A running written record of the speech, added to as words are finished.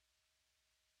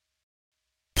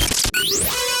The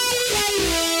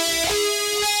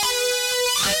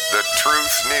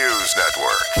Truth News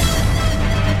Network.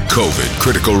 COVID,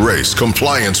 critical race,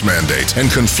 compliance mandates,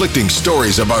 and conflicting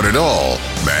stories about it all.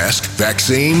 Mask,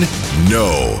 vaccine?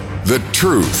 No. The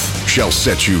truth shall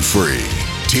set you free.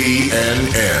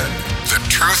 TNN, the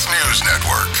Truth News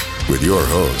Network, with your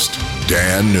host,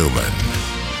 Dan Newman.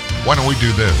 Why don't we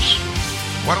do this?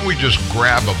 Why don't we just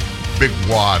grab a big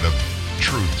wad of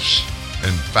truths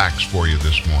and facts for you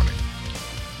this morning?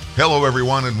 Hello,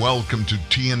 everyone, and welcome to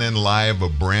TNN Live, a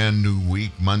brand new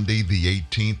week, Monday the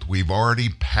 18th. We've already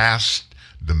passed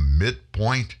the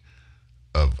midpoint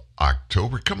of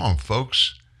October. Come on,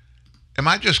 folks. Am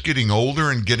I just getting older,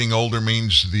 and getting older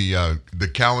means the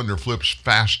calendar flips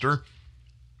faster?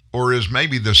 Or is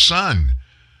maybe the sun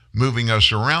moving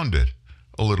us around it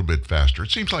a little bit faster?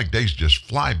 It seems like days just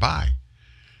fly by.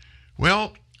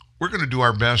 Well, we're going to do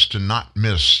our best to not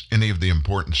miss any of the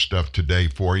important stuff today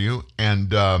for you.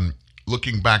 And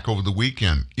looking back over the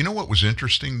weekend, you know what was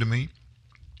interesting to me?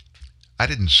 I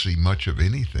didn't see much of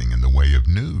anything in the way of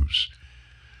news.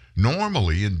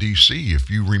 Normally in D.C., if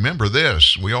you remember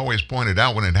this, we always pointed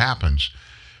out when it happens,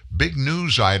 big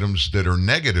news items that are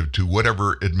negative to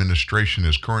whatever administration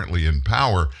is currently in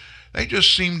power, they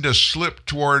just seem to slip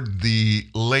toward the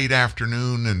late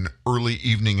afternoon and early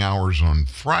evening hours on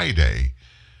Friday.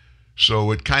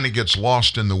 So it kind of gets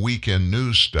lost in the weekend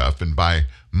news stuff, and by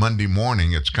Monday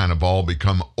morning, it's kind of all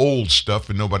become old stuff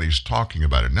and nobody's talking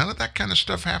about it. None of that kind of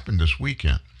stuff happened this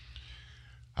weekend.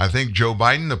 I think Joe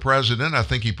Biden, the president, I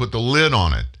think he put the lid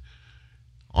on it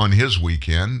on his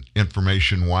weekend,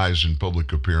 information-wise and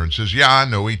public appearances. Yeah, I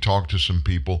know he talked to some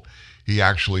people. He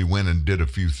actually went and did a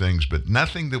few things, but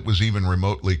nothing that was even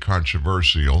remotely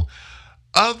controversial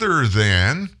other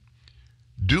than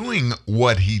doing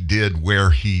what he did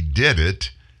where he did it,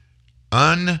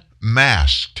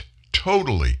 unmasked,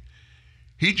 totally.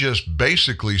 He just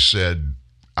basically said,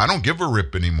 I don't give a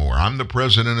rip anymore. I'm the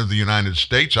president of the United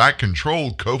States. I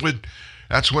control COVID.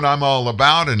 That's what I'm all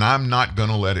about, and I'm not going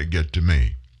to let it get to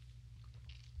me.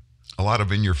 A lot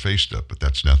of in-your-face stuff, but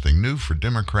that's nothing new for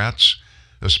Democrats,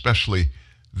 especially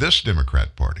this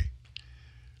Democrat Party.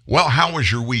 Well, how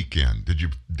was your weekend? Did you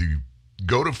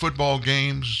go to football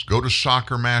games, go to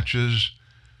soccer matches?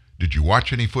 Did you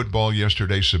watch any football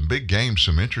yesterday? Some big games,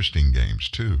 some interesting games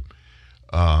too.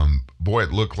 Boy,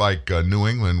 it looked like New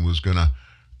England was going to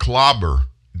clobber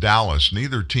Dallas.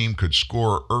 Neither team could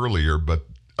score earlier, but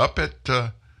up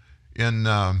in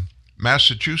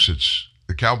Massachusetts,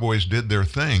 the Cowboys did their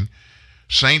thing.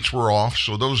 Saints were off,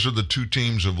 so those are the two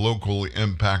teams of local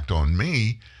impact on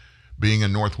me. Being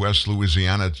in Northwest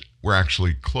Louisiana, we're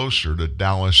actually closer to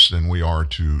Dallas than we are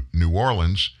to New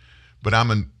Orleans, but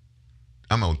I'm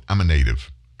a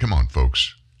native. Come on,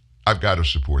 folks. I've got to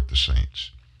support the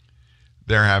Saints.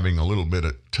 They're having a little bit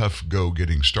of tough go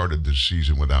getting started this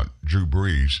season without Drew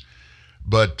Brees,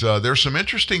 but there's some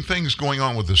interesting things going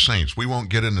on with the Saints. We won't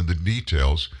get into the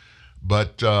details,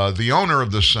 but the owner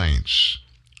of the Saints,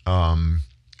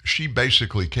 she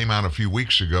basically came out a few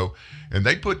weeks ago, and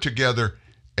they put together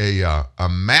a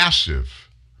massive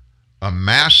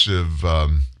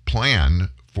plan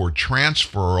for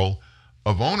transferal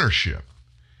of ownership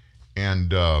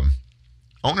and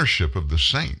ownership of the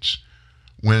Saints.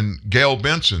 When Gail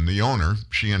Benson, the owner,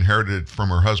 she inherited from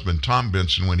her husband Tom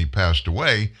Benson when he passed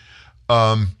away,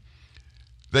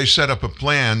 they set up a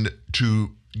plan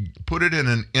to put it in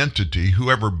an entity.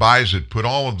 Whoever buys it, put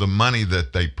all of the money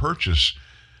that they purchase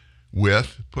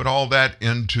with, put all that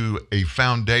into a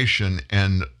foundation,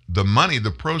 and the money,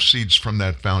 the proceeds from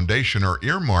that foundation are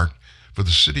earmarked for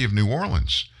the city of New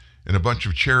Orleans and a bunch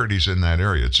of charities in that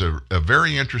area. It's a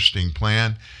very interesting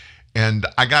plan. And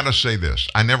I got to say this,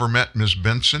 I never met Ms.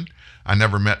 Benson. I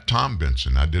never met Tom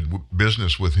Benson. I did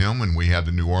business with him when we had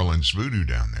the New Orleans Voodoo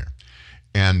down there.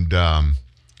 And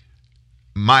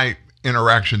my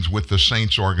interactions with the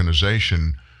Saints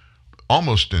organization,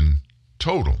 almost in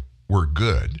total, were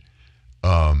good.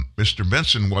 Mr.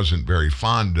 Benson wasn't very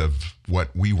fond of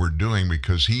what we were doing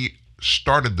because he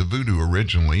started the Voodoo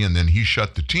originally, and then he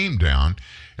shut the team down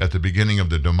at the beginning of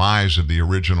the demise of the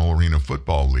original Arena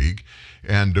Football League.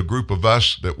 And a group of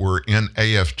us that were in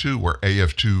AF2, were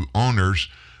AF2 owners,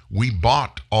 we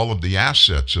bought all of the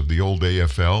assets of the old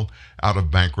AFL out of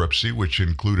bankruptcy, which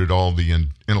included all the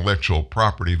intellectual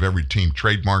property of every team,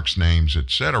 trademarks, names,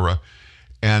 etc.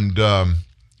 And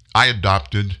I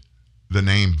adopted the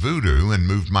name Voodoo and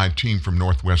moved my team from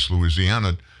Northwest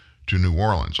Louisiana to New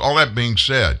Orleans. All that being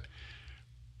said,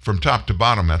 from top to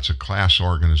bottom, that's a class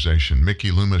organization.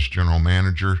 Mickey Loomis, general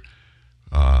manager,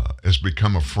 has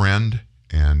become a friend,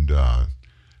 and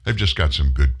They've just got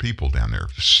some good people down there.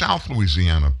 South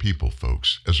Louisiana people,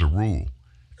 folks, as a rule,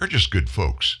 they're just good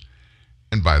folks.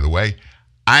 And by the way,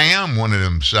 I am one of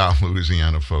them South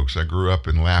Louisiana folks. I grew up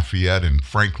in Lafayette and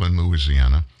Franklin,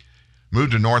 Louisiana.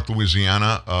 Moved to North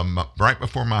Louisiana right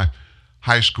before my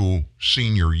high school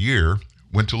senior year.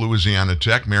 Went to Louisiana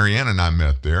Tech. Marianne and I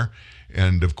met there.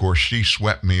 And, of course, she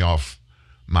swept me off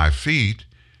my feet.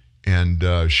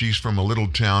 And she's from a little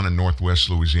town in northwest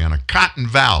Louisiana, Cotton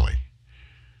Valley.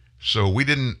 So we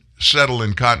didn't settle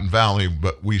in Cotton Valley,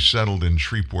 but we settled in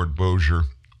Shreveport-Bossier,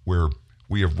 where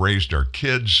we have raised our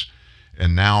kids,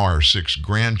 and now our 6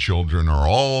 grandchildren are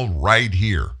all right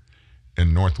here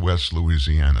in northwest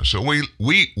Louisiana. So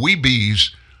we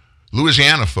bees,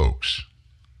 Louisiana folks,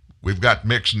 we've got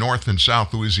mixed North and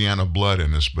South Louisiana blood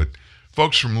in us, but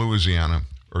folks from Louisiana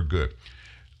are good.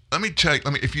 Let me tell you,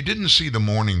 if you didn't see the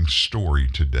morning story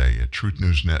today at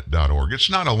truthnewsnet.org,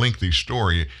 it's not a lengthy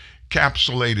story.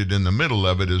 Encapsulated in the middle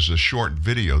of it is a short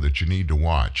video that you need to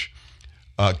watch.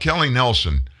 Kelly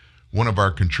Nelson, one of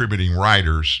our contributing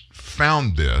writers,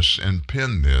 found this and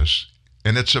penned this,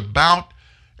 and it's about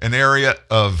an area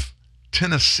of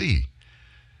Tennessee.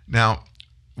 Now,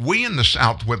 we in the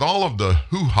South, with all of the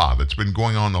hoo-ha that's been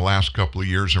going on the last couple of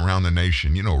years around the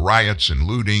nation, riots and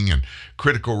looting and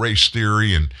critical race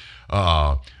theory and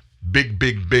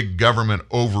big government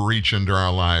overreach into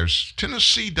our lives,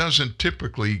 Tennessee doesn't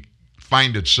typically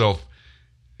find itself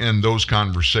in those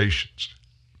conversations.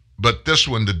 But this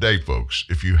one today, folks,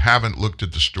 if you haven't looked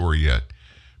at the story yet,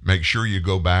 make sure you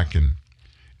go back and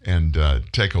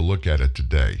take a look at it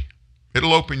today.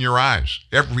 It'll open your eyes.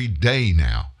 Every day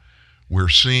now, we're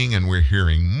seeing and we're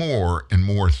hearing more and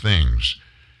more things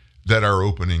that are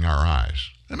opening our eyes.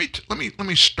 Let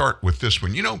me start with this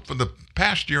one. For the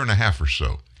past year and a half or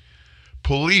so,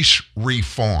 police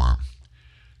reform.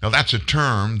 Now, that's a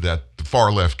term that the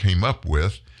far left came up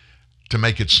with to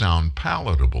make it sound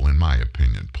palatable, in my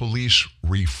opinion. Police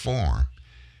reform.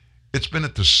 It's been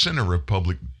at the center of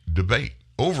public debate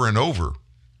over and over.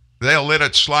 They'll let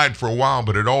it slide for a while,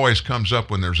 but it always comes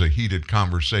up when there's a heated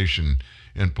conversation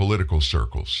in political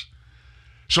circles.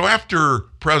 So after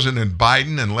President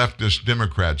Biden and leftist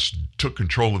Democrats took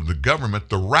control of the government,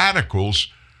 the radicals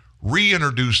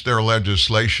reintroduced their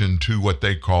legislation to what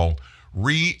they call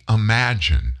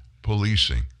reimagine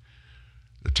policing.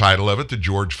 The title of it, the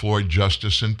George Floyd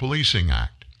Justice and Policing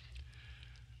Act.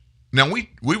 Now, we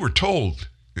were told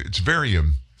it's very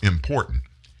important,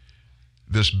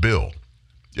 this bill.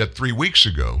 Yet 3 weeks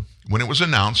ago, when it was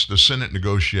announced the Senate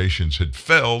negotiations had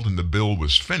failed and the bill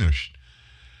was finished,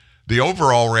 the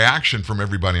overall reaction from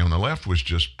everybody on the left was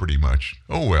just pretty much,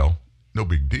 oh well, no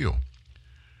big deal.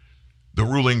 The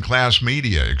ruling class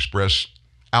media expressed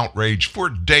outrage for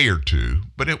a day or two,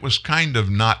 but it was kind of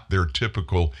not their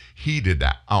typical heated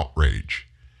outrage.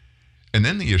 And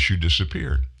then the issue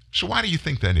disappeared. So why do you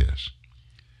think that is?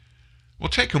 Well,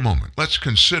 take a moment. Let's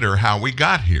consider how we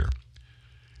got here.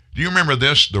 Do you remember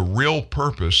this? The real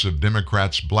purpose of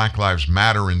Democrats' Black Lives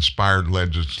Matter-inspired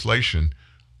legislation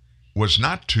was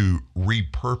not to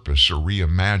repurpose or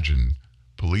reimagine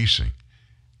policing.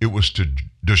 It was to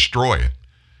destroy it,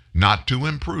 not to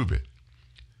improve it.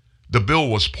 The bill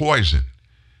was poison.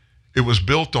 It was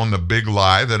built on the big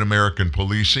lie that American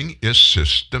policing is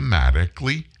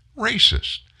systematically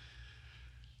racist.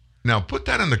 Now, put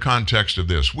that in the context of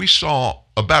this. We saw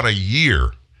about a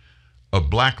year of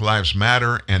Black Lives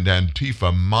Matter and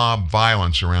Antifa mob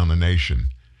violence around the nation.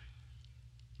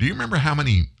 Do you remember how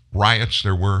many riots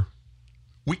there were?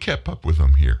 We kept up with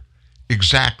them here.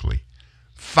 Exactly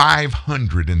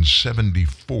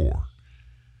 574.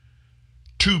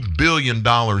 $2 billion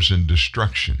in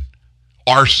destruction,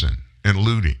 arson, and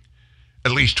looting.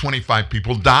 At least 25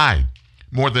 people died.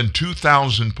 More than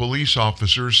 2,000 police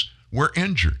officers were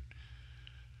injured.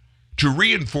 To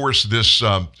reinforce this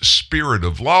spirit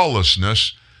of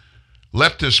lawlessness,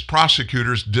 leftist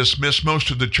prosecutors dismissed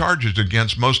most of the charges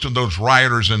against most of those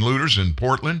rioters and looters in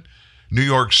Portland, New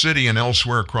York City, and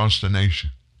elsewhere across the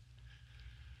nation.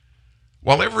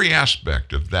 While every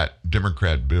aspect of that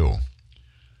Democrat bill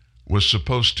was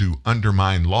supposed to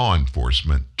undermine law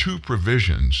enforcement, 2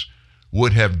 provisions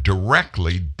would have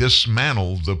directly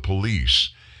dismantled the police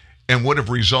and would have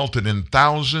resulted in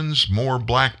thousands more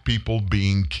black people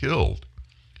being killed.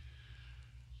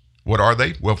 What are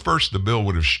they? Well, first, the bill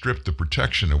would have stripped the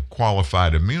protection of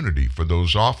qualified immunity for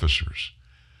those officers.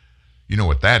 You know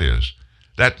what that is?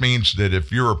 That means that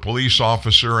if you're a police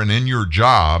officer and in your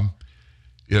job,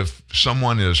 if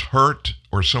someone is hurt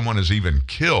or someone is even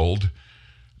killed,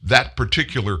 that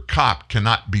particular cop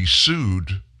cannot be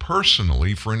sued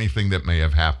personally for anything that may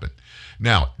have happened.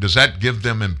 Now, does that give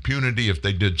them impunity if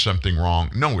they did something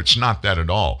wrong? No, it's not that at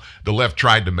all. The left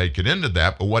tried to make it into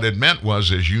that, but what it meant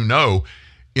was, as you know,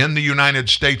 in the United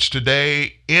States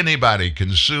today, anybody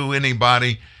can sue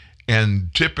anybody,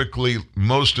 and typically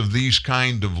most of these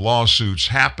kind of lawsuits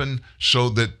happen so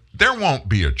that there won't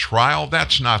be a trial.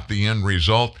 That's not the end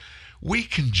result. We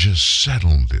can just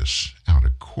settle this out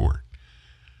of court.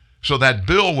 So that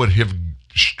bill would have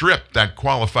stripped that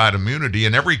qualified immunity,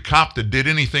 and every cop that did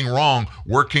anything wrong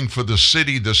working for the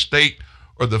city, the state,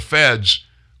 or the feds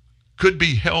could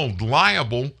be held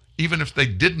liable. Even if they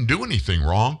didn't do anything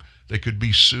wrong, they could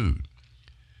be sued.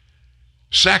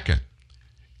 Second,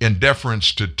 in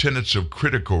deference to tenets of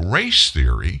critical race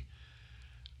theory,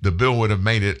 the bill would have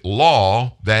made it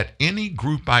law that any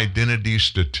group identity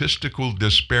statistical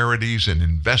disparities in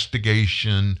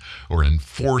investigation or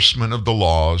enforcement of the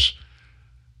laws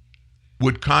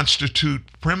would constitute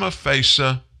prima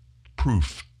facie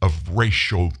proof of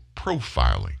racial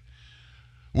profiling,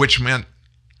 which meant,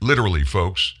 literally,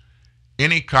 folks,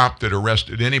 any cop that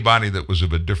arrested anybody that was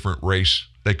of a different race,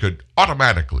 they could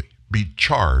automatically be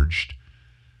charged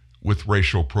with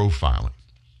racial profiling.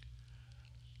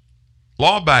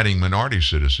 Law-abiding minority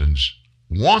citizens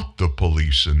want the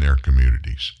police in their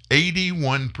communities.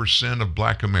 81% of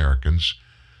Black Americans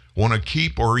want to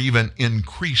keep or even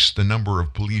increase the number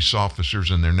of police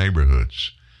officers in their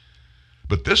neighborhoods.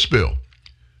 But this bill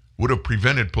would have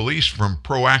prevented police from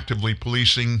proactively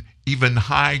policing even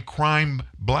high-crime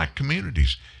Black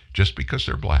communities just because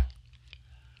they're Black.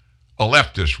 A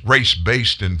leftist,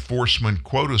 race-based enforcement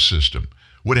quota system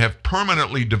would have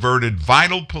permanently diverted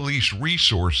vital police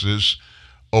resources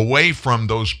away from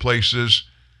those places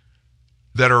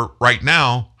that are right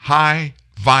now high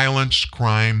violence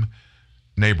crime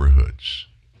neighborhoods.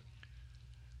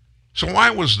 So why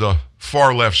was the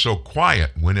far left so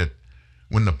quiet when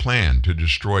the plan to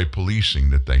destroy policing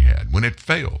that they had, when it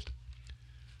failed?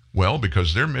 Well,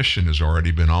 because their mission has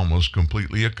already been almost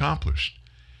completely accomplished.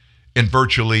 In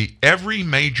virtually every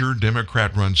major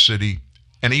Democrat-run city,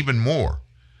 and even more,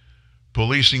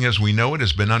 policing as we know it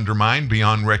has been undermined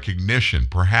beyond recognition,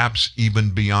 perhaps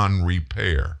even beyond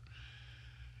repair.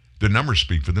 The numbers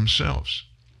speak for themselves.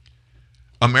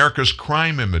 America's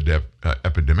crime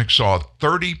epidemic saw a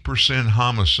 30%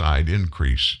 homicide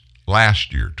increase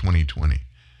last year, 2020.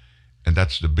 And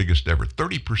that's the biggest ever,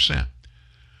 30%.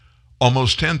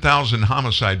 Almost 10,000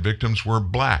 homicide victims were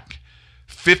Black.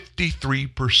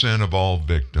 53% of all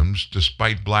victims,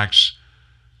 despite Blacks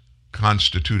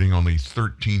constituting only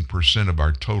 13% of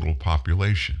our total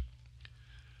population.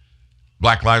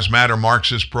 Black Lives Matter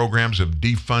Marxist programs of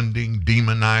defunding,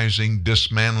 demonizing,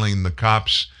 dismantling the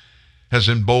cops has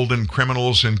emboldened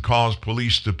criminals and caused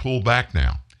police to pull back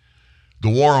now. The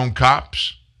war on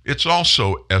cops, it's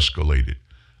also escalated.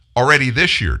 Already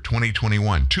this year,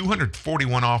 2021,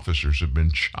 241 officers have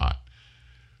been shot,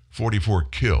 44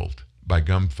 killed by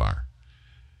gunfire,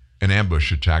 and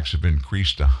ambush attacks have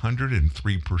increased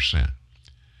 103%.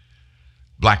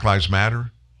 Black Lives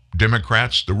Matter,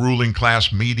 Democrats, the ruling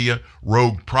class media,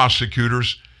 rogue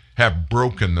prosecutors have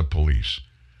broken the police.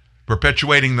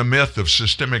 Perpetuating the myth of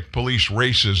systemic police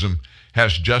racism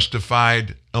has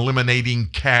justified eliminating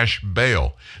cash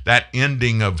bail, that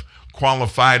ending of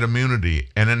qualified immunity,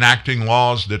 and enacting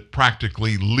laws that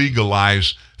practically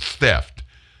legalize theft.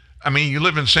 I mean, you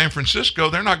live in San Francisco,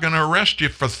 they're not going to arrest you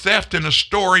for theft in a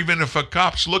store, even if a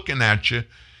cop's looking at you,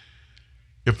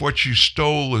 if what you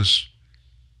stole is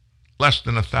less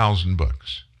than $1,000.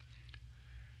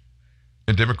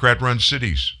 In Democrat-run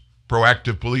cities,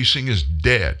 proactive policing is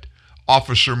dead.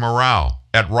 Officer morale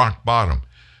at rock bottom.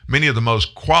 Many of the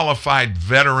most qualified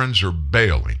veterans are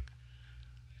bailing.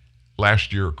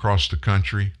 Last year across the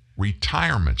country,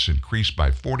 retirements increased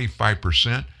by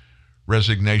 45%,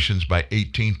 resignations by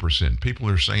 18%. People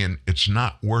are saying it's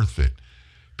not worth it.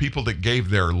 People that gave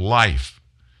their life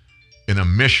in a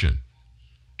mission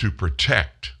to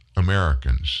protect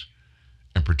Americans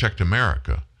and protect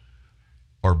America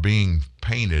are being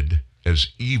painted as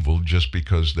evil just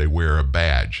because they wear a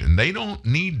badge. And they don't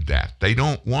need that. They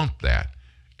don't want that.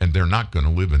 And they're not going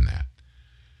to live in that.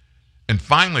 And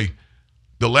finally,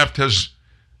 the left has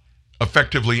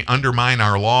effectively undermined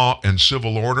our law and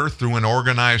civil order through an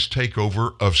organized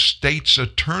takeover of states'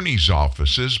 attorneys'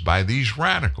 offices by these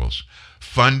radicals.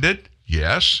 Funded,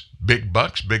 yes, big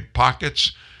bucks, big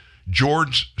pockets,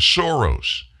 George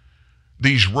Soros.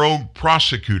 These rogue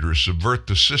prosecutors subvert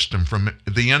the system from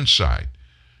the inside,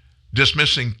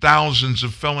 dismissing thousands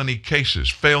of felony cases,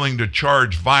 failing to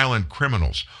charge violent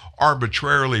criminals,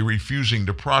 arbitrarily refusing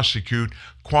to prosecute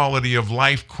quality of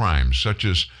life crimes such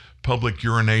as public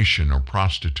urination or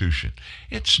prostitution.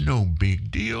 It's no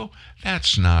big deal.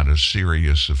 That's not a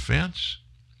serious offense.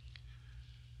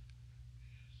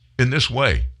 In this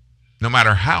way, no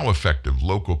matter how effective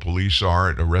local police are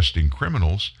at arresting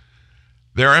criminals,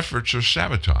 their efforts are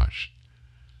sabotaged.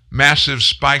 Massive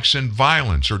spikes in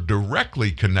violence are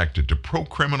directly connected to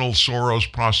pro-criminal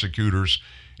Soros prosecutors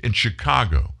in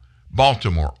Chicago,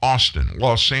 Baltimore, Austin,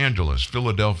 Los Angeles,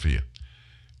 Philadelphia,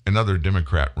 and other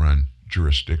Democrat-run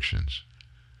jurisdictions.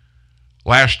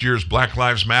 Last year's Black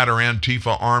Lives Matter,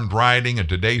 Antifa armed rioting, and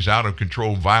today's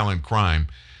out-of-control violent crime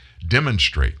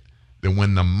demonstrate that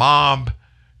when the mob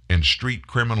and street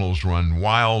criminals run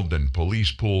wild and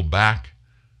police pull back,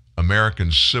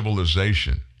 American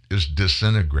civilization is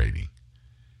disintegrating.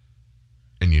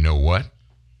 And you know what?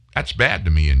 That's bad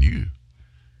to me and you.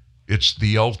 It's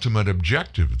the ultimate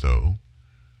objective, though,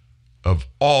 of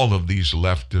all of these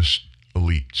leftist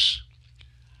elites.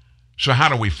 So how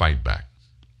do we fight back?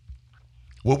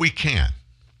 Well, we can.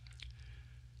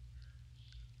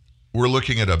 We're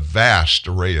looking at a vast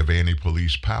array of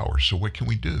anti-police power. So what can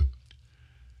we do?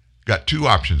 Got two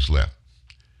options left.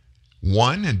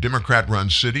 One, in Democrat-run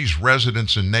cities,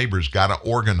 residents and neighbors got to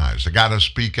organize. They got to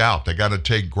speak out. They got to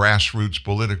take grassroots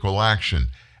political action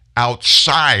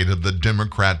outside of the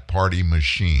Democrat Party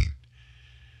machine.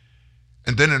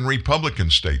 And then in Republican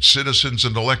states, citizens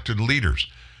and elected leaders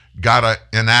got to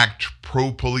enact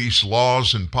pro-police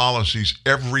laws and policies,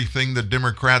 everything the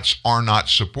Democrats are not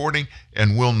supporting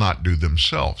and will not do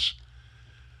themselves.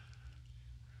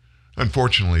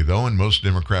 Unfortunately, though, in most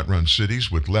Democrat-run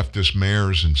cities with leftist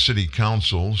mayors and city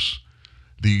councils,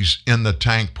 these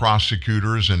in-the-tank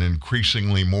prosecutors and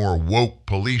increasingly more woke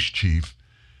police chief,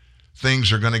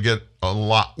 things are going to get a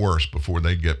lot worse before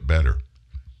they get better.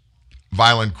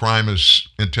 Violent crime is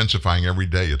intensifying every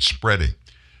day. It's spreading.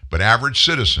 But average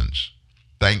citizens,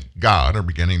 thank God, are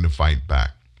beginning to fight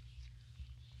back.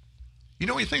 You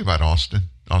know what you think about Austin,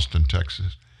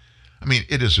 Texas? I mean,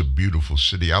 it is a beautiful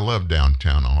city. I love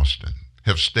downtown Austin.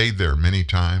 Have stayed there many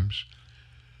times.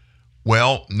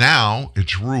 Well, now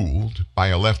it's ruled by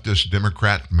a leftist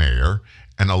Democrat mayor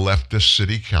and a leftist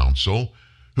city council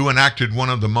who enacted one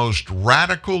of the most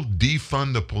radical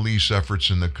defund the police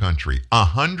efforts in the country.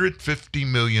 $150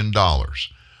 million.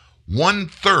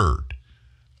 1/3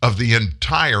 of the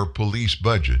entire police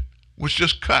budget was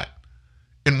just cut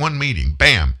in one meeting.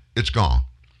 Bam, it's gone.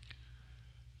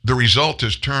 The result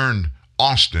has turned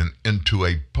Austin into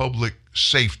a public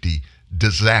safety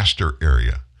disaster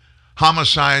area.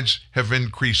 Homicides have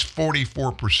increased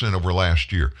 44% over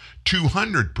last year,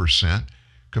 200%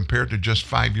 compared to just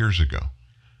 5 years ago.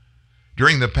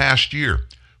 During the past year,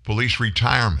 police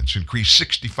retirements increased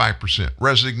 65%,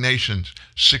 resignations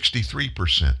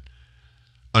 63%.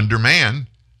 Undermanned,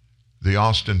 the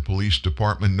Austin Police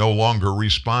Department no longer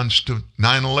responds to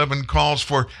 9/11 calls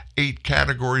for 8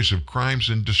 categories of crimes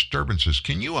and disturbances.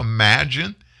 Can you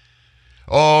imagine?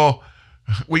 Oh,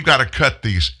 we've got to cut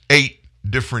these 8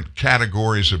 different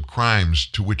categories of crimes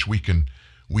to which we can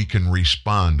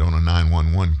respond on a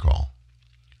 911 call.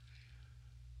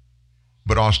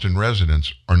 But Austin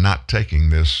residents are not taking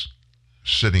this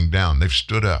sitting down. They've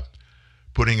stood up,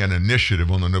 putting an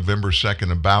initiative on the November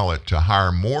 2nd ballot to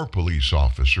hire more police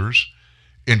officers,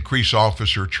 increase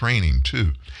officer training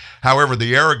too. However,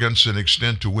 the arrogance and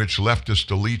extent to which leftist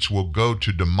elites will go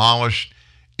to demolish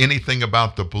anything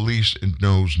about the police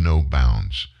knows no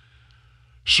bounds.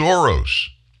 Soros,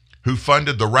 who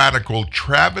funded the radical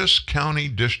Travis County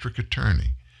District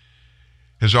Attorney,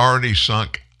 has already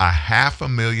sunk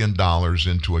 $500,000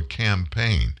 into a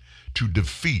campaign to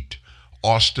defeat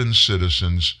Austin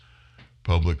citizens'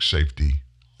 public safety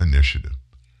initiative.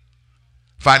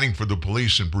 Fighting for the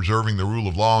police and preserving the rule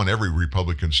of law in every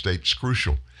Republican state is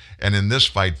crucial. And in this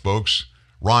fight, folks,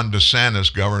 Ron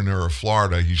DeSantis, governor of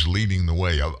Florida, he's leading the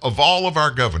way. Of all of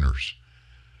our governors,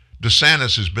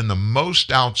 DeSantis has been the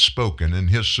most outspoken in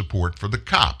his support for the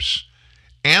cops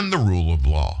and the rule of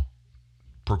law,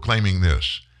 proclaiming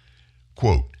this,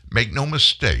 quote, "Make no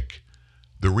mistake,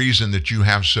 the reason that you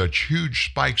have such huge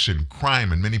spikes in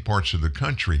crime in many parts of the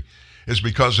country is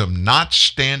because of not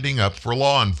standing up for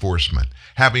law enforcement,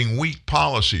 having weak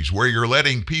policies where you're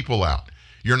letting people out.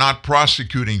 You're not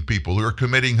prosecuting people who are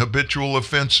committing habitual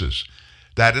offenses.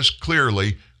 That is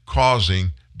clearly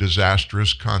causing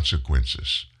disastrous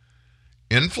consequences."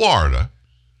 In Florida,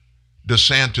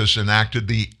 DeSantis enacted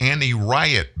the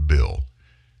anti-riot bill,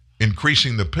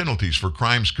 increasing the penalties for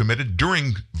crimes committed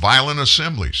during violent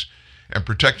assemblies and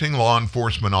protecting law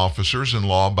enforcement officers and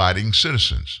law-abiding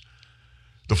citizens.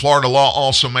 The Florida law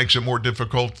also makes it more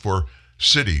difficult for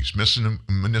cities,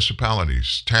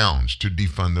 municipalities, towns to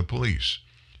defund the police.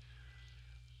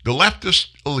 The leftist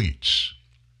elites,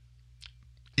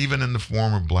 even in the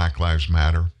form of Black Lives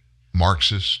Matter,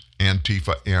 Marxists,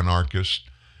 Antifa, anarchists,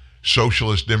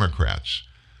 socialist Democrats,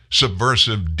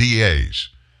 subversive DAs,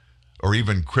 or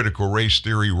even critical race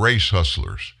theory race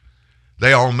hustlers,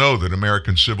 they all know that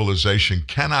American civilization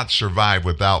cannot survive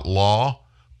without law,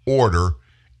 order,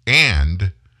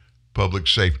 and public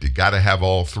safety. Got to have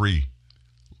all three: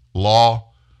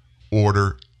 law,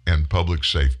 order, and public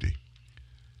safety.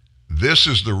 This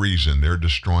is the reason they're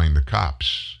destroying the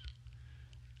cops.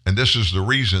 And this is the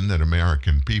reason that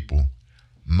American people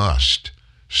must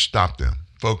stop them.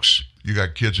 Folks, you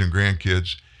got kids and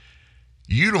grandkids.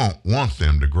 You don't want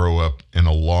them to grow up in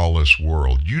a lawless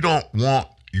world. You don't want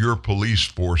your police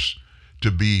force to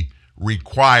be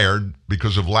required,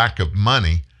 because of lack of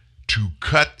money, to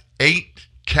cut 8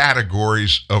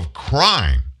 categories of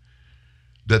crime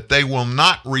that they will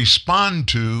not respond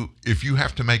to if you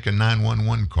have to make a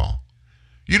 911 call.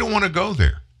 You don't want to go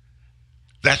there.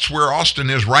 That's where Austin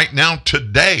is right now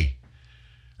today.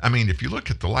 I mean, if you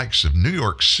look at the likes of New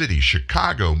York City,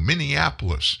 Chicago,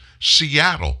 Minneapolis,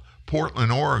 Seattle,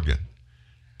 Portland, Oregon,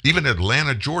 even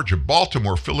Atlanta, Georgia,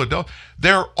 Baltimore, Philadelphia,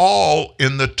 they're all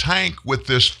in the tank with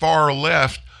this far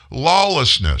left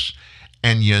lawlessness.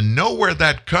 And you know where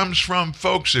that comes from,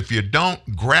 folks? If you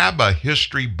don't, grab a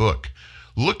history book.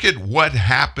 Look at what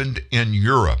happened in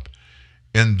Europe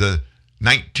in the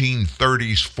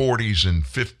 1930s, 40s, and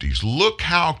 50s. Look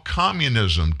how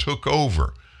communism took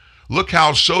over. Look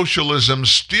how socialism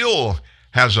still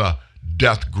has a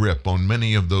death grip on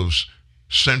many of those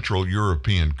Central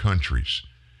European countries.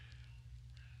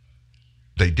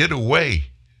 They did away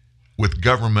with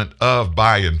government of,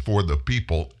 by, and for the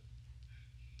people.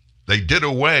 They did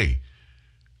away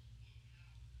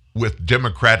with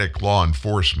democratic law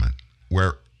enforcement,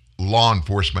 where law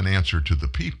enforcement answered to the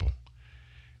people.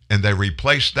 And they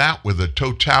replaced that with a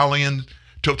totalitarian,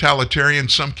 in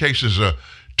some cases a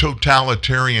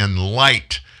totalitarian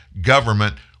light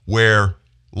government, where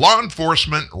law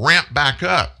enforcement ramped back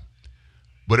up,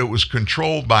 but it was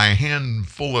controlled by a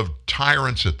handful of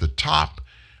tyrants at the top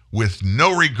with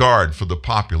no regard for the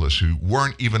populace, who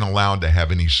weren't even allowed to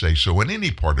have any say-so in any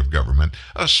part of government,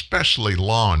 especially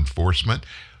law enforcement.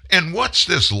 And what's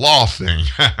this law thing?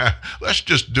 Let's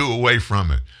just do away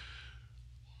from it.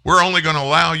 We're only going to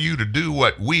allow you to do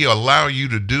what we allow you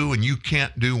to do, and you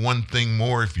can't do one thing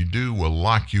more. If you do, we'll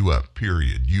lock you up,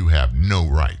 period. You have no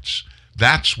rights.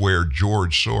 That's where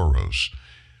George Soros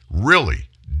really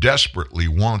desperately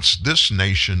wants this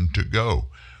nation to go,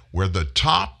 where the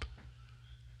top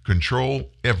control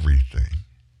everything,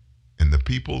 and the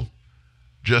people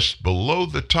just below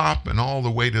the top and all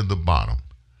the way to the bottom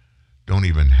don't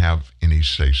even have any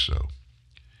say-so.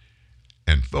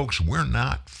 And folks, we're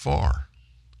not far.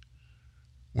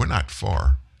 We're not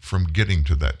far from getting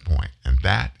to that point, and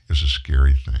that is a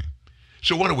scary thing.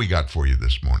 So what do we got for you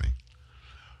this morning?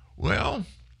 Well,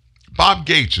 Bob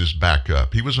Gates is back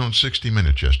up. He was on 60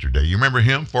 Minutes yesterday. You remember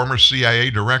him? Former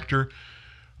CIA director,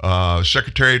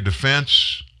 Secretary of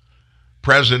Defense,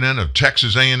 president of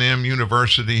Texas A&M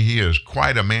University. He is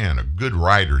quite a man, a good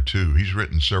writer too. He's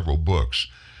written several books.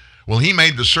 Well, he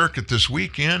made the circuit this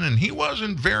weekend, and he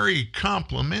wasn't very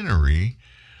complimentary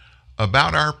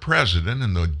about our president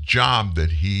and the job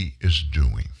that he is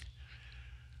doing.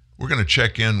 We're going to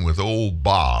check in with old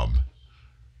Bob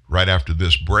right after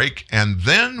this break, and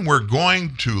then we're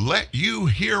going to let you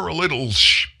hear a little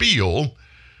spiel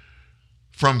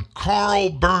from Carl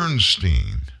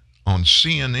Bernstein on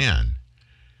CNN.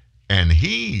 And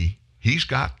he's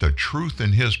got the truth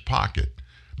in his pocket.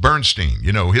 Bernstein,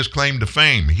 you know, his claim to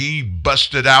fame, he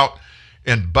busted out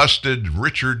and busted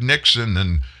Richard Nixon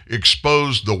and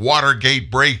exposed the Watergate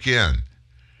break-in.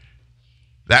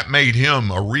 That made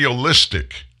him a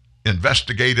realistic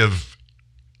investigative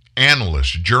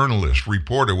analyst, journalist,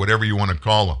 reporter, whatever you want to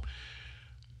call him.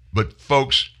 But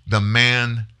folks, the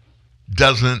man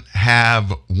doesn't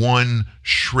have one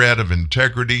shred of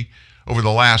integrity. Over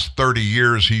the last 30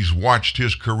 years, he's watched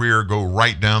his career go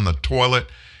right down the toilet.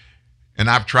 And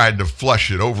I've tried to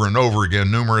flush it over and over again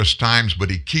numerous times,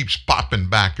 but he keeps popping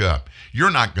back up.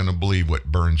 You're not going to believe what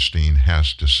Bernstein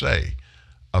has to say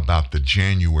about the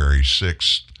January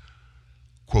 6th,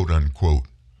 quote-unquote,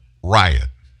 riot.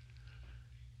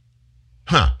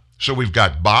 So we've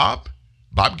got Bob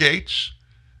Gates,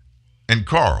 and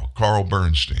Carl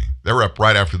Bernstein. They're up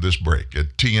right after this break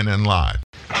at TNN Live.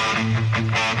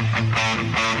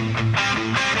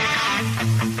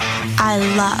 I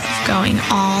love going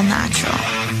all natural.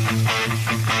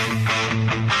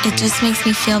 It just makes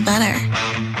me feel better.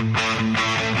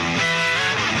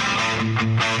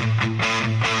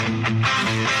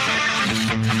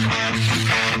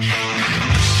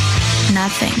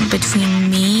 nothing between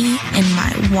me and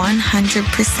my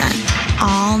 100%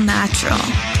 all natural,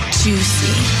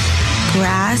 juicy,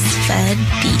 grass-fed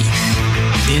beef.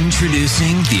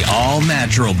 Introducing the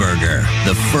all-natural burger,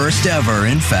 the first ever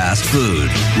in fast food,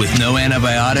 with no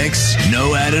antibiotics,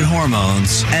 no added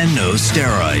hormones, and no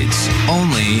steroids.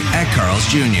 Only at Carl's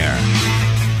Jr.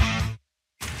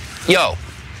 Yo,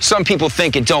 some people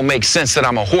think it don't make sense that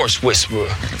I'm a horse whisperer.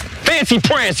 Fancy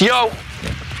prance, yo!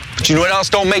 But you know what else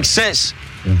don't make sense?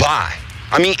 Bye.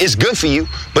 I mean, it's good for you,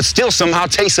 but still somehow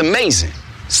tastes amazing.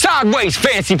 Sideways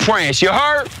fancy prance, you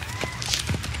heard?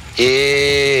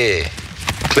 Yeah.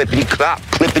 Clippity-clop,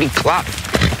 clippity-clop.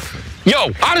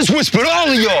 Yo, I just whispered all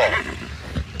of y'all.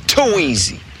 Too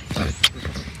easy.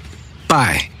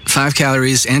 Bye. 5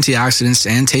 calories, antioxidants,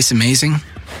 and tastes amazing.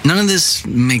 None of this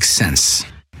makes sense.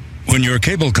 When your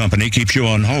cable company keeps you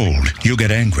on hold, you get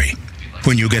angry.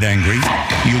 When you get angry,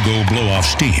 you go blow off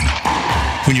steam.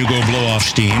 When you go blow off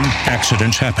steam,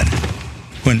 accidents happen.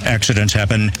 When accidents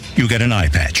happen, you get an eye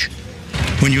patch.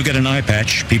 When you get an eye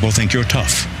patch, people think you're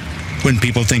tough. When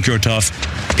people think you're tough,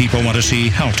 people want to see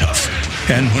how tough.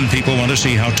 And when people want to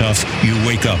see how tough, you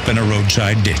wake up in a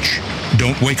roadside ditch.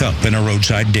 Don't wake up in a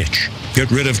roadside ditch.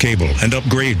 Get rid of cable and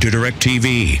upgrade to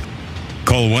DirecTV.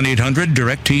 Call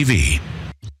 1-800-DirecTV.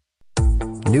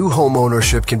 New home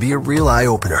ownership can be a real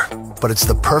eye-opener, but it's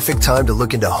the perfect time to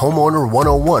look into Homeowner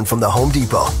 101 from the Home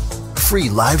Depot. Free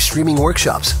live streaming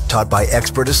workshops taught by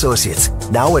expert associates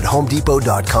now at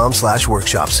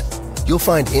homedepot.com/workshops. You'll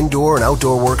find indoor and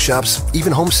outdoor workshops,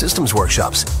 even home systems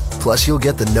workshops. Plus, you'll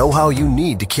get the know-how you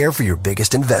need to care for your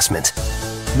biggest investment.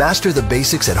 Master the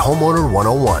basics at Homeowner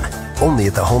 101, only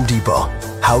at the Home Depot.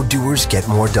 How doers get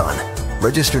more done.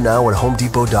 Register now at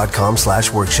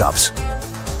homedepot.com/workshops.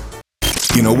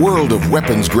 In a world of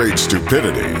weapons-grade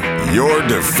stupidity, your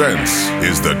defense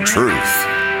is the truth.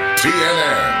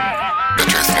 TNN, the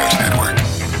Truth News Network.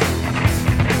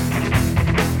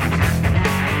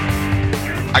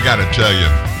 I got to tell you,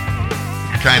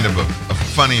 kind of a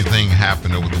funny thing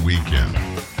happened over the weekend.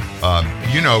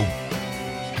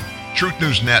 Truth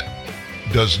News Net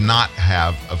does not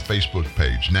have a Facebook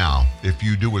page. Now, if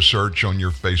you do a search on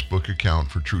your Facebook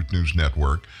account for Truth News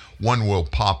Network, one will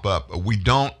pop up.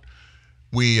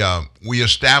 We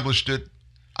established it,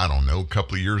 I don't know, a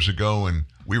couple of years ago, and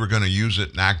we were going to use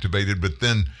it and activate it, but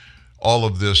then all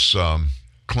of this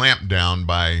clampdown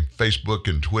by Facebook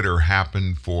and Twitter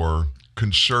happened for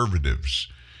conservatives,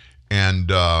 and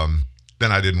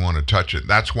then I didn't want to touch it.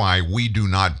 That's why we do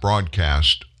not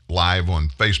broadcast live on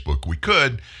Facebook. We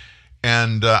could,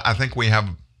 and I think we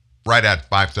have right at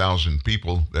 5,000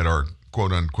 people that are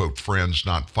quote-unquote friends,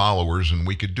 not followers, and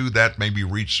we could do that, maybe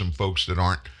reach some folks that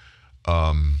aren't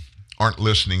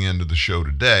listening into the show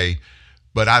today.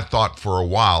 But I thought for a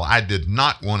while I did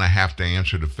not want to have to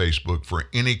answer to Facebook for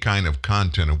any kind of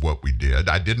content of what we did.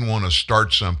 I didn't want to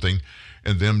start something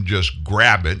and them just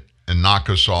grab it and knock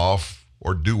us off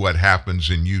or do what happens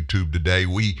in YouTube today.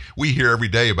 We hear every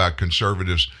day about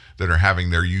conservatives that are having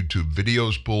their YouTube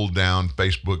videos pulled down,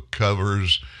 Facebook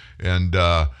covers, and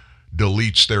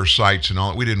deletes their sites and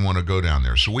all. We didn't want to go down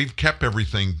there. So we've kept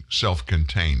everything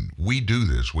self-contained. We do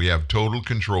this. We have total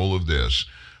control of this.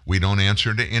 We don't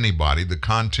answer to anybody. The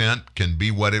content can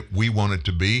be what we want it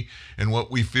to be and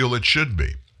what we feel it should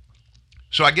be.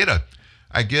 So I get a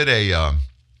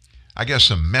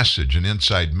message, an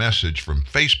inside message from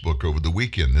Facebook over the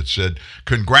weekend that said,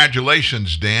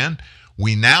 "Congratulations, Dan.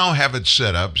 We now have it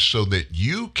set up so that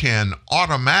you can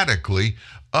automatically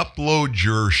upload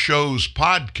your show's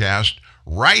podcast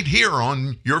right here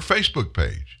on your Facebook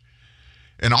page.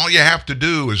 And all you have to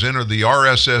do is enter the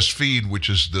RSS feed, which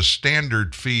is the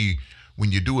standard fee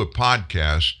when you do a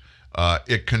podcast.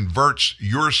 It converts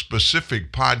your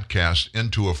specific podcast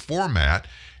into a format.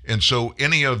 And so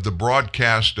any of the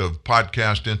broadcast of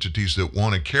podcast entities that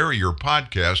want to carry your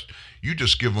podcast, you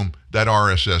just give them that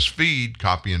RSS feed,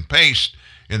 copy and paste,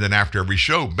 and then after every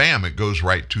show, bam, it goes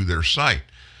right to their site.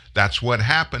 That's what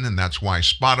happened, and that's why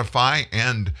Spotify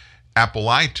and Apple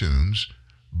iTunes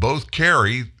both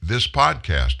carry this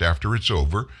podcast. After it's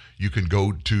over, you can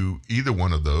go to either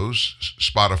one of those,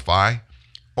 Spotify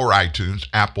or iTunes.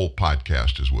 Apple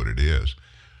Podcast is what it is.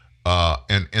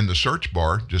 And in the search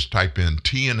bar, just type in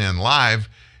TNN Live,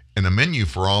 and a menu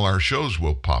for all our shows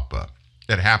will pop up.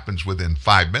 It happens within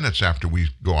 5 minutes after we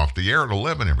go off the air at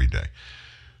 11 every day.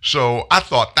 So I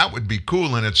thought that would be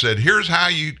cool, and it said, here's how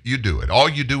you do it. All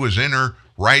you do is enter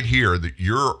right here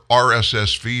your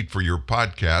RSS feed for your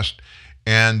podcast,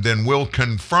 and then we'll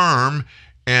confirm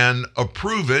and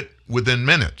approve it within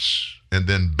minutes. And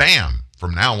then, bam,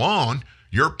 from now on,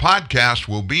 your podcast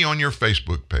will be on your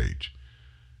Facebook page.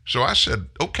 So I said,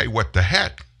 okay, what the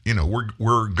heck? You know,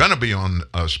 we're going to be on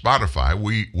Spotify.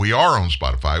 We are on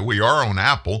Spotify. We are on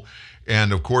Apple.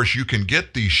 And, of course, you can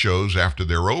get these shows after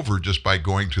they're over just by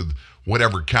going to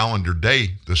whatever calendar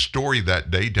day, the story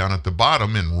that day down at the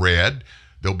bottom in red.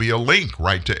 There'll be a link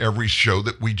right to every show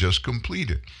that we just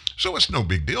completed. So it's no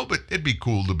big deal, but it'd be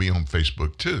cool to be on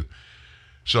Facebook too.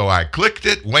 So I clicked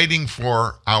it, waiting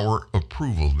for our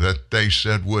approval that they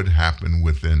said would happen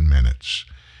within minutes.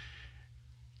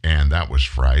 And that was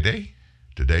Friday.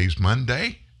 Today's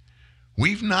Monday.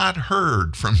 We've not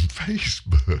heard from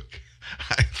Facebook.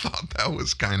 I thought that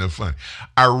was kind of fun.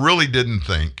 I really didn't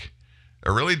think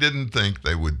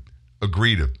they would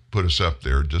agree to put us up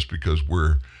there just because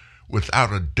we're,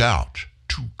 without a doubt,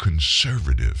 too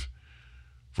conservative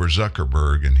for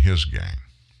Zuckerberg and his gang.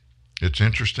 It's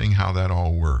interesting how that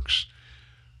all works.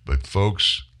 But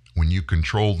folks, when you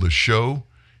control the show,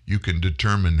 you can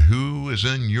determine who is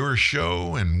in your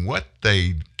show and what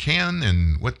they can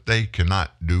and what they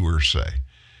cannot do or say.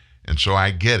 And so I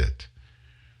get it.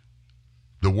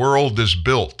 The world is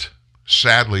built,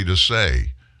 sadly to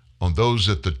say, on those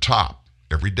at the top.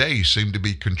 Every day seem to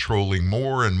be controlling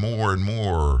more and more and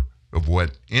more of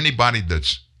what anybody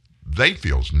they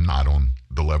feel's not on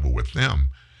the level with them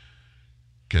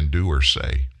can do or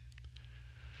say.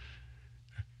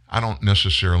 I don't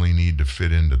necessarily need to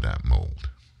fit into that mold.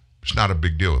 It's not a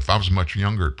big deal. If I was much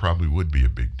younger, it probably would be a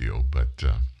big deal. But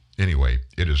anyway,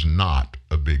 it is not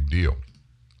a big deal.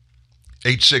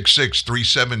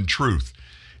 866-37-TRUTH.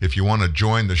 If you want to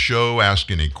join the show, ask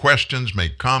any questions,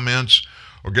 make comments,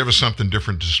 or give us something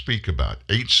different to speak about.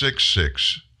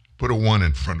 866, put a 1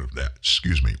 in front of that.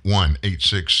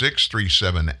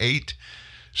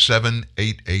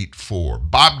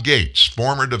 1-866-378-7884. Bob Gates,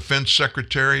 former defense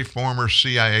secretary, former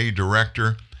CIA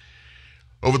director.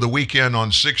 Over the weekend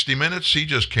on 60 Minutes, he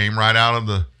just came right out of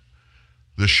the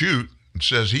chute and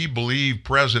says he believed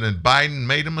President Biden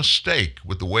made a mistake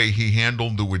with the way he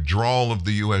handled the withdrawal of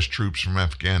the U.S. troops from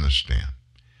Afghanistan.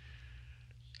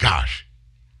 Gosh,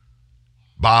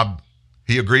 Bob,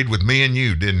 he agreed with me and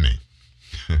you, didn't he?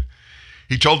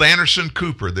 He told Anderson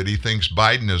Cooper that he thinks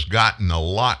Biden has gotten a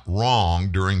lot wrong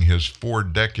during his 4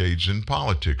 decades in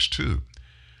politics, too.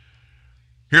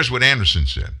 Here's what Anderson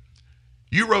said.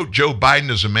 You wrote Joe Biden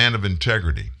as a man of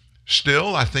integrity.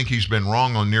 Still, I think he's been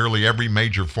wrong on nearly every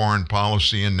major foreign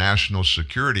policy and national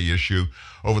security issue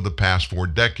over the past 4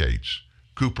 decades.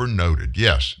 Cooper noted,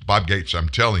 yes, Bob Gates, I'm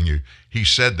telling you, he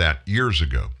said that years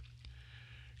ago.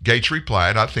 Gates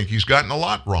replied, I think he's gotten a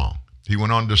lot wrong. He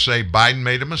went on to say Biden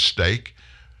made a mistake,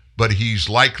 but he's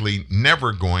likely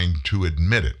never going to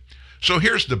admit it. So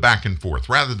here's the back and forth.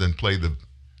 Rather than play the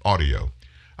audio,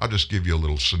 I'll just give you a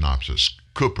little synopsis.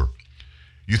 Cooper,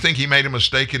 you think he made a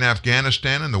mistake in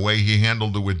Afghanistan in the way he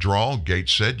handled the withdrawal?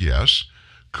 Gates said yes.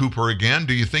 Cooper again,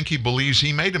 do you think he believes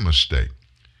he made a mistake?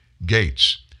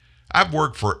 Gates, I've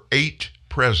worked for 8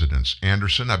 presidents,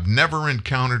 Anderson. I've never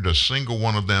encountered a single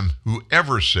one of them who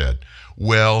ever said,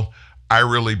 well, I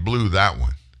really blew that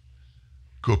one.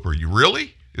 Cooper, you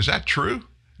really? Is that true?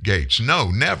 Gates, no,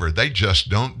 never. They just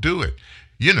don't do it.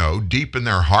 You know, deep in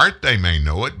their heart, they may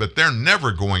know it, but they're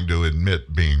never going to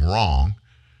admit being wrong.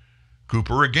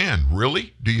 Cooper again,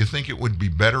 really? Do you think it would be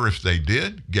better if they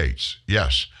did? Gates,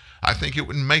 yes. I think it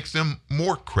would make them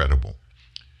more credible.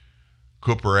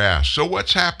 Cooper asked, so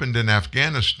what's happened in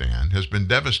Afghanistan has been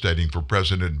devastating for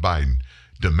President Biden.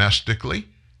 Domestically,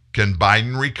 can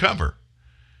Biden recover?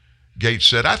 Gates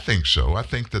said, I think so. I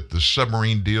think that the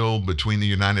submarine deal between the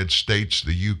United States,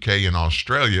 the UK, and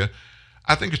Australia,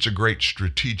 I think it's a great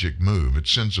strategic move. It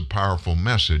sends a powerful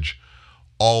message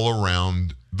all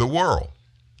around the world.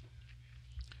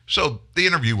 So the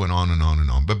interview went on and on and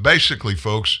on. But basically,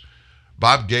 folks,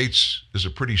 Bob Gates is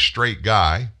a pretty straight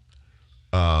guy.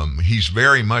 He's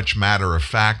very much matter of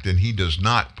fact, and he does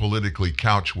not politically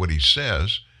couch what he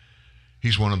says.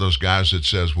 He's one of those guys that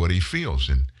says what he feels.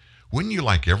 And wouldn't you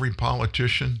like every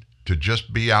politician to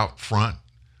just be out front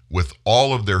with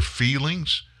all of their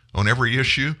feelings on every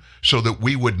issue so that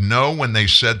we would know when they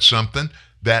said something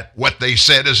that what they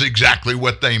said is exactly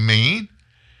what they mean?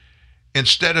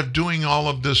 Instead of doing all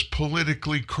of this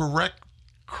politically correct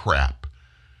crap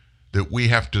that we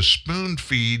have to spoon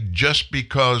feed just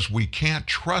because we can't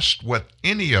trust what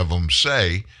any of them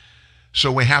say,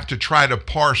 so we have to try to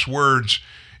parse words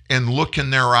and look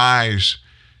in their eyes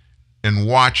and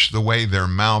watch the way their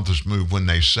mouths move when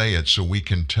they say it so we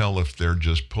can tell if they're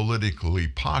just politically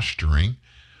posturing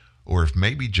or if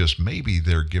maybe, just maybe,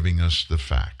 they're giving us the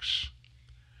facts.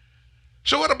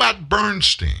 So what about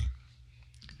Bernstein?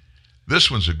 This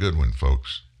one's a good one,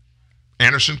 folks.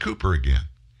 Anderson Cooper again.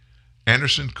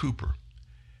 Anderson Cooper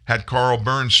had Carl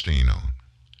Bernstein on.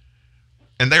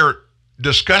 And they're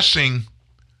discussing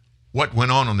what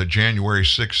went on the January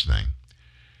 6th thing.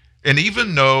 And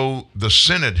even though the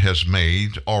Senate has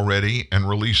made already and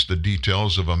released the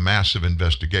details of a massive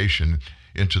investigation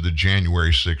into the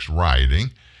January 6th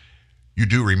rioting, you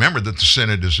do remember that the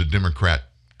Senate is a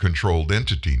Democrat-controlled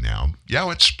entity now.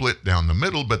 Yeah, it's split down the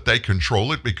middle, but they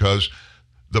control it because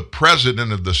the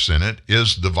president of the Senate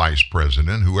is the vice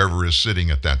president, whoever is sitting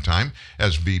at that time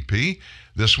as VP.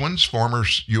 This one's former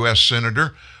U.S.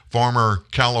 Senator, former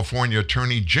California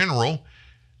Attorney General,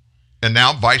 and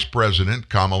now Vice President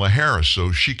Kamala Harris.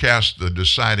 So she cast the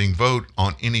deciding vote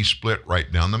on any split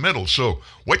right down the middle. So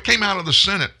what came out of the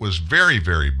Senate was very,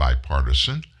 very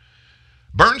bipartisan.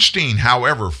 Bernstein,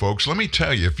 however, folks, let me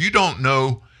tell you, if you don't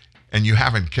know and you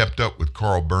haven't kept up with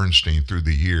Carl Bernstein through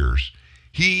the years,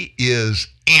 he is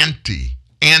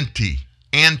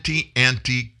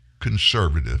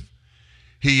anti-conservative.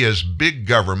 He is big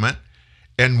government.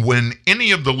 And when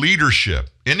any of the leadership,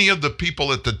 any of the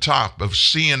people at the top of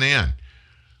CNN,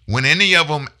 when any of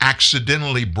them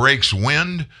accidentally breaks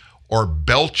wind or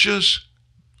belches,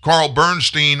 Carl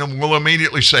Bernstein will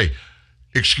immediately say,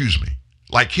 excuse me,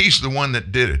 like he's the one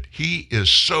that did it. He is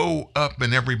so up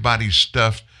in everybody's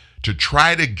stuff to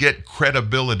try to get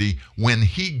credibility when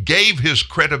he gave his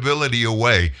credibility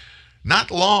away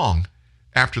not long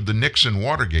after the Nixon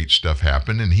Watergate stuff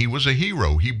happened, and he was a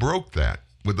hero. He broke that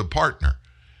with a partner.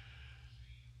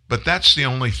 But that's the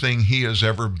only thing he has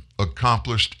ever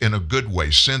accomplished in a good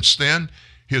way. Since then,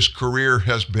 his career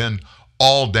has been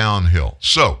all downhill.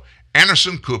 So,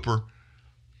 Anderson Cooper,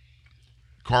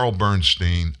 Carl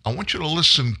Bernstein, I want you to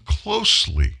listen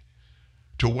closely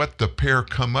to what the pair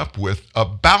come up with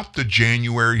about the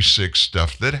January 6th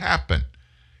stuff that happened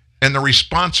and the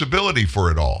responsibility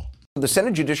for it all. The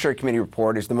Senate Judiciary Committee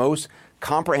report is the most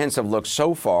comprehensive look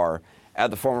so far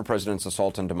at the former president's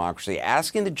assault on democracy,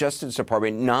 asking the Justice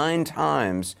Department 9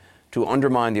 times to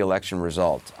undermine the election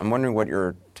result. I'm wondering what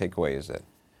your takeaway is there.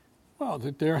 Well,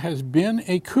 that there has been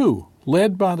a coup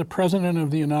led by the President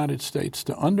of the United States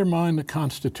to undermine the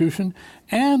Constitution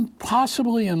and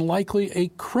possibly and likely a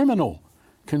criminal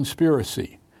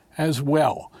conspiracy as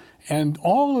well. And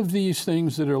all of these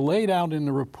things that are laid out in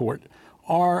the report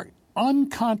are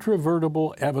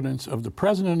uncontrovertible evidence of the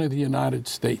President of the United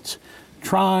States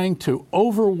trying to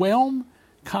overwhelm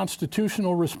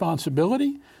constitutional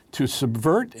responsibility, to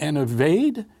subvert and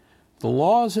evade the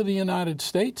laws of the United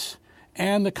States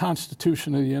and the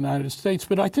Constitution of the United States.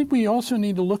 But I think we also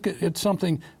need to look at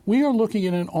something. We are looking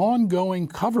at an ongoing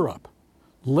cover-up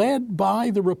led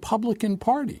by the Republican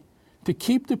Party to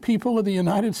keep the people of the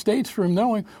United States from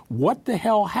knowing what the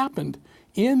hell happened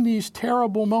in these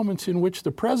terrible moments in which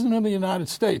the President of the United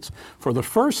States, for the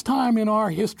first time in our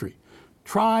history,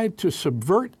 tried to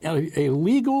subvert a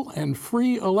legal and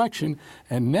free election,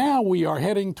 and now we are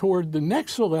heading toward the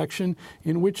next election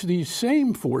in which these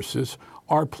same forces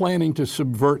are planning to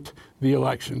subvert the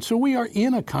election. So we are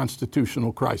in a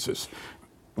constitutional crisis.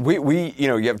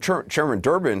 You have Chairman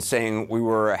Durbin saying we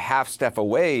were a half step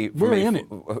away from We're in it.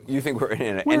 You think we're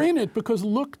in it? We're in it because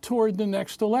look toward the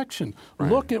next election.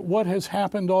 Right. Look at what has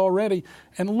happened already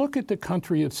and look at the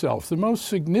country itself. The most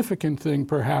significant thing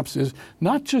perhaps is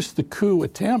not just the coup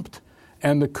attempt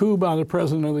and the coup by the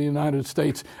President of the United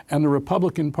States and the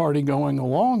Republican Party going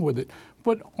along with it,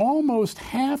 but almost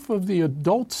half of the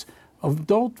adult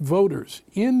voters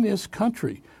in this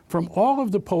country from all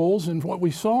of the polls and what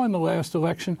we saw in the last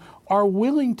election are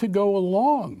willing to go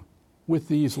along with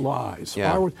these lies.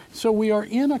 Yeah. So we are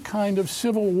in a kind of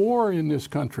civil war in this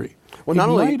country. Well, not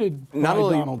only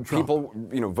Donald Trump. People,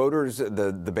 voters,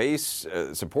 the base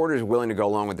supporters willing to go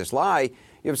along with this lie.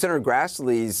 You have Senator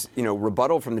Grassley's,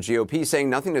 rebuttal from the GOP saying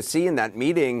nothing to see in that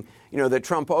meeting, that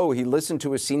Trump, he listened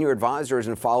to his senior advisors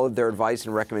and followed their advice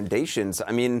and recommendations.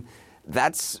 I mean,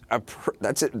 that's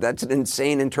an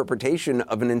insane interpretation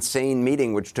of an insane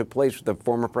meeting which took place with the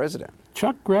former president.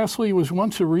 Chuck Grassley was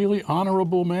once a really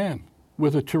honorable man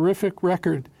with a terrific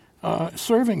record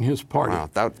serving his party.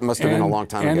 Wow, that must have been a long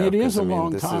time ago. And it is a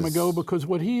long time ago because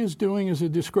what he is doing is a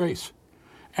disgrace,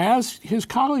 as his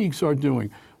colleagues are doing.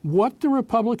 What the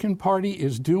Republican Party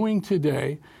is doing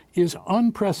today is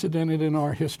unprecedented in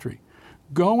our history.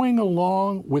 Going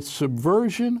along with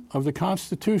subversion of the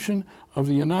Constitution of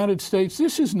the United States.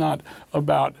 This is not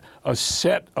about a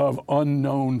set of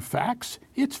unknown facts.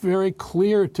 It's very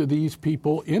clear to these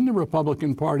people in the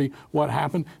Republican Party what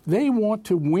happened. They want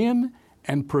to win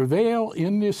and prevail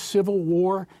in this civil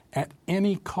war at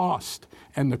any cost.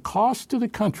 And the cost to the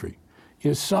country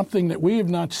is something that we have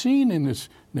not seen in this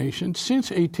nation since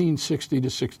 1860 to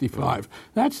 65.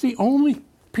 That's the only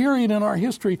period in our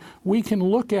history we can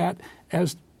look at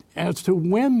as to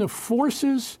when the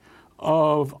forces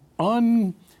of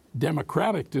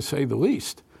undemocratic, to say the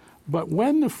least, but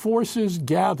when the forces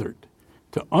gathered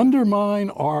to undermine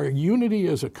our unity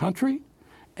as a country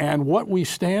and what we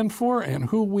stand for and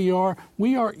who we are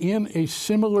in a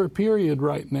similar period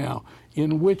right now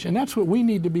in which, and that's what we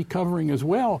need to be covering as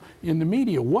well in the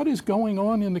media. What is going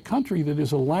on in the country that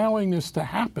is allowing this to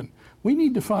happen? We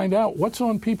need to find out what's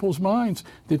on people's minds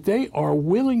that they are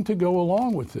willing to go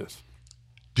along with this.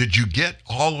 Did you get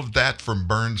all of that from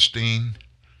Bernstein?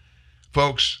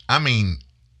 Folks, I mean,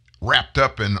 wrapped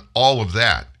up in all of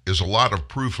that is a lot of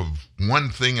proof of one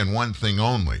thing and one thing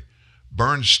only.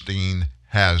 Bernstein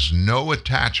has no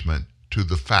attachment to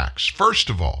the facts. First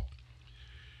of all,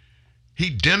 he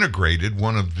denigrated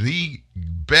one of the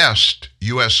best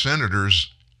U.S.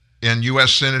 senators in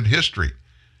U.S. Senate history,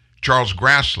 Charles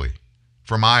Grassley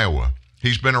from Iowa.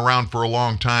 He's been around for a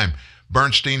long time.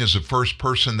 Bernstein is the first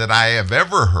person that I have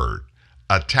ever heard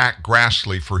attack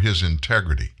Grassley for his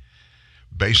integrity.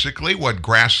 Basically, what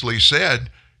Grassley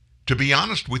said, to be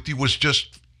honest with you, was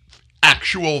just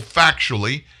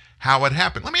factually how it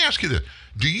happened. Let me ask you this.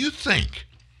 Do you think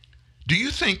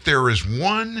there is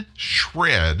one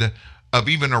shred of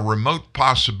even a remote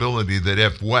possibility that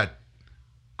if what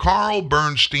Carl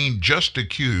Bernstein just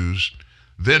accused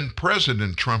then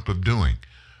President Trump of doing,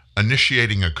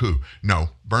 initiating a coup?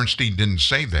 No, Bernstein didn't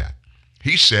say that.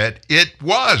 He said it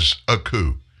was a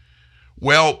coup.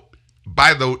 Well,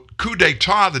 by the coup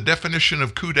d'etat, the definition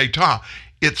of coup d'etat,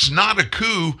 it's not a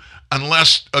coup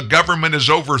unless a government is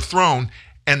overthrown,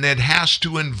 and that has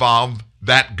to involve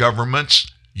that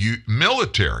government's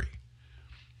military.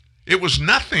 It was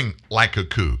nothing like a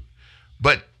coup.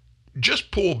 But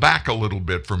just pull back a little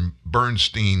bit from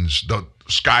Bernstein's "the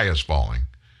sky is falling."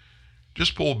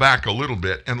 Just pull back a little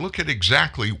bit and look at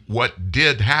exactly what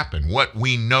did happen, what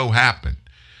we know happened.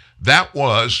 That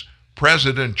was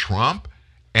President Trump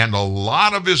and a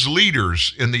lot of his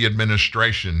leaders in the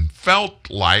administration felt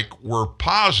like were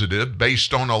positive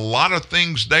based on a lot of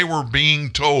things they were being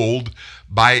told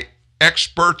by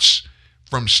experts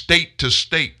from state to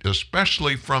state,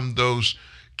 especially from those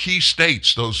key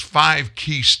states, those 5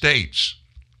 key states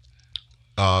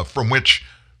from which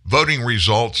voting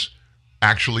results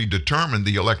actually determined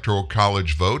the Electoral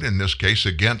College vote, in this case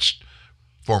against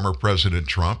former President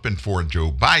Trump and for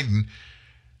Joe Biden.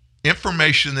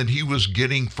 Information that he was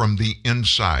getting from the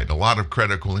inside, a lot of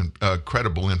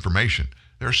credible information.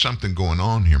 There's something going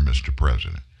on here, Mr.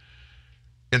 President.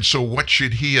 And so what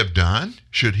should he have done?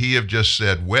 Should he have just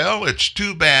said, well, it's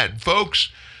too bad, folks.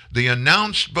 The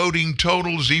announced voting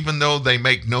totals, even though they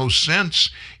make no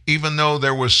sense, even though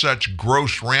there was such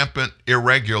gross, rampant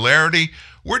irregularity,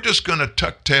 we're just going to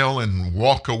tuck tail and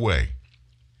walk away.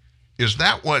 Is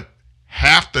that what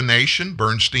half the nation,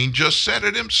 Bernstein just said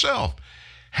it himself,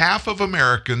 half of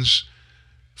Americans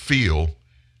feel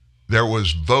there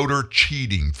was voter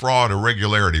cheating, fraud,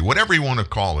 irregularity, whatever you want to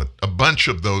call it, a bunch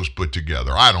of those put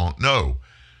together. I don't know.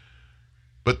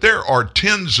 But there are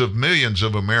tens of millions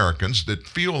of Americans that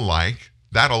feel like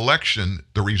that election,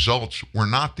 the results were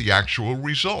not the actual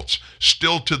results.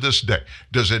 Still to this day.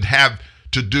 Does it have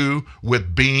to do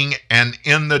with being an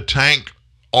in-the-tank,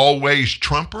 always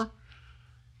Trumper?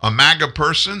 A MAGA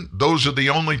person? Those are the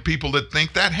only people that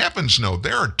think that? Heavens no.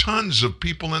 There are tons of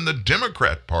people in the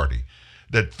Democrat Party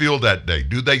that feel that day.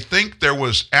 Do they think there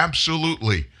was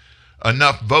absolutely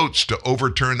enough votes to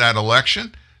overturn that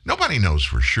election? Nobody knows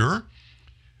for sure.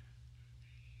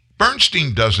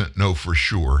 Bernstein doesn't know for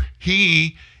sure.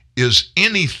 He is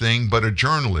anything but a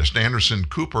journalist. Anderson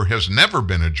Cooper has never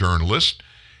been a journalist.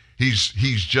 He's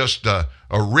just a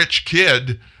rich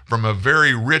kid from a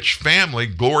very rich family.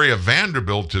 Gloria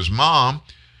Vanderbilt, his mom.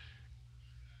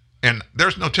 And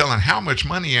there's no telling how much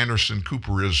money Anderson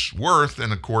Cooper is worth.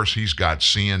 And of course, he's got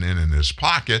CNN in his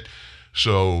pocket.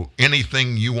 So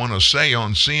anything you want to say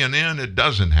on CNN, it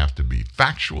doesn't have to be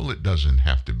factual. It doesn't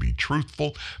have to be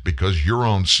truthful, because you're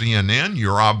on CNN.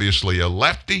 You're obviously a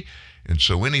lefty. And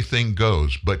so anything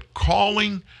goes. But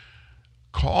calling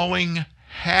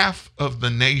half of the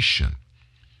nation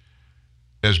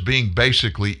as being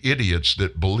basically idiots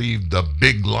that believe the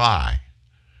big lie,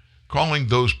 calling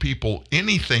those people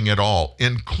anything at all,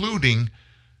 including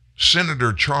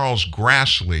Senator Charles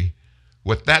Grassley,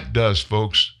 what that does,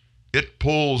 folks, it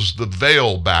pulls the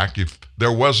veil back, if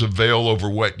there was a veil over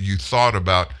what you thought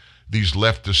about these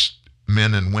leftist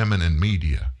men and women in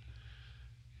media.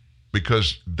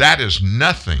 Because that is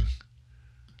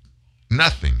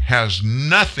has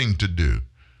nothing to do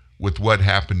with what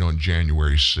happened on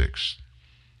January 6th.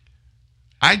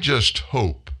 I just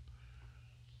hope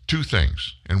Two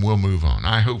things, and we'll move on.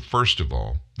 I hope, first of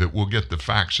all, that we'll get the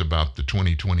facts about the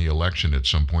 2020 election at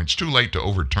some point. It's too late to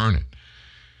overturn it.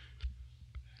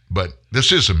 But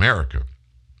this is America.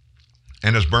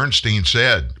 And as Bernstein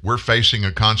said, we're facing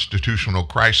a constitutional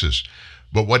crisis.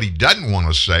 But what he doesn't want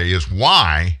to say is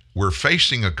why we're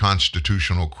facing a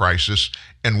constitutional crisis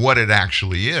and what it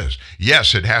actually is.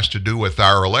 Yes, it has to do with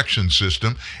our election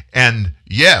system. And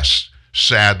yes,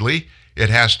 sadly, it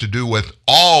has to do with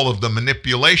all of the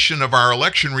manipulation of our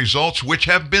election results, which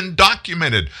have been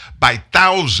documented by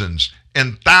thousands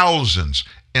and thousands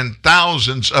and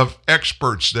thousands of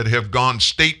experts that have gone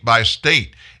state by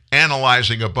state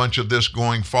analyzing a bunch of this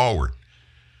going forward.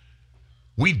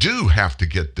 We do have to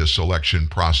get this election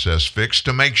process fixed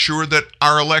to make sure that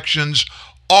our elections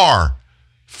are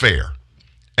fair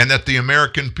and that the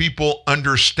American people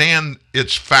understand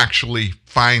it's factually,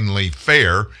 finally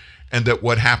fair, and that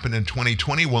what happened in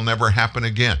 2020 will never happen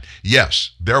again.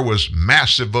 Yes, there was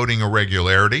massive voting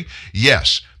irregularity.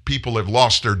 Yes, people have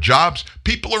lost their jobs.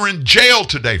 People are in jail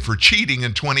today for cheating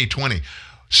in 2020.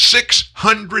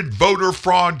 600 voter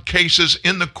fraud cases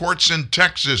in the courts in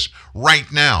Texas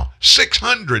right now.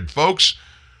 600, folks.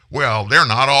 Well, they're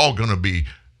not all going to be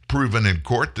proven in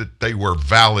court that they were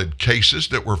valid cases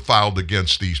that were filed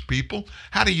against these people.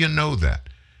 How do you know that?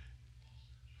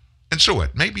 And so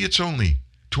what? Maybe it's only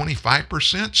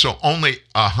 25%. So only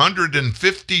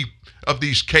 150 of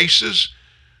these cases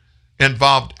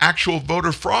involved actual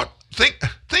voter fraud.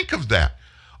 Think of that.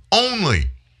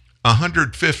 Only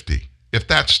 150. If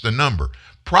that's the number.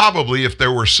 Probably if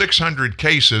there were 600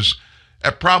 cases,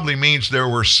 that probably means there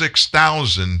were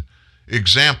 6,000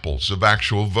 examples of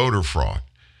actual voter fraud.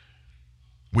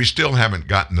 We still haven't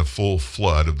gotten the full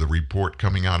flood of the report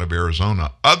coming out of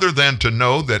Arizona, other than to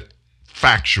know that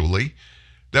factually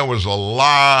there was a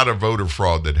lot of voter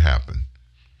fraud that happened.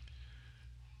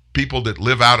 People that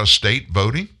live out of state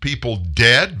voting, people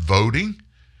dead voting,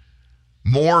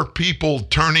 more people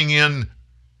turning in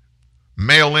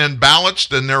mail-in ballots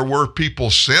than there were people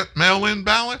sent mail-in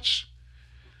ballots?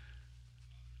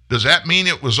 Does that mean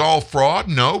it was all fraud?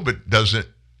 No, but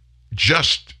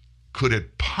could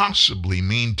it possibly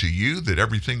mean to you that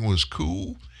everything was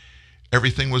cool?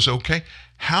 Everything was okay?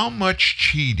 How much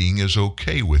cheating is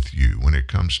okay with you when it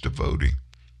comes to voting?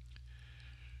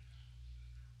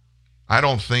 I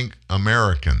don't think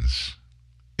Americans,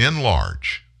 in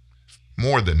large,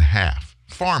 more than half,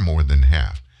 far more than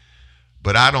half,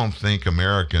 but I don't think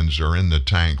Americans are in the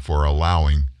tank for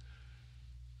allowing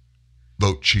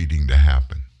vote cheating to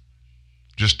happen.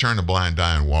 Just turn a blind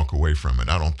eye and walk away from it.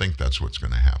 I don't think that's what's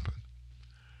going to happen.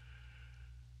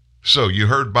 So you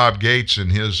heard Bob Gates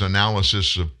and his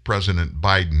analysis of President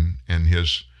Biden and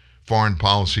his foreign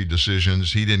policy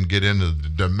decisions. He didn't get into the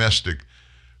domestic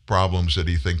problems that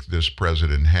he thinks this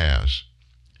president has.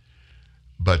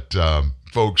 But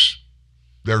folks,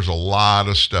 there's a lot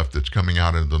of stuff that's coming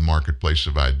out of the marketplace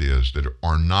of ideas that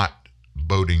are not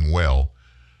boding well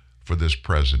for this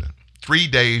president. 3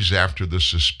 days after the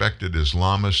suspected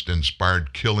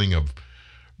Islamist-inspired killing of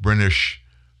British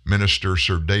Minister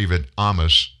Sir David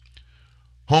Amess,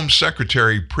 Home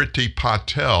Secretary Priti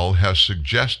Patel has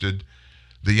suggested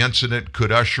the incident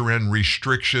could usher in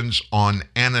restrictions on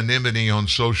anonymity on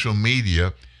social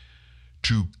media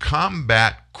to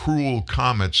combat cruel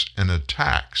comments and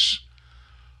attacks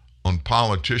on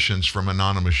politicians from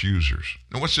anonymous users.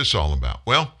 Now, what's this all about?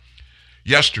 Well,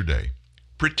 yesterday,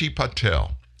 Priti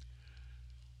Patel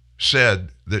said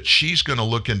that she's going to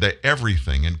look into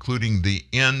everything, including the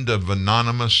end of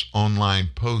anonymous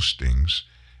online postings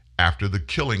after the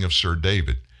killing of Sir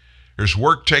David. There's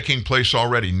work taking place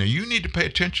already. Now, you need to pay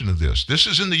attention to this. This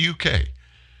is in the UK,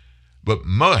 but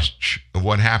much of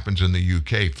what happens in the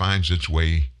UK finds its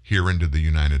way here into the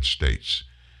United States.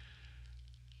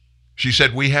 She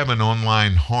said, we have an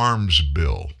online harms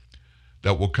bill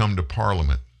that will come to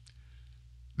Parliament.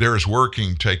 There is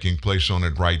working taking place on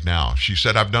it right now. She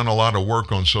said, I've done a lot of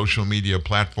work on social media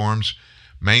platforms,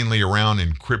 mainly around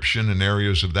encryption and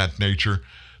areas of that nature.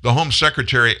 The Home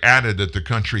Secretary added that the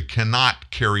country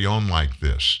cannot carry on like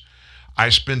this. I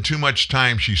spend too much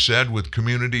time, she said, with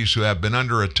communities who have been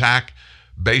under attack,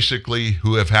 basically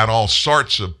who have had all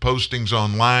sorts of postings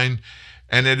online,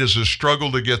 and it is a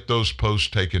struggle to get those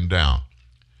posts taken down.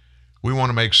 We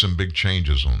want to make some big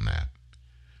changes on that.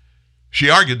 She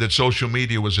argued that social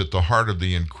media was at the heart of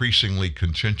the increasingly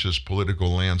contentious political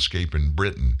landscape in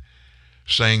Britain,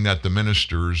 saying that the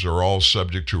ministers are all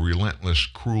subject to relentless,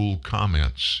 cruel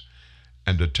comments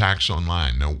and attacks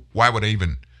online. Now, why would I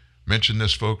even mention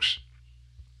this, folks?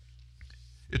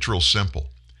 It's real simple.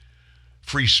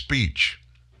 Free speech,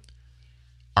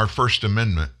 our First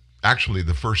Amendment, actually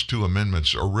the first two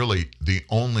amendments are really the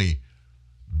only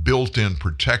built-in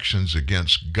protections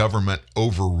against government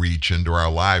overreach into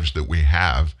our lives that we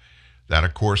have. That,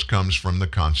 of course, comes from the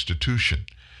Constitution.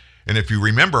 And if you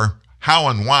remember how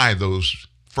and why those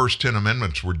first 10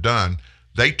 amendments were done,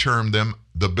 they termed them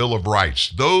the Bill of Rights.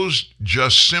 Those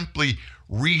just simply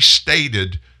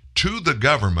restated to the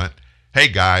government, hey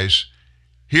guys,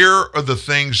 here are the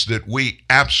things that we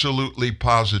absolutely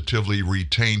positively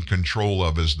retain control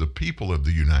of as the people of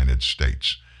the United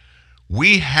States.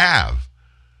 We have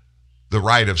the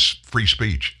right of free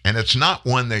speech, and it's not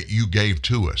one that you gave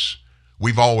to us.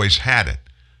 We've always had it.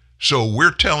 So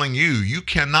we're telling you, you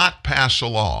cannot pass a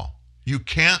law. You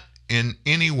can't in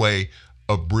any way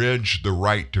abridge the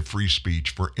right to free speech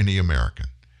for any American,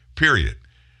 period.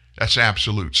 That's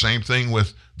absolute. Same thing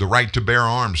with the right to bear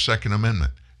arms, Second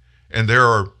Amendment. And there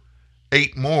are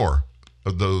 8 more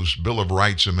of those Bill of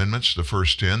Rights amendments, the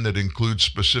first 10, that include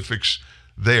specifics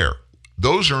there.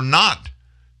 Those are not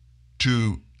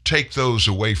to take those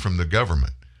away from the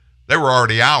government. They were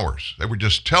already ours. They were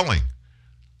just telling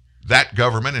that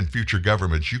government and future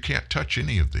governments, you can't touch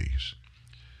any of these.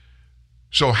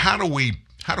 So how do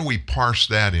we parse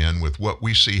that in with what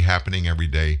we see happening every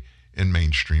day in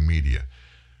mainstream media?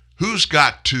 Who's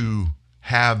got to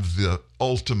have the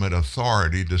ultimate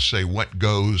authority to say what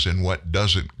goes and what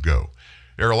doesn't go?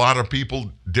 There are a lot of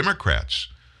people, Democrats.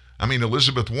 I mean,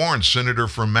 Elizabeth Warren, senator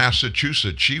from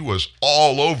Massachusetts, she was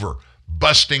all over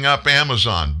busting up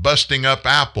Amazon, busting up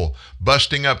Apple,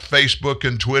 busting up Facebook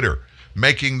and Twitter,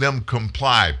 making them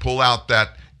comply, pull out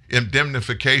that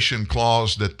indemnification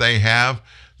clause that they have,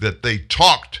 that they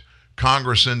talked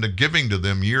Congress into giving to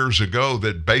them years ago,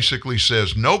 that basically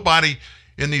says nobody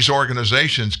in these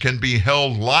organizations can be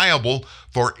held liable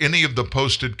for any of the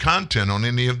posted content on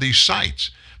any of these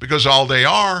sites, because all they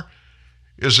are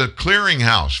is a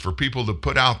clearinghouse for people to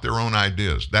put out their own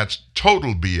ideas. That's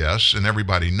total BS, and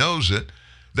everybody knows it.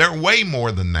 They're way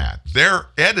more than that. They're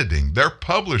editing. They're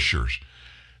publishers.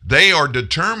 They are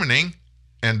determining,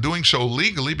 and doing so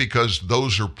legally because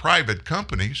those are private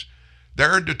companies,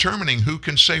 they're determining who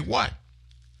can say what.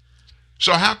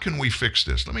 So how can we fix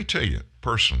this? Let me tell you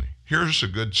personally. Here's a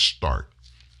good start.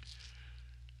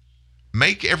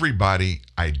 Make everybody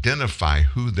identify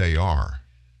who they are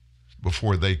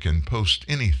before they can post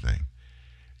anything,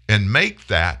 and make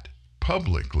that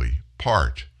publicly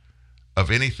part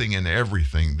of anything and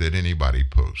everything that anybody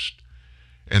posts.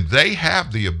 And they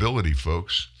have the ability,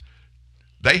 folks,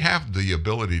 they have the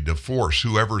ability to force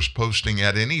whoever's posting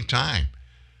at any time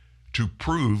to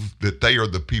prove that they are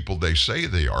the people they say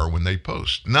they are when they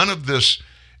post. None of this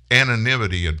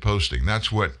anonymity in posting.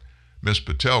 That's what Ms.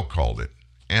 Patel called it,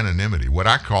 anonymity. What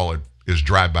I call it is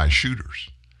drive-by shooters.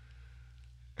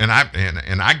 And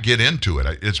I get into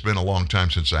it. It's been a long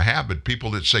time since I have, but people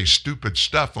that say stupid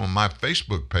stuff on my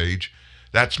Facebook page,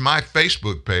 that's my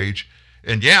Facebook page.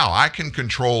 And yeah, I can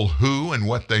control who and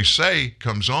what they say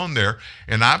comes on there.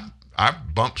 And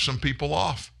I've bumped some people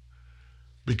off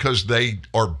because they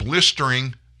are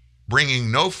blistering,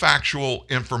 bringing no factual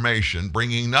information,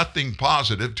 bringing nothing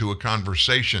positive to a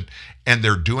conversation, and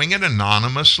they're doing it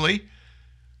anonymously.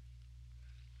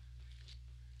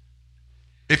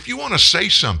 If you want to say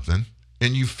something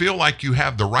and you feel like you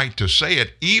have the right to say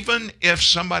it, even if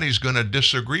somebody's going to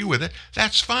disagree with it,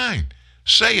 that's fine.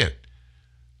 Say it.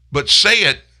 But say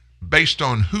it based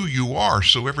on who you are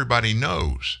so everybody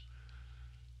knows.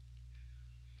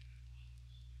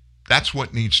 That's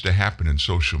what needs to happen in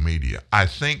social media. I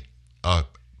think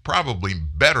probably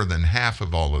better than half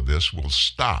of all of this will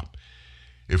stop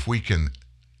if we can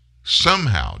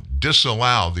somehow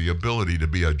disallow the ability to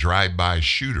be a drive-by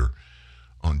shooter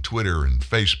on Twitter and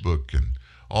Facebook and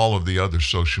all of the other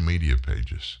social media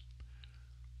pages.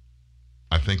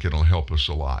 I think it'll help us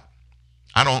a lot.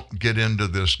 I don't get into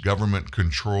this government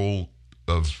control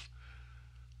of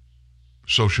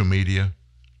social media.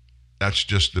 That's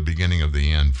just the beginning of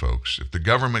the end, folks. If the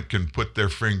government can put their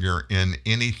finger in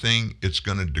anything, it's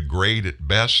going to degrade at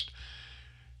best.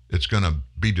 It's going to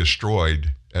be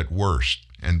destroyed at worst.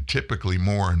 And typically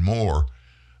more and more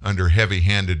under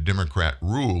heavy-handed Democrat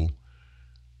rule,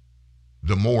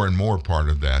 the more and more part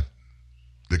of that,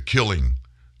 the killing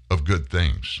of good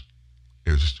things,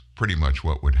 is pretty much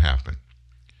what would happen.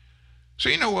 So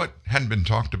you know what hadn't been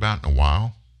talked about in a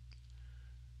while?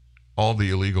 All the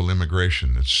illegal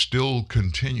immigration that's still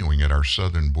continuing at our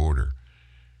southern border.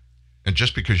 And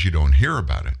just because you don't hear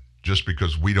about it, just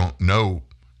because we don't know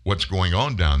what's going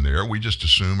on down there, we just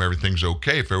assume everything's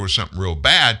okay. If there was something real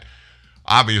bad,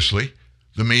 obviously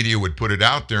the media would put it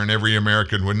out there and every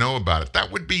American would know about it.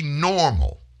 That would be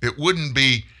normal. It wouldn't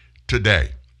be today.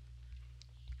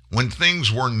 when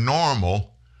things were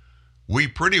normal, we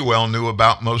pretty well knew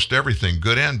about most everything,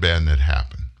 good and bad, that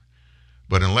happened.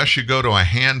 But unless you go to a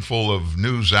handful of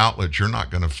news outlets, you're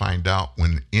not going to find out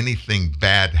when anything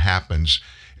bad happens.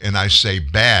 And I say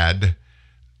bad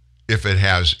if it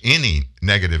has any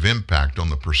negative impact on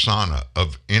the persona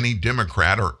of any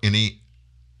Democrat or any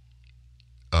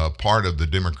part of the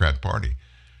Democrat Party.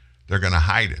 They're going to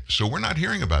hide it. So we're not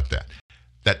hearing about that.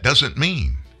 That doesn't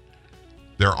mean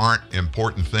there aren't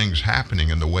important things happening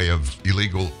in the way of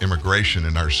illegal immigration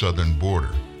in our southern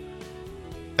border.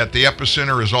 At the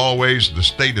epicenter, as always, the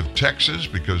state of Texas,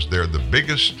 because they're the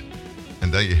biggest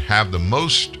and they have the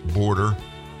most border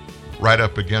right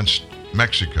up against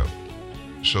Mexico.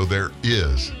 So there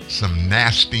is some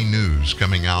nasty news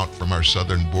coming out from our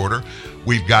southern border.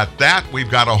 We've got that.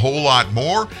 We've got a whole lot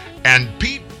more. And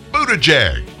Pete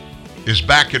Buttigieg is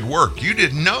back at work. You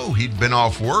didn't know he'd been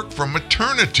off work from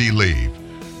maternity leave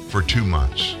for 2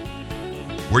 months.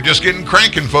 We're just getting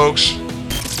cranking, folks.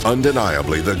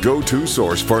 Undeniably the go-to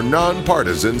source for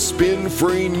nonpartisan,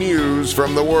 spin-free news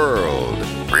from the world.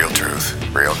 Real truth,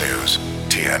 real news.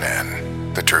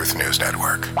 TNN, the Truth News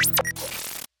Network.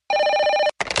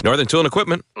 Northern Tool and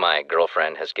Equipment. My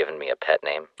girlfriend has given me a pet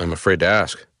name. I'm afraid to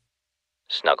ask.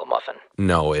 Snuggle Muffin.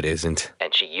 No, it isn't.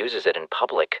 And she uses it in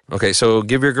public. Okay, so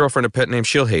give your girlfriend a pet name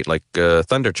she'll hate, like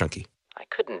Thunder Chunky. I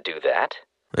couldn't do that.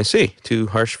 I see. Too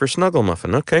harsh for Snuggle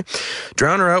Muffin. Okay.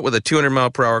 Drown her out with a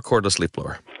 200-mile-per-hour cordless leaf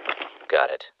blower. Got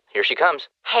it. Here she comes.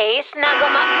 Hey, Snuggle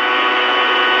Muffin.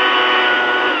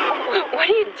 What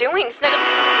are you doing, Snuggle?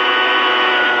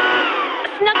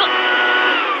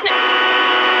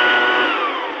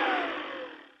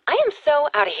 I am so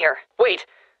out of here. Wait.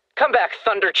 Come back,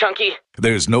 Thunder Chunky.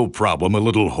 There's no problem a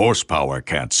little horsepower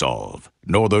can't solve.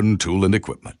 Northern Tool and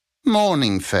Equipment.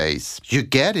 Morning face. You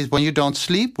get it when you don't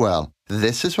sleep well.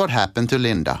 This is what happened to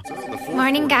Linda.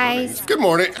 Morning, guys. Good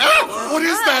morning. Ah, what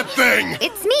is that thing?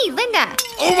 It's me, Linda.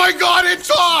 Oh my God, it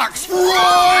talks!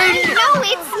 Run! No,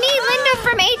 it's me, Linda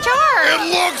from HR. It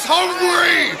looks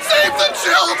hungry! Save the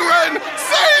children!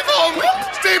 Save them!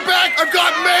 Stay back, I've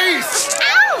got mace!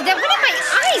 Ow, that went in my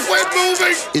eyes. Quit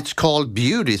moving! It's called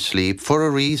beauty sleep for a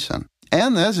reason.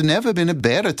 And there's never been a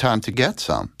better time to get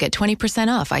some. Get 20%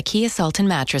 off IKEA Sultan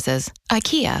mattresses.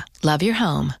 IKEA, love your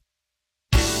home.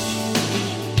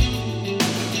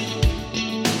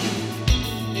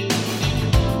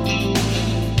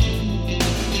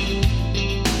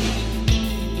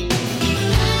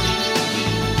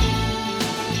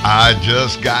 I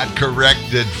just got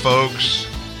corrected, folks.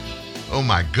 Oh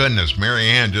my goodness,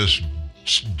 Marianne just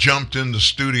jumped in the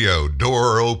studio,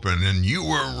 door open, and you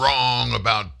were wrong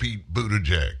about Pete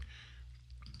Buttigieg.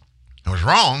 I was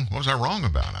wrong. What was I wrong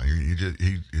about?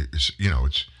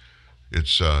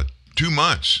 It's 2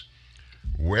 months.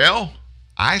 Well,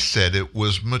 I said it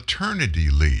was maternity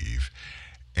leave,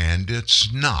 and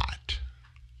it's not.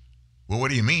 Well, what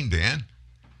do you mean, Dan?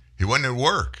 He wasn't at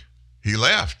work. He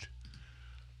left.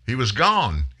 He was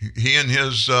gone. He and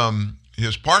his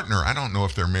partner, I don't know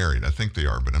if they're married. I think they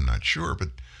are, but I'm not sure. But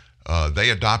they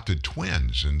adopted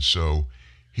twins, and so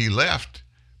he left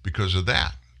because of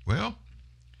that. Well,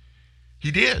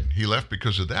 he did. He left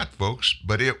because of that, folks.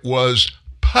 But it was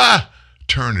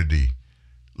paternity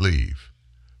leave.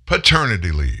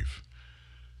 Paternity leave.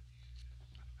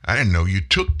 I didn't know you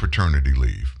took paternity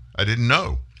leave. I didn't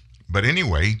know. But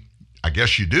anyway, I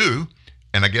guess you do.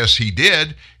 And I guess he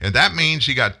did, and that means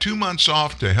he got 2 months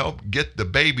off to help get the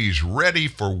babies ready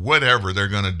for whatever they're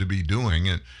going to be doing,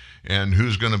 and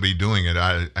who's going to be doing it.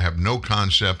 I have no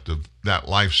concept of that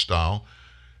lifestyle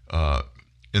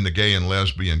in the gay and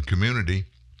lesbian community,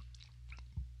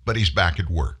 but he's back at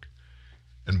work.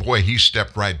 And boy, he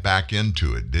stepped right back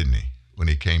into it, didn't he, when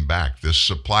he came back? This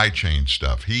supply chain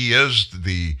stuff. He is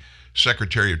the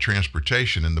Secretary of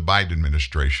Transportation in the Biden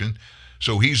administration,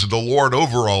 so he's the Lord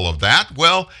over all of that.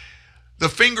 Well, the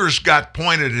fingers got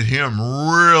pointed at him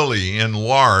really in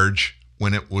large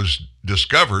when it was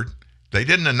discovered. They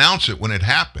didn't announce it when it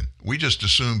happened. We just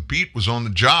assumed Pete was on the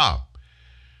job,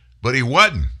 but he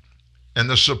wasn't. And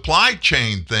the supply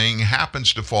chain thing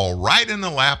happens to fall right in the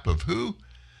lap of who?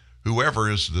 Whoever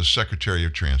is the Secretary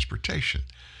of Transportation.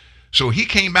 So he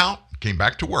came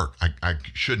back to work. I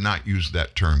should not use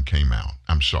that term, came out.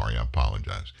 I'm sorry, I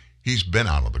apologize. He's been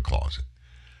out of the closet.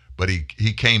 But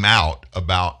he came out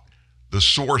about the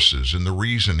sources and the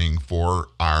reasoning for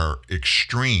our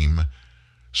extreme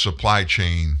supply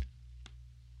chain.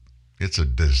 It's a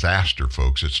disaster,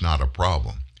 folks. It's not a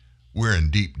problem. We're in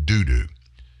deep doo-doo.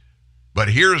 But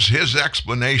here's his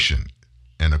explanation.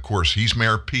 And, of course, he's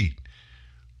Mayor Pete.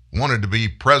 Wanted to be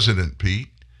President Pete,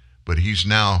 but he's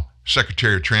now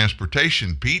Secretary of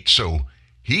Transportation Pete, so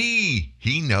He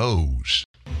knows.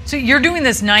 So you're doing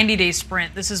this 90-day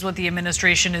sprint. This is what the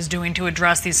administration is doing to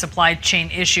address these supply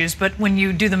chain issues. But when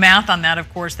you do the math on that,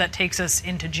 of course, that takes us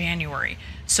into January.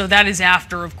 So that is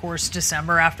after, of course,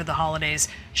 December, after the holidays.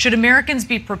 Should Americans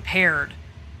be prepared?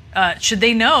 Should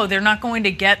they know they're not going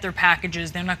to get their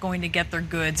packages, they're not going to get their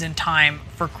goods in time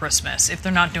for Christmas if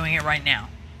they're not doing it right now?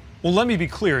 Well, let me be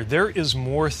clear. There is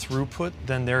more throughput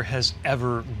than there has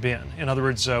ever been. In other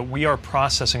words, we are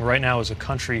processing right now as a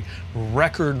country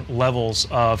record levels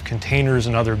of containers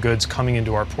and other goods coming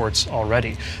into our ports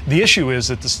already. The issue is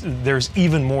that there's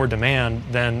even more demand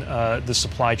than the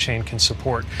supply chain can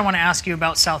support. I want to ask you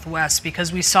about Southwest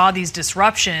because we saw these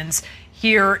disruptions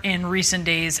here in recent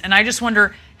days, and I just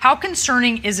wonder, how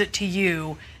concerning is it to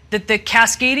you that the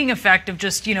cascading effect of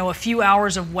just, a few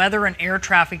hours of weather and air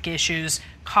traffic issues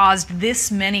caused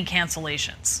this many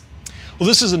cancellations? Well,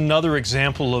 this is another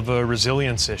example of a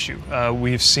resilience issue.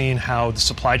 We've seen how the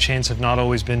supply chains have not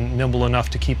always been nimble enough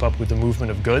to keep up with the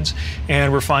movement of goods.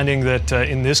 And we're finding that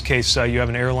in this case, you have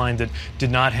an airline that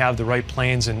did not have the right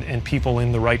planes and people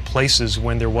in the right places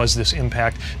when there was this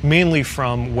impact, mainly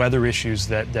from weather issues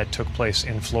that took place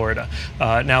in Florida.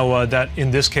 Now, that in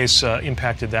this case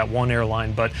impacted that one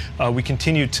airline, but we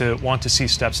continue to want to see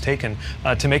steps taken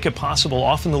to make it possible.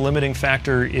 Often the limiting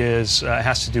factor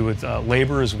has to do with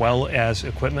labor as well as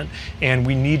equipment, and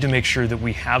we need to make sure that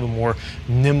we have a more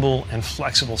nimble and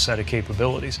flexible set of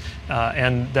capabilities,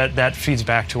 and that feeds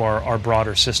back to our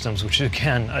broader systems, which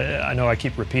again, I know I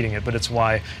keep repeating it, but it's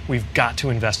why we've got to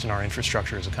invest in our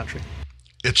infrastructure as a country.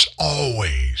 It's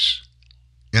always,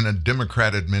 in a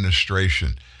Democrat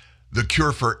administration, the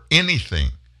cure for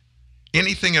anything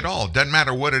at all, doesn't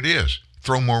matter what it is,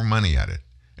 throw more money at it.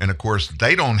 And of course,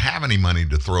 they don't have any money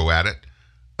to throw at it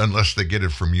unless they get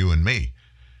it from you and me.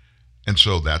 And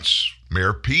so that's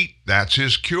Mayor Pete. That's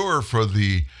his cure for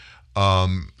the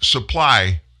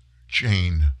supply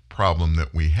chain problem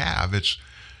that we have. It's,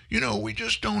 we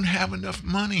just don't have enough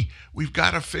money. We've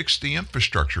got to fix the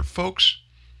infrastructure. Folks,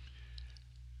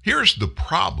 here's the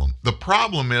problem. The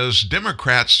problem is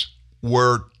Democrats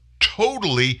were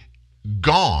totally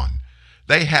gone.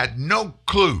 They had no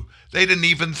clue. They didn't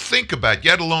even think about,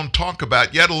 yet alone talk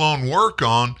about, yet alone work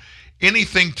on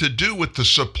anything to do with the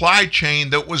supply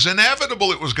chain that was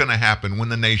inevitable it was going to happen when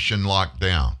the nation locked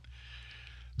down.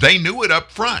 They knew it up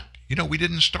front. We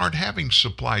didn't start having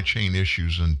supply chain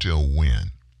issues until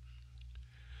when?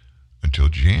 Until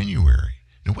January.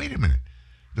 Now, wait a minute.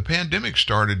 The pandemic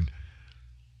started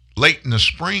late in the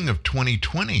spring of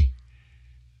 2020.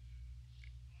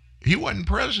 He wasn't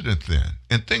president then,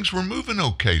 and things were moving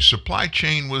okay. Supply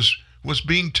chain was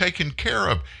being taken care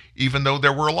of, even though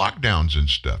there were lockdowns and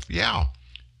stuff. Yeah,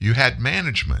 you had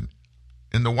management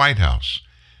in the White House.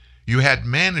 You had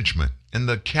management in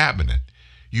the cabinet.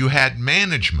 You had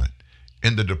management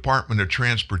in the Department of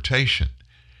Transportation.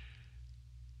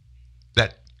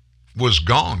 That was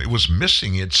gone. It was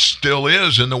missing. It still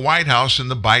is in the White House in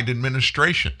the Biden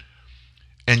administration.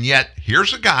 And yet,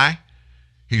 here's a guy.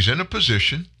 He's in a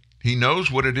position. He knows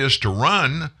what it is to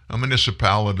run a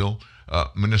municipality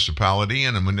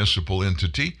and a municipal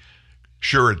entity.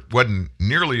 Sure, it wasn't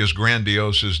nearly as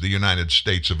grandiose as the United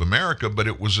States of America, but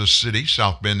it was a city,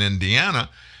 South Bend, Indiana.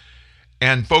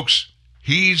 And folks,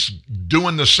 he's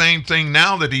doing the same thing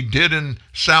now that he did in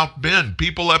South Bend.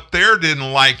 People up there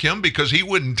didn't like him because he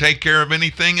wouldn't take care of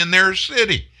anything in their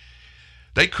city.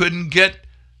 They couldn't get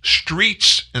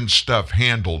streets and stuff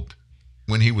handled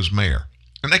when he was mayor.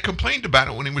 And they complained about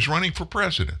it when he was running for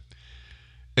president.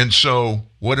 And so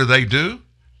what do?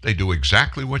 They do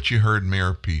exactly what you heard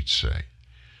Mayor Pete say.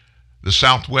 The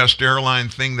Southwest airline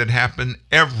thing that happened,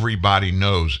 everybody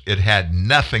knows it had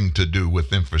nothing to do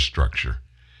with infrastructure.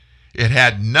 It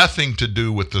had nothing to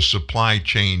do with the supply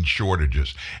chain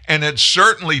shortages. And it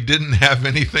certainly didn't have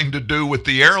anything to do with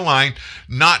the airline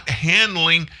not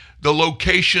handling the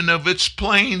location of its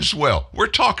planes well. We're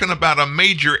talking about a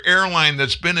major airline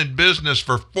that's been in business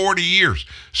for 40 years,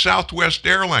 Southwest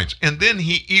Airlines. And then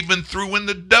he even threw in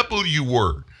the W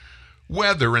word,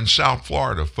 weather in South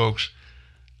Florida, folks.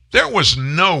 There was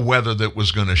no weather that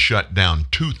was going to shut down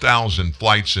 2,000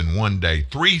 flights in one day,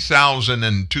 3,000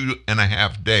 in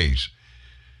 2.5 days.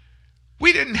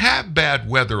 We didn't have bad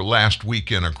weather last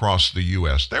weekend across the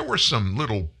U.S. There were some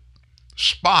little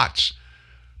spots,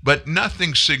 but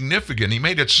nothing significant. He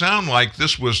made it sound like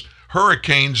this was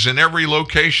hurricanes in every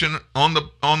location on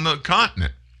the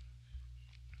continent.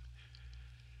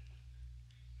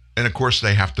 And of course,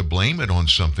 they have to blame it on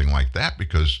something like that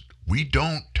because we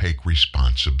don't take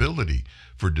responsibility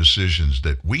for decisions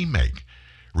that we make.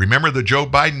 Remember the Joe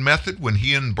Biden method when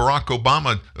he and Barack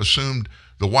Obama assumed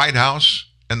the White House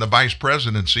and the vice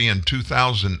presidency in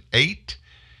 2008,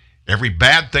 every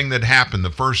bad thing that happened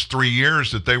the first 3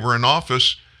 years that they were in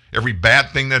office, every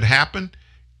bad thing that happened,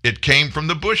 it came from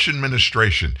the Bush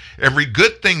administration. Every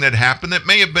good thing that happened that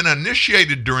may have been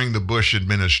initiated during the Bush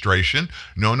administration,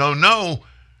 no.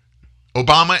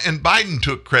 Obama and Biden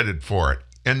took credit for it.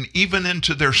 And even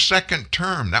into their second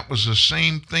term, that was the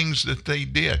same things that they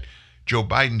did. Joe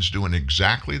Biden's doing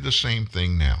exactly the same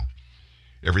thing now.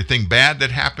 Everything bad that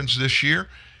happens this year,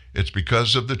 it's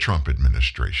because of the Trump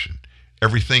administration.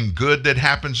 Everything good that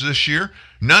happens this year,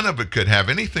 none of it could have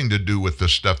anything to do with the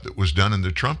stuff that was done in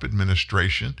the Trump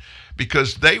administration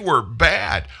because they were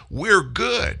bad. We're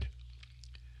good.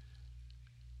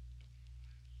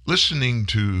 Listening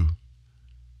to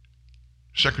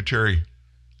Secretary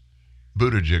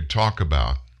Buttigieg talk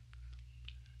about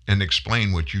and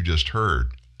explain what you just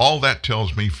heard, all that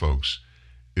tells me, folks,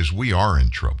 is we are in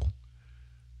trouble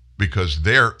because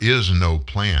there is no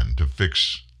plan to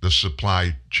fix the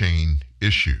supply chain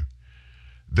issue.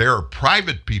 There are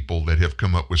private people that have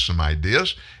come up with some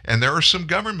ideas, and there are some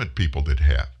government people that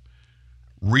have.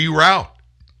 Reroute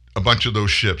a bunch of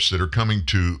those ships that are coming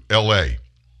to L.A.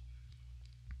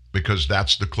 because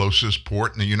that's the closest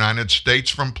port in the United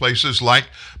States from places like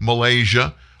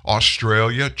Malaysia,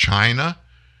 Australia, China.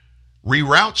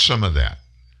 Reroute some of that.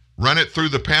 Run it through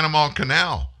the Panama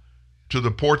Canal to the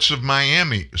ports of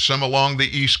Miami, some along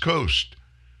the East Coast,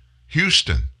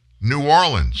 Houston, New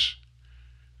Orleans.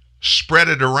 Spread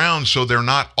it around so they're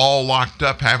not all locked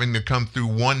up having to come through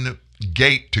one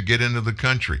gate to get into the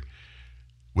country.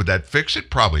 Would that fix it?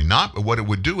 Probably not, but what it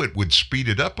would do, it would speed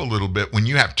it up a little bit. When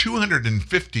you have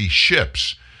 250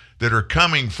 ships that are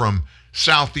coming from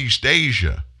Southeast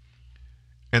Asia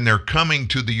and they're coming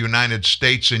to the United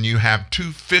States and you have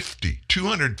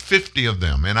 250 of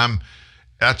them, and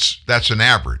that's an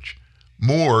average,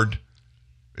 moored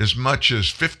as much as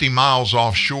 50 miles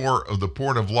offshore of the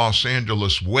port of Los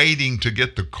Angeles, waiting to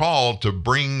get the call to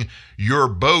bring your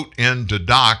boat into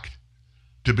dock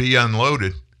to be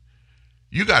unloaded.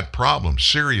 You got problems,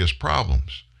 serious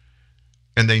problems,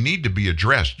 and they need to be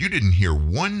addressed. You didn't hear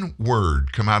one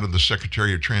word come out of the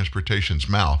Secretary of Transportation's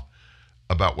mouth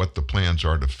about what the plans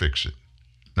are to fix it.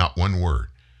 Not one word.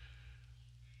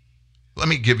 Let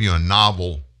me give you a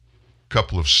novel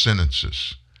couple of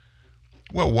sentences.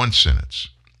 Well, one sentence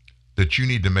that you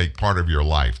need to make part of your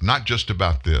life, not just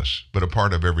about this, but a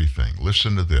part of everything.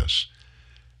 Listen to this.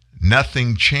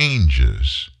 Nothing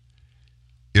changes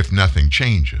if nothing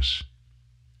changes.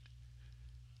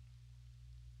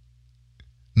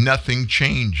 Nothing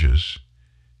changes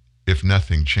if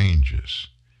nothing changes.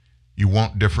 You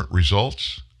want different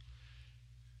results?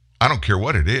 I don't care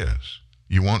what it is.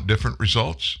 You want different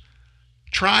results?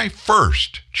 Try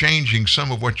first changing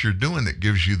some of what you're doing that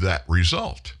gives you that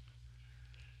result.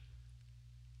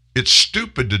 It's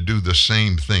stupid to do the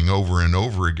same thing over and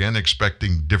over again,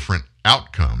 expecting different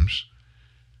outcomes.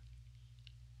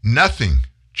 Nothing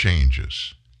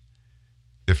changes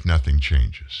if nothing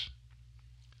changes.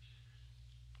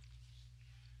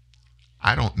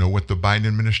 I don't know what the Biden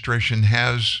administration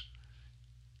has,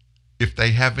 if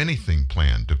they have anything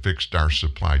planned to fix our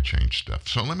supply chain stuff.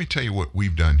 So let me tell you what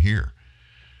we've done here.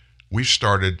 We've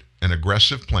started an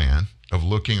aggressive plan of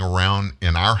looking around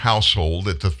in our household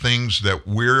at the things that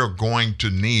we're going to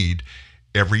need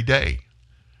every day.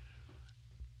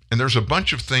 And there's a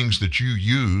bunch of things that you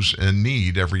use and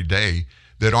need every day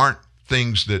that aren't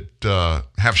things that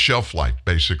have shelf life,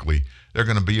 basically. They're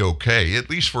going to be okay, at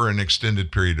least for an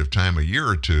extended period of time, a year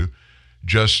or two,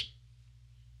 just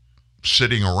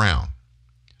sitting around.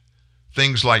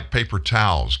 Things like paper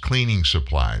towels, cleaning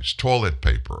supplies, toilet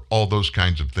paper, all those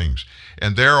kinds of things.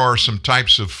 And there are some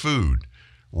types of food,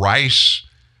 rice,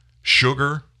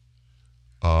 sugar,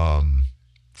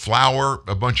 flour,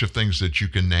 a bunch of things that you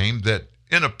can name that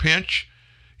in a pinch,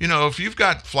 you know, if you've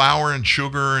got flour and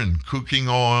sugar and cooking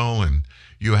oil and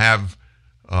you have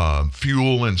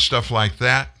fuel and stuff like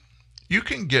that, you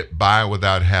can get by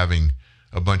without having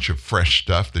a bunch of fresh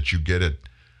stuff that you get at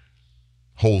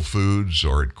Whole Foods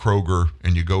or at Kroger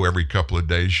and you go every couple of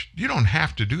days. You don't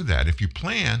have to do that. If you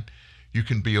plan, you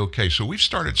can be okay. So we've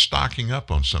started stocking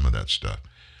up on some of that stuff.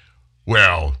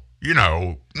 Well, you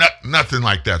know, nothing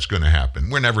like that's going to happen.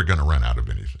 We're never going to run out of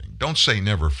anything. Don't say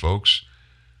never, folks.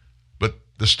 But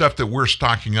the stuff that we're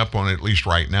stocking up on, at least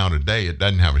right now today, it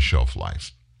doesn't have a shelf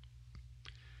life.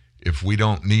 If we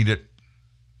don't need it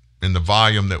in the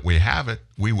volume that we have it,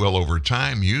 we will over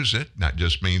time use it. That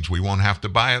just means we won't have to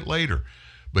buy it later.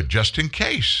 But just in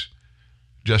case,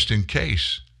 that's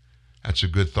a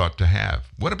good thought to have.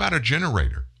 What about a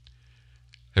generator?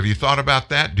 Have you thought about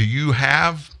that? Do you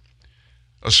have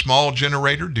A small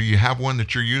generator? Do you have one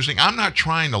that you're using? I'm not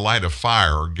trying to light a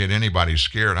fire or get anybody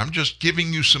scared. I'm just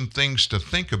giving you some things to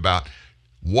think about.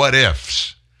 What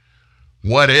ifs?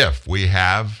 What if we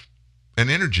have an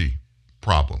energy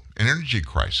problem, an energy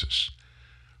crisis?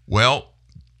 Well,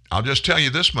 I'll just tell you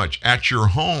this much. At your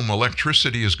home,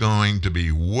 electricity is going to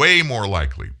be way more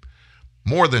likely,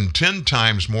 more than 10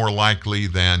 times more likely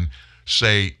than,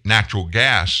 say, natural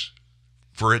gas,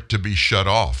 for it to be shut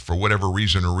off for whatever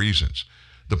reason or reasons.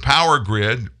 The power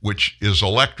grid, which is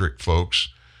electric, folks,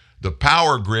 the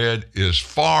power grid is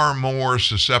far more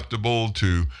susceptible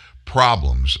to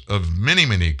problems of many,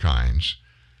 many kinds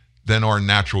than our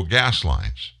natural gas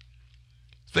lines.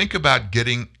 Think about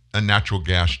getting a natural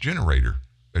gas generator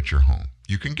at your home.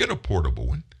 You can get a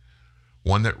portable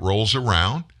one that rolls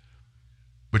around,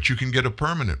 but you can get a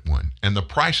permanent one. And the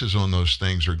prices on those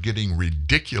things are getting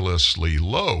ridiculously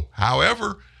low.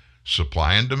 However,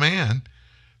 supply and demand,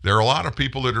 there are a lot of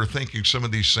people that are thinking some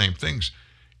of these same things.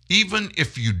 Even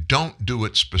if you don't do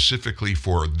it specifically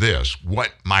for this,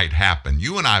 what might happen?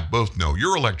 You and I both know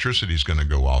your electricity is going to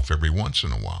go off every once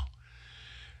in a while.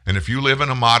 And if you live in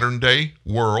a modern day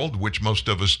world, which most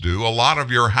of us do, a lot of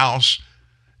your house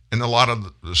and a lot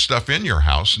of the stuff in your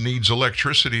house needs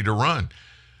electricity to run.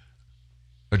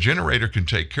 A generator can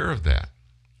take care of that.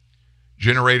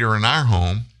 Generator in our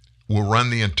home will run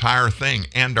the entire thing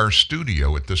and our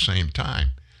studio at the same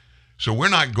time. So we're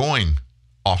not going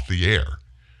off the air.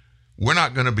 We're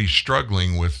not going to be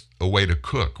struggling with a way to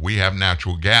cook. We have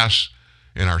natural gas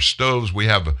in our stoves. We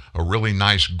have a really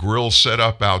nice grill set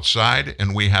up outside,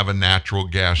 and we have a natural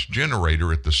gas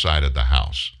generator at the side of the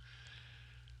house.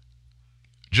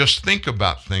 Just think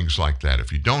about things like that.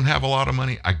 If you don't have a lot of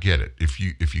money, I get it. If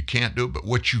you can't do it, but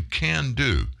what you can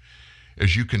do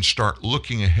is you can start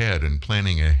looking ahead and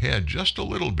planning ahead just a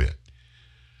little bit.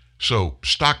 So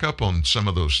stock up on some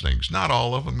of those things. Not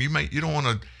all of them. You don't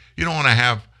want to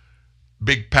have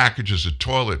big packages of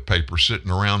toilet paper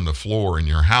sitting around the floor in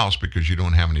your house because you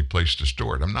don't have any place to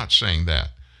store it. I'm not saying that.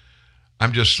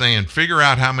 I'm just saying figure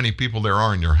out how many people there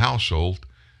are in your household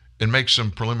and make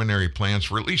some preliminary plans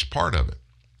for at least part of it.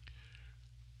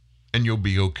 And you'll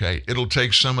be okay. It'll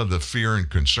take some of the fear and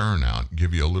concern out and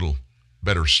give you a little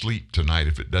better sleep tonight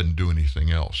if it doesn't do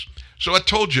anything else. So I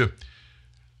told you,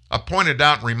 I pointed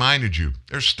out and reminded you,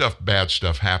 there's bad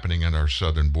stuff happening at our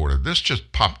southern border. This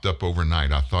just popped up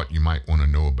overnight. I thought you might want to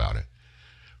know about it.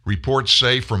 Reports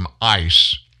say from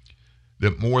ICE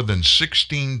that more than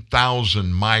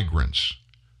 16,000 migrants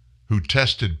who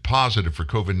tested positive for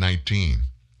COVID-19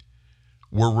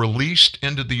 were released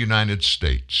into the United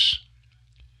States.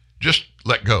 Just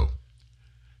let go.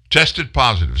 Tested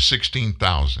positive,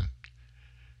 16,000.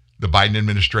 The Biden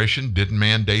administration didn't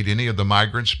mandate any of the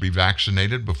migrants be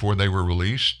vaccinated before they were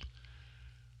released.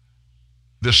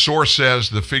 The source says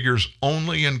the figures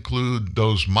only include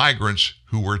those migrants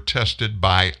who were tested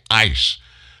by ICE.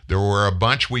 There were a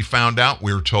bunch, we found out,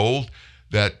 we were told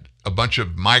that a bunch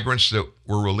of migrants that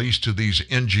were released to these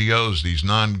NGOs, these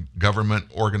non-government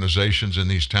organizations in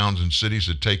these towns and cities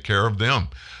that take care of them.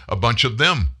 A bunch of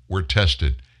them were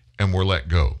tested and were let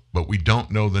go, but we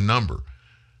don't know the number.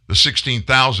 The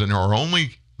 16,000 are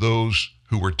only those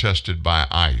who were tested by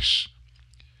ICE.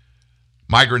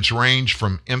 Migrants range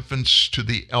from infants to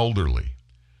the elderly.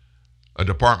 A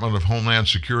Department of Homeland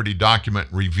Security document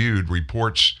reviewed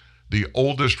reports the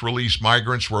oldest released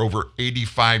migrants were over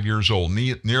 85 years old.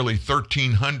 Nearly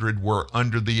 1,300 were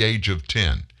under the age of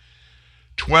 10.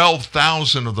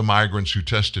 12,000 of the migrants who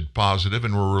tested positive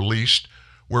and were released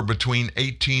were between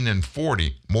 18 and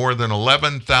 40. More than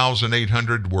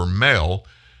 11,800 were male.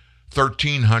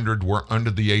 1,300 were under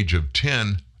the age of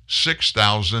 10.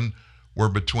 6,000 were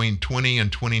between 20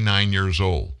 and 29 years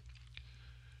old.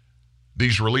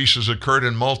 These releases occurred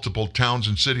in multiple towns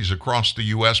and cities across the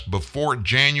U.S. before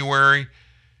January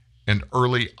and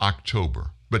early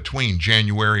October, between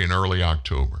January and early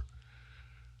October.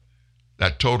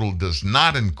 That total does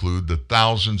not include the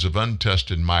thousands of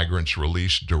untested migrants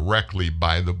released directly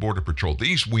by the Border Patrol.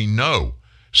 These we know,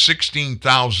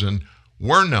 16,000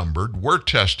 were numbered, were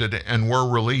tested, and were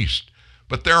released.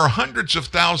 But there are hundreds of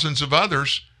thousands of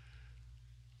others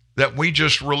that we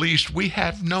just released. We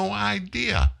have no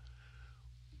idea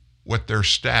what their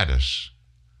status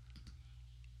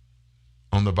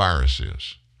on the virus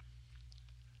is.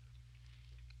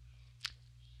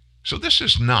 So this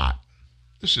is not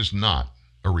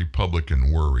a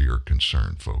Republican worry or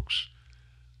concern, folks.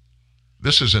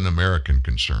 This is an American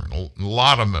concern.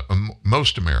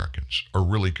 Most Americans are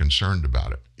really concerned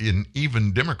about it. And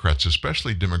even Democrats,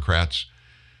 especially Democrats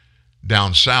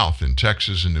down south in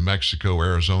Texas and New Mexico,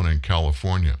 Arizona, and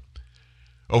California.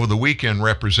 Over the weekend,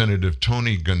 Representative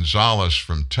Tony Gonzalez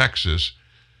from Texas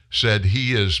said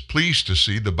he is pleased to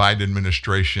see the Biden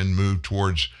administration move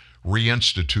towards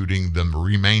reinstituting the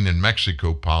Remain in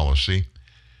Mexico policy.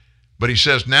 But he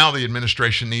says now the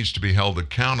administration needs to be held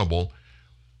accountable.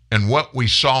 And what we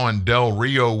saw in Del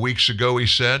Rio weeks ago, he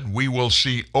said, we will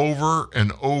see over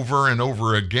and over and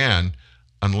over again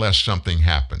unless something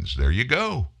happens. There you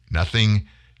go. Nothing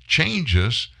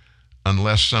changes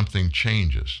unless something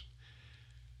changes.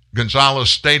 Gonzalez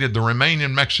stated the Remain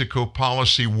in Mexico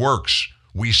policy works.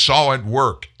 We saw it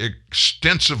work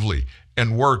extensively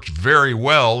and worked very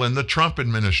well in the Trump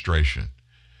administration.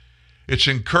 It's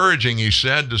encouraging, he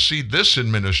said, to see this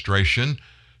administration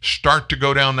start to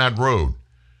go down that road.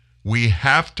 We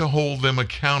have to hold them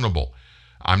accountable.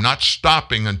 I'm not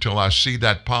stopping until I see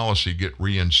that policy get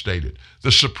reinstated.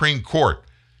 The Supreme Court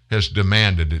has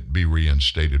demanded it be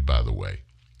reinstated, by the way.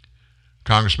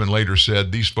 Congressman later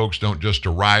said, these folks don't just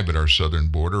arrive at our southern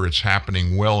border. It's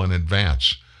happening well in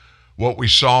advance. What we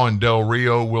saw in Del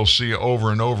Rio, we'll see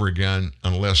over and over again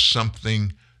unless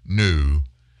something new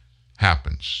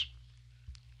happens.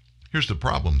 Here's the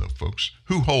problem, though, folks.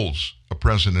 Who holds a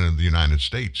president of the United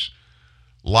States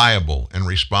liable and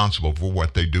responsible for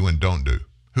what they do and don't do?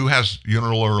 Who has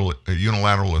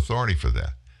unilateral authority for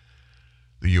that?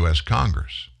 The U.S.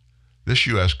 Congress. This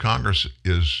U.S. Congress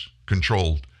is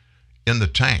controlled in the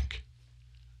tank.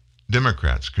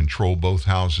 Democrats control both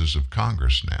houses of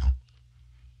Congress now.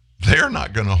 They're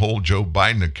not going to hold Joe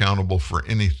Biden accountable for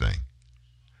anything.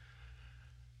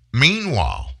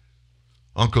 Meanwhile,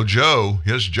 Uncle Joe,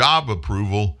 his job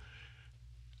approval,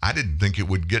 I didn't think it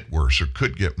would get worse or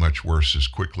could get much worse as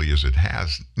quickly as it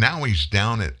has. Now he's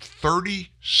down at 36%.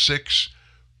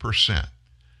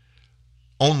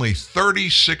 Only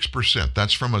 36%,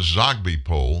 that's from a Zogby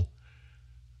poll,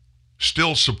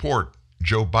 still support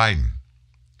Joe Biden.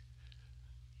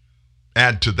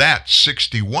 Add to that,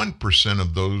 61%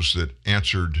 of those that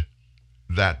answered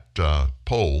that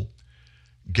poll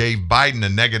gave Biden a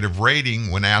negative rating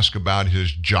when asked about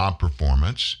his job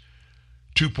performance.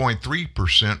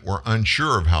 2.3% were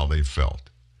unsure of how they felt.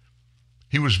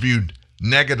 He was viewed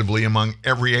negatively among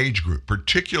every age group,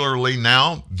 particularly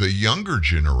now the younger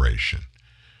generation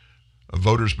of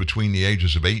voters between the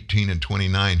ages of 18 and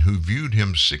 29 who viewed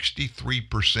him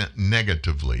 63%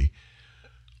 negatively,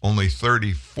 only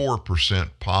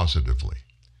 34% positively.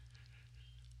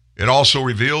 It also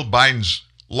revealed Biden's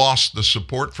lost the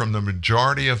support from the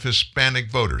majority of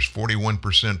Hispanic voters,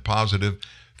 41% positive,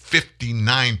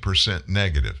 59%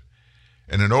 negative,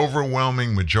 and an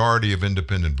overwhelming majority of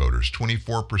independent voters,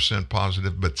 24%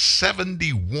 positive, but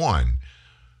 71%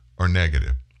 are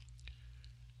negative.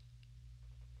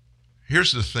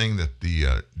 Here's the thing that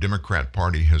the Democrat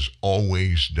Party has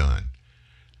always done.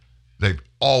 They've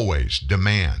always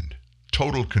demand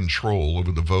total control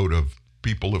over the vote of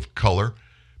people of color,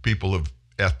 people of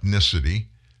ethnicity,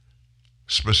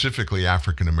 specifically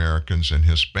African Americans and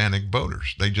Hispanic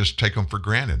voters. They just take them for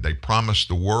granted. They promise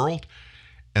the world,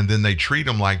 and then they treat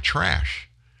them like trash.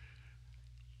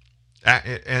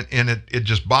 And it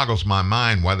just boggles my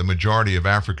mind why the majority of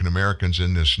African Americans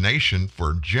in this nation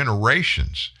for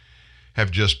generations have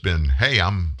just been, hey,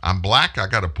 I'm black, I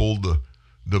got to pull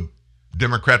the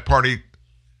Democrat Party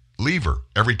lever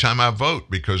every time I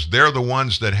vote because they're the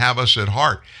ones that have us at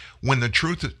heart. When the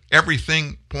truth is,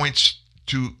 everything points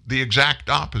to the exact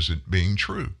opposite being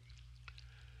true.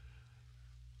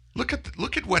 Look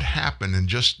at what happened in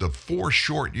just the 4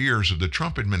 short years of the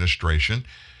Trump administration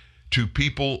to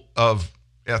people of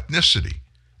ethnicity,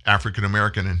 African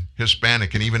American and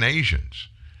Hispanic and even Asians.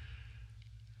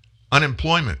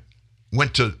 Unemployment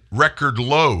went to record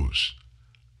lows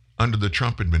under the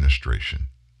Trump administration.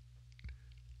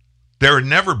 There had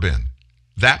never been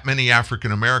that many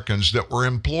African Americans that were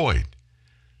employed.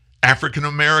 African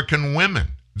American women,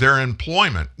 their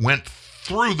employment went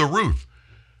through the roof.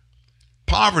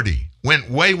 Poverty went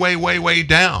way, way, way, way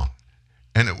down.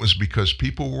 And it was because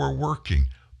people were working.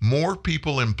 More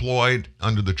people employed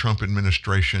under the Trump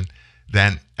administration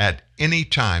than at any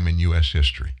time in U.S.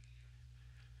 history.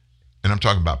 And I'm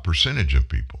talking about percentage of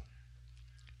people.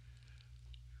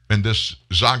 And this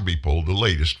Zogby poll, the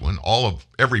latest one,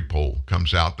 every poll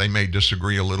comes out. They may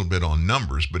disagree a little bit on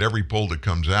numbers, but every poll that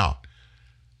comes out,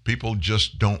 people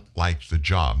just don't like the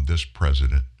job this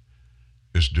president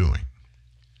is doing.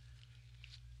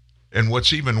 And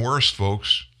what's even worse,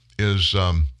 folks, is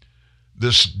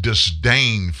this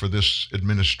disdain for this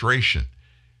administration.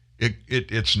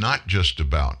 It's not just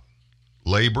about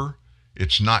labor.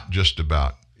 It's not just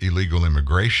about illegal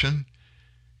immigration.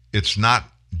 It's not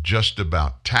just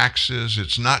about taxes.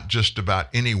 It's not just about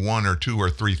any one or two or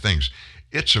three things.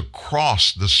 It's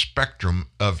across the spectrum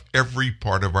of every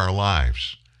part of our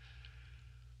lives.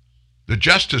 The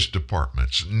Justice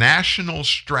Department's National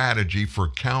Strategy for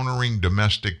Countering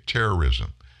Domestic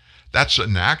Terrorism. That's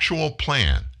an actual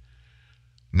plan.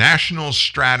 National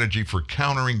Strategy for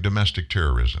Countering Domestic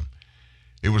Terrorism.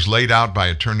 It was laid out by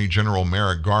Attorney General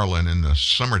Merrick Garland in the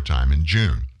summertime in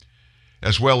June,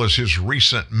 as well as his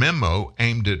recent memo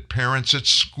aimed at parents at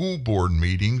school board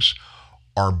meetings,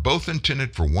 are both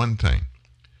intended for one thing: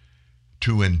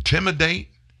 to intimidate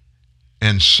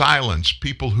and silence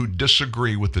people who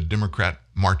disagree with the Democrat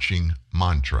marching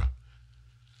mantra.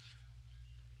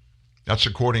 That's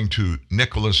according to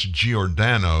Nicholas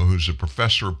Giordano, who's a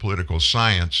professor of political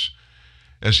science,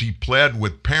 as he pled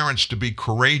with parents to be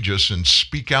courageous and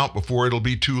speak out before it'll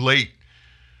be too late,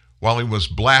 while he was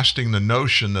blasting the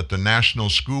notion that the National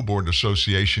School Board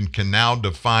Association can now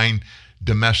define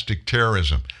domestic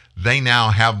terrorism. They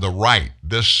now have the right,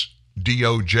 this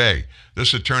DOJ,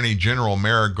 this Attorney General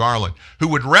Merrick Garland, who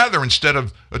would rather, instead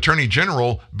of Attorney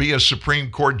General, be a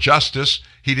Supreme Court Justice.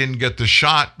 He didn't get the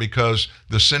shot because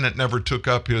the Senate never took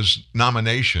up his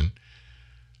nomination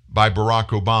by Barack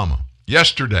Obama.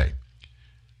 Yesterday,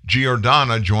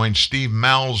 Giordano joined Steve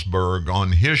Malzberg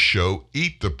on his show,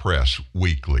 Eat the Press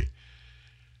Weekly,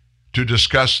 to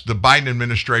discuss the Biden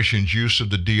administration's use of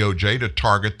the DOJ to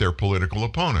target their political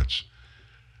opponents.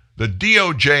 The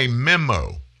DOJ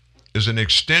memo is an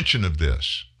extension of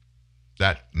this,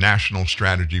 that National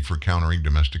Strategy for Countering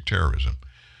Domestic Terrorism,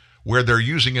 where they're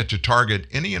using it to target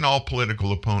any and all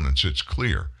political opponents. It's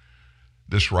clear,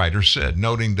 this writer said,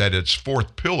 noting that its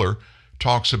fourth pillar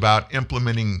talks about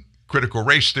implementing critical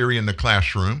race theory in the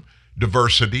classroom,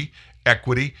 diversity,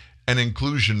 equity, and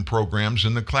inclusion programs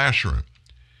in the classroom.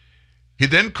 He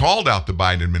then called out the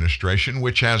Biden administration,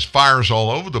 which has fires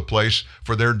all over the place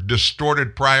for their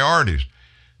distorted priorities.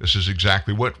 This is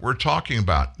exactly what we're talking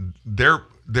about.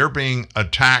 They're being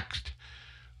attacked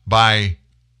by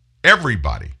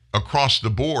everybody across the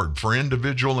board for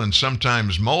individual and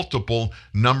sometimes multiple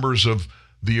numbers of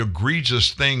the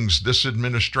egregious things this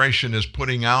administration is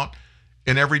putting out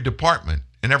in every department,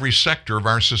 in every sector of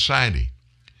our society.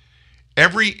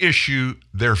 Every issue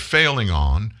they're failing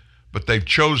on, but they've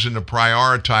chosen to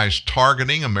prioritize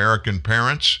targeting American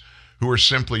parents who are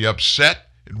simply upset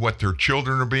at what their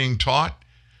children are being taught.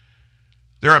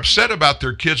 They're upset about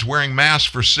their kids wearing masks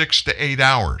for 6 to 8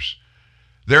 hours.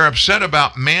 They're upset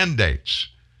about mandates.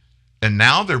 And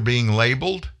now they're being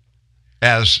labeled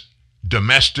as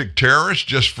domestic terrorists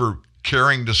just for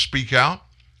caring to speak out.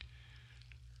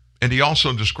 And he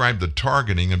also described the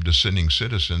targeting of dissenting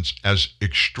citizens as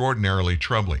extraordinarily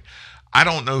troubling. I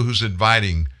don't know who's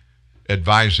advising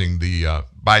the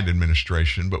Biden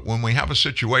administration, but when we have a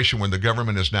situation where the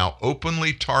government is now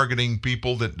openly targeting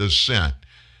people that dissent,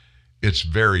 it's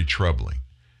very troubling.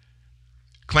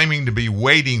 Claiming to be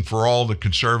waiting for all the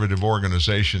conservative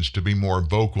organizations to be more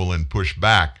vocal and push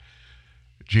back,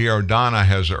 Giordano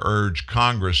has urged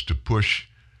Congress to push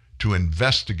to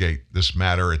investigate this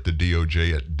matter at the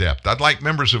DOJ at depth. I'd like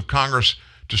members of Congress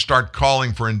to start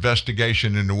calling for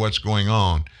investigation into what's going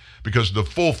on, because the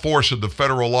full force of the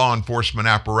federal law enforcement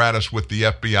apparatus with the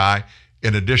FBI,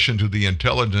 in addition to the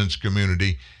intelligence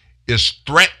community, is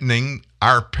threatening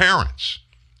our parents.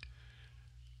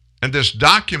 And this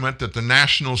document that the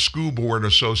National School Board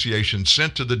Association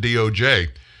sent to the DOJ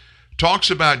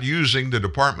talks about using the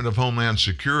Department of Homeland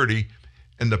Security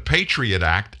and the Patriot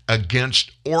Act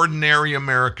against ordinary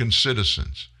American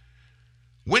citizens.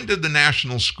 When did the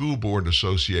National School Board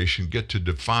Association get to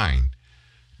define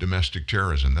domestic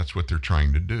terrorism? That's what they're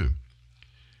trying to do.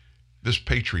 This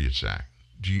Patriots Act,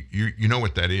 you know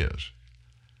what that is?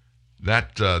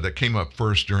 That came up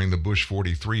first during the Bush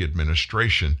 43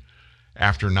 administration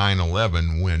after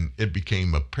 9/11, when it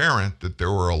became apparent that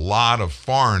there were a lot of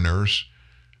foreigners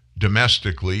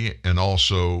domestically and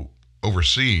also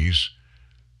overseas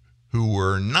who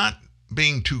were not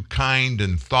being too kind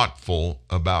and thoughtful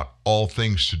about all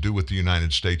things to do with the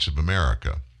United States of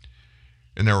America.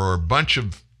 And there were a bunch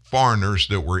of foreigners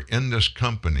that were in this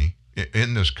country,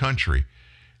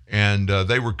 and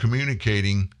they were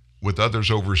communicating with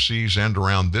others overseas and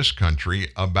around this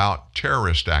country about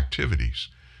terrorist activities.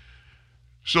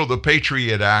 So the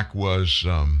Patriot Act was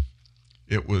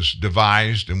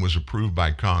devised and was approved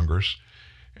by Congress,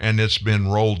 and it's been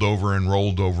rolled over and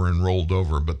rolled over and rolled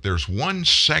over. But there's one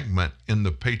segment in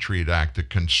the Patriot Act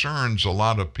that concerns a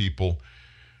lot of people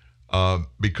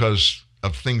because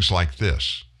of things like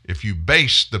this. If you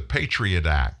base the Patriot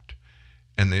Act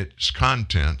and its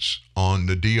contents on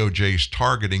the DOJ's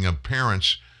targeting of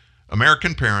parents,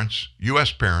 American parents,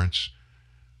 U.S. parents,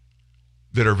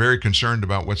 that are very concerned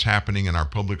about what's happening in our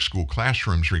public school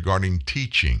classrooms regarding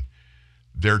teaching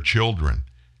their children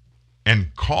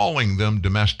and calling them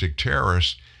domestic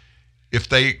terrorists. If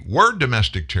they were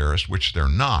domestic terrorists, which they're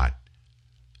not,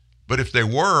 but if they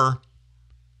were,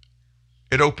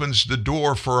 it opens the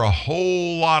door for a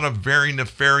whole lot of very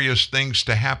nefarious things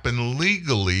to happen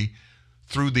legally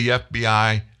through the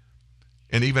FBI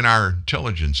and even our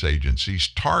intelligence agencies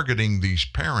targeting these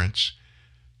parents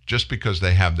just because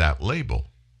they have that label,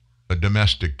 a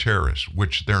domestic terrorist,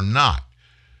 which they're not.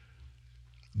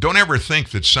 Don't ever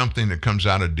think that something that comes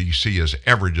out of D.C. is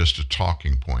ever just a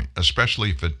talking point,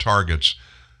 especially if it targets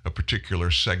a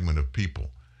particular segment of people.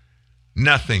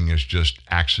 Nothing is just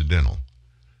accidental.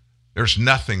 There's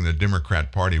nothing the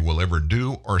Democrat Party will ever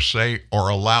do or say or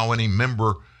allow any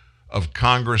member of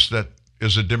Congress that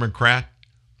is a Democrat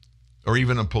or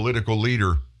even a political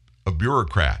leader, a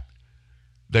bureaucrat.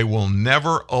 They will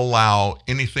never allow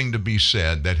anything to be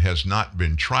said that has not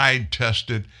been tried,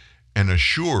 tested, and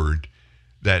assured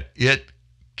that it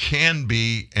can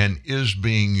be and is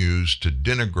being used to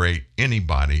denigrate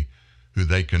anybody who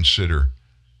they consider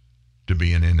to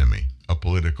be an enemy, a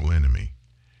political enemy.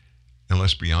 And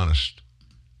let's be honest,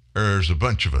 there's a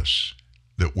bunch of us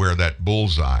that wear that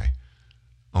bullseye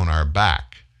on our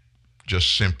back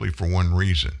just simply for one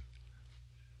reason.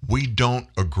 We don't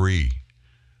agree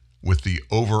with the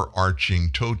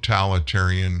overarching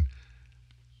totalitarian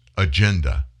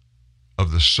agenda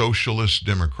of the socialist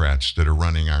Democrats that are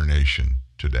running our nation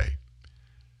today.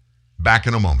 Back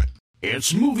in a moment.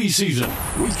 It's movie season.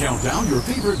 We count down your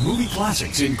favorite movie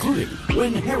classics, including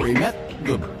When Harry Met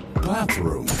the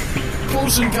Bathroom,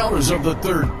 Close Encounters of the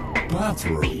Third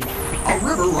Bathroom, A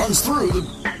River Runs Through the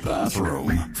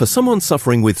Bathroom. For someone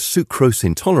suffering with sucrose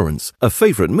intolerance, a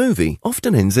favorite movie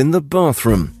often ends in the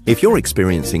bathroom. If you're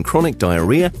experiencing chronic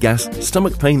diarrhea, gas,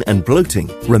 stomach pain, and bloating,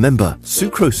 remember,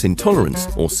 sucrose intolerance,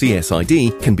 or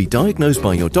CSID, can be diagnosed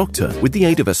by your doctor with the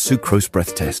aid of a sucrose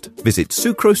breath test. Visit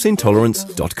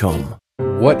sucroseintolerance.com.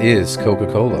 What is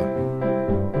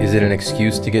Coca-Cola? Is it an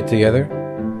excuse to get together?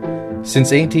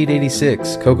 Since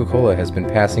 1886, Coca-Cola has been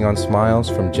passing on smiles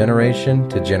from generation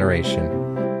to generation.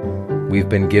 We've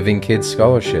been giving kids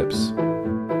scholarships,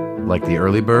 like the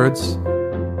early birds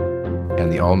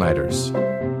and the all-nighters.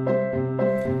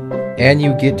 And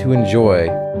you get to enjoy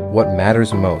what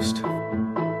matters most.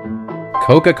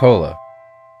 Coca-Cola.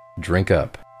 Drink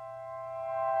up.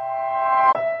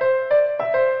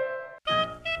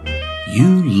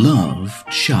 You love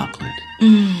chocolate.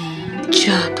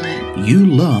 Chocolate. You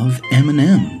love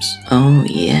M&Ms. Oh,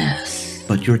 yes.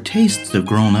 But your tastes have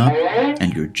grown up,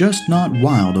 and you're just not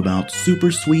wild about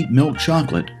super sweet milk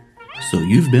chocolate, so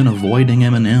you've been avoiding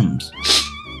M&Ms.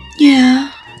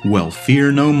 Yeah. Well,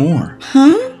 fear no more.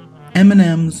 Huh?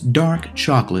 M&M's Dark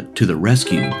Chocolate to the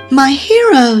rescue. My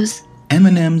heroes.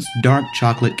 M&M's Dark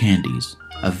Chocolate Candies.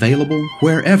 Available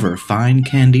wherever fine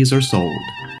candies are sold.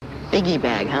 Biggie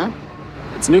bag, huh?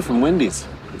 It's new from Wendy's.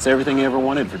 It's everything you ever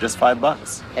wanted for just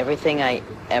 $5. Everything I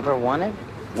ever wanted?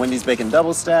 Wendy's bacon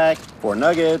double stack, 4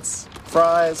 nuggets,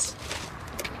 fries,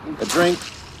 a drink,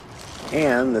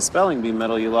 and the spelling bee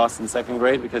medal you lost in 2nd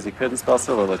grade because you couldn't spell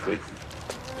soliloquy.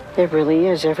 There really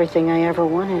is everything I ever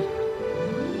wanted.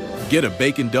 Get a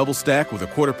bacon double stack with a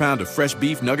 1/4 pound of fresh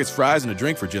beef, nuggets, fries, and a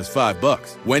drink for just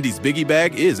 $5. Wendy's Biggie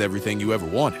Bag is everything you ever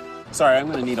wanted. Sorry,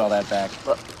 I'm gonna need all that back.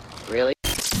 Really?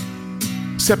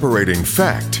 Separating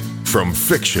fact from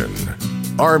fiction.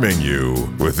 Arming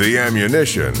you with the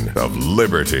ammunition of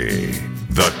liberty.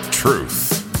 The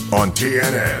Truth on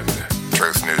TNN.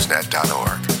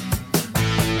 TruthNewsNet.org.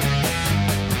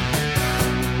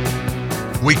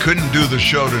 We couldn't do the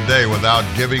show today without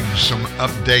giving some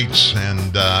updates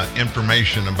and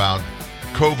information about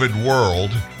COVID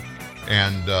world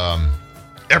and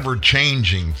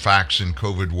ever-changing facts in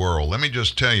COVID world. Let me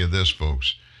just tell you this,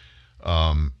 folks.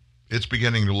 It's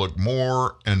beginning to look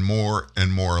more and more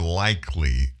and more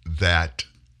likely that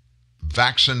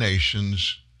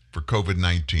vaccinations for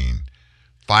COVID-19,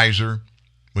 Pfizer,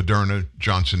 Moderna,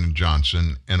 Johnson &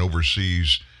 Johnson, and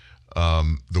overseas,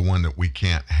 the one that we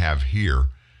can't have here,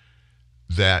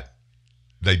 that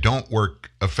they don't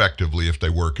work effectively if they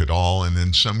work at all, and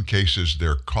in some cases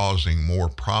they're causing more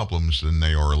problems than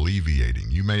they are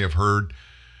alleviating. You may have heard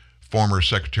former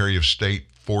Secretary of State,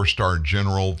 4-star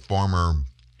general, former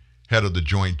head of the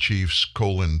Joint Chiefs,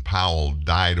 Colin Powell,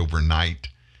 died overnight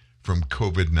from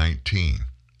COVID-19.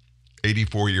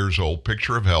 84 years old,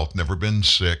 picture of health, never been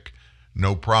sick,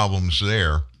 no problems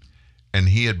there, and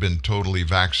he had been totally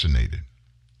vaccinated.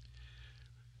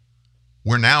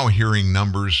 We're now hearing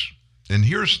numbers, and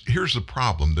here's the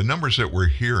problem. The numbers that we're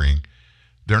hearing,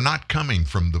 they're not coming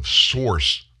from the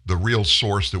source, the real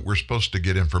source that we're supposed to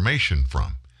get information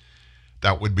from.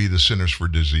 That would be the Centers for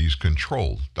Disease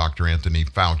Control, Dr. Anthony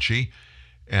Fauci.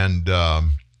 And the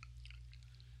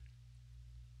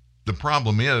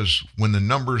problem is when the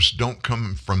numbers don't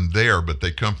come from there, but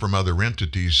they come from other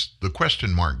entities, the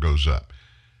question mark goes up.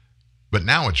 But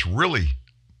now it's really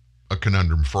a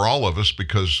conundrum for all of us,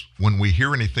 because when we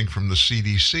hear anything from the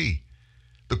CDC,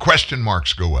 the question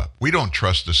marks go up. We don't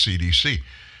trust the CDC.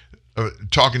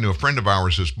 Talking to a friend of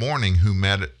ours this morning who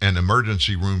met an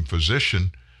emergency room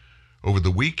physician over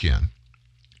the weekend,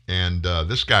 and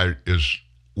this guy is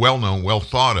well known, well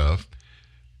thought of,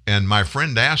 and my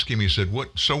friend asked him, he said,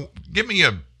 so give me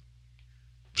a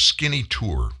skinny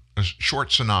tour, a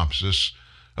short synopsis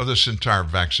of this entire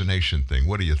vaccination thing.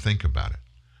 What do you think about it?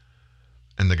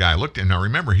 And the guy looked, and now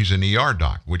remember, he's an ER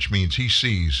doc, which means he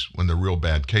sees when the real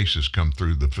bad cases come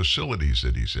through the facilities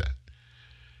that he's at.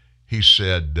 He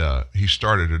said, he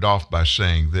started it off by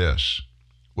saying this: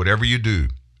 whatever you do,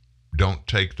 don't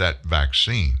take that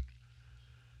vaccine.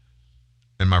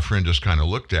 And my friend just kind of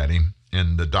looked at him,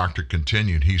 and the doctor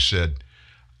continued. He said,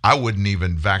 I wouldn't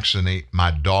even vaccinate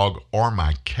my dog or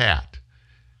my cat,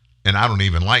 and I don't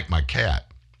even like my cat.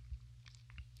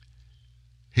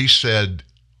 He said,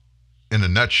 in a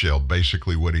nutshell,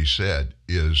 basically what he said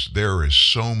is there is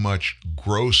so much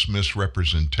gross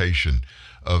misrepresentation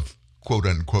of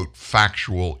quote-unquote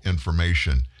factual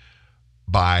information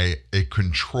by a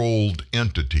controlled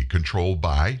entity, controlled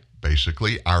by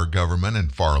basically our government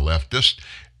and far leftists.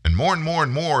 And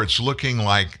more, it's looking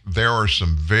like there are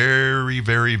some very,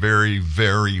 very, very,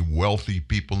 very wealthy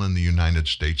people in the United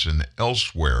States and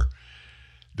elsewhere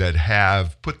that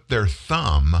have put their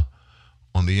thumb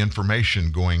on the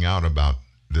information going out about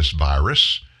this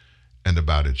virus and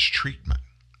about its treatment.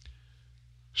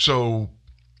 So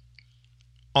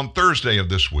on Thursday of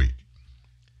this week,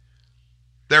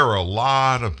 there are a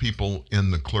lot of people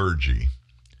in the clergy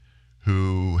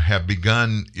who have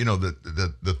begun,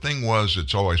 the thing was,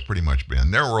 it's always pretty much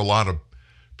been, there were a lot of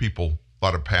people, a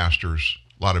lot of pastors,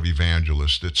 a lot of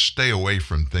evangelists that stay away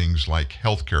from things like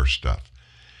healthcare stuff,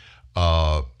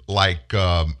 like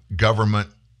government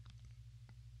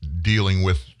dealing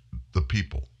with the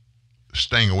people,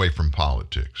 staying away from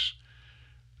politics.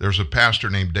 There's a pastor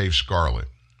named Dave Scarlett.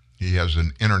 He has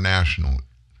an international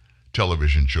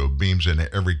television show, beams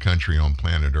into every country on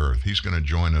planet Earth. He's going to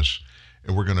join us,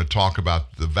 and we're going to talk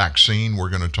about the vaccine. We're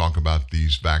going to talk about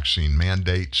these vaccine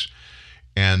mandates.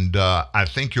 And I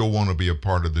think you'll want to be a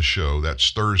part of the show.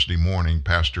 That's Thursday morning.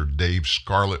 Pastor Dave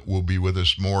Scarlett will be with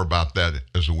us. More about that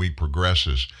as the week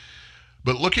progresses.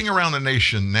 But looking around the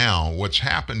nation now, what's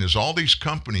happened is all these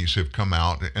companies have come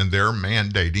out and they're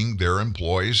mandating their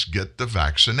employees get the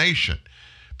vaccination.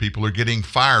 People are getting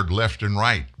fired left and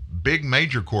right. Big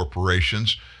major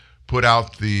corporations put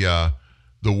out the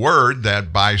word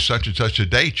that by such and such a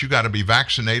date, you got to be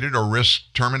vaccinated or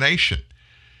risk termination.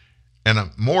 And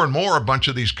more, a bunch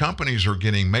of these companies are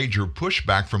getting major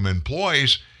pushback from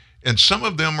employees, and some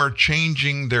of them are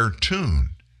changing their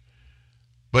tune.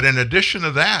 But in addition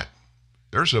to that,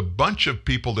 there's a bunch of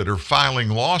people that are filing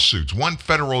lawsuits. One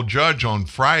federal judge on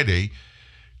Friday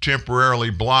temporarily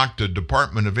blocked a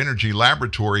Department of Energy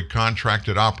laboratory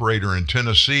contracted operator in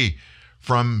Tennessee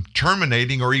from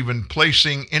terminating or even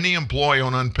placing any employee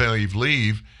on unpaid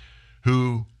leave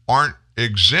who aren't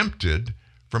exempted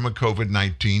from a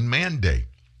COVID-19 mandate.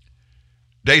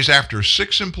 Days after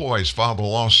 6 employees filed a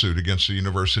lawsuit against the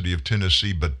University of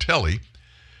Tennessee Batelli,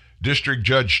 District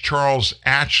Judge Charles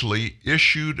Atchley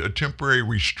issued a temporary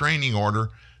restraining order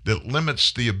that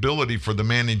limits the ability for the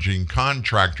managing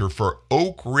contractor for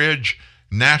Oak Ridge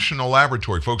National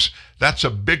Laboratory. Folks, that's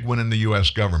a big one in the U.S.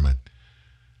 government.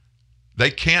 They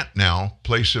can't now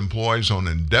place employees on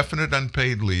indefinite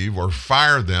unpaid leave or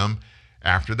fire them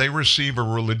after they receive a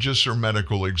religious or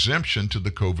medical exemption to the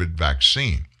COVID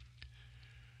vaccine.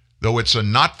 Though it's a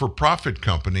not-for-profit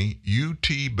company, UT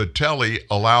Batelli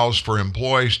allows for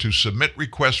employees to submit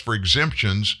requests for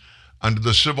exemptions under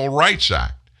the Civil Rights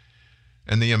Act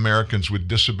and the Americans with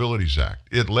Disabilities Act.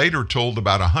 It later told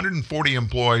about 140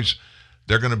 employees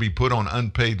they're going to be put on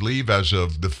unpaid leave as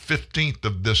of the 15th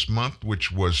of this month,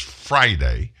 which was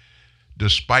Friday,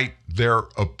 despite their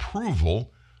approval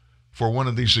for one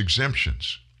of these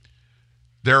exemptions.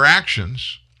 Their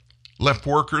actions left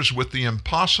workers with the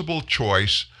impossible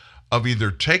choice of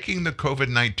either taking the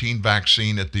COVID-19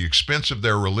 vaccine at the expense of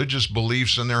their religious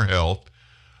beliefs and their health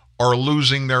or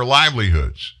losing their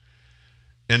livelihoods.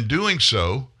 In doing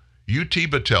so, UT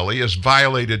Batelli has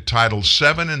violated Title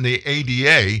VII in the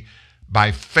ADA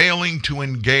by failing to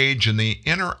engage in the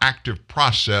interactive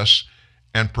process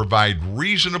and provide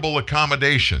reasonable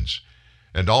accommodations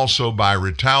and also by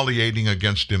retaliating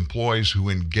against employees who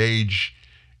engage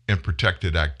in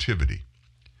protected activity.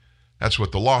 That's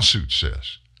what the lawsuit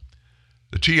says.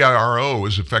 The TRO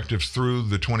is effective through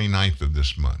the 29th of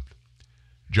this month.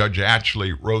 Judge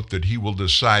Atchley wrote that he will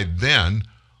decide then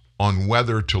on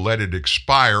whether to let it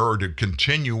expire or to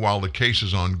continue while the case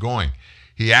is ongoing.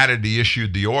 He added he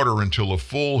issued the order until a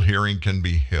full hearing can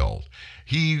be held.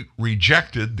 He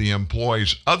rejected the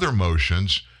employee's other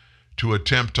motions to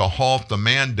attempt to halt the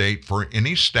mandate for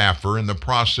any staffer in the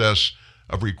process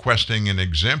of requesting an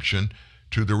exemption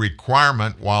to the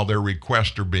requirement while their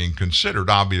requests are being considered.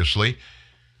 Obviously,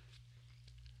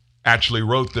 Atchley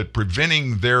wrote that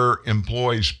preventing their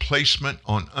employees' placement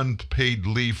on unpaid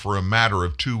leave for a matter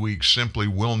of 2 weeks simply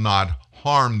will not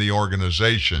harm the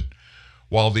organization,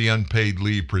 while the unpaid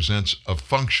leave presents a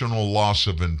functional loss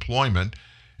of employment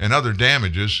and other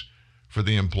damages for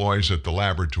the employees at the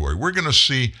laboratory. We're going to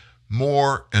see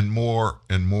more and more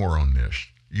and more on this.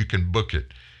 You can book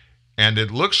it. And it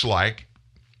looks like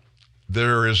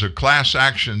there is a class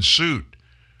action suit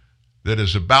that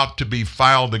is about to be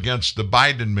filed against the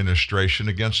Biden administration,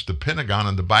 against the Pentagon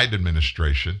and the Biden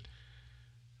administration,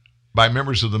 by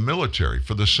members of the military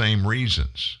for the same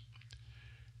reasons.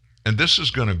 And this is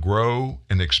going to grow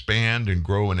and expand and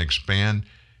grow and expand.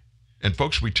 And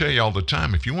folks, we tell you all the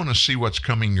time, if you want to see what's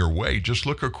coming your way, just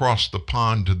look across the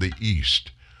pond to the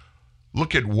east.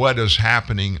 Look at what is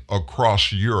happening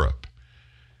across Europe.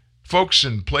 Folks,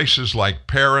 in places like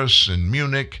Paris and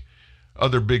Munich,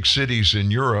 other big cities in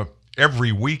Europe,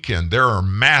 every weekend there are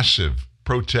massive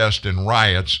protests and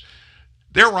riots.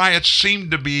 Their riots seem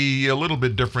to be a little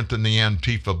bit different than the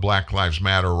Antifa Black Lives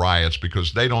Matter riots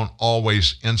because they don't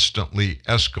always instantly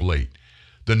escalate.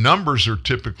 The numbers are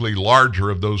typically larger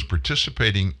of those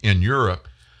participating in Europe,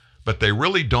 but they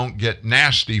really don't get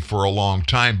nasty for a long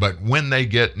time. But when they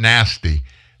get nasty,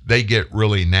 they get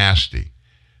really nasty.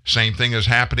 Same thing is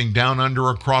happening down under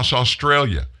across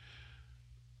Australia.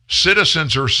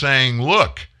 Citizens are saying,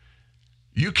 look,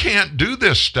 you can't do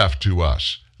this stuff to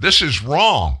us. This is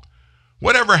wrong.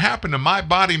 Whatever happened to my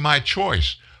body, my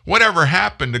choice? Whatever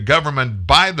happened to government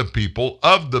by the people,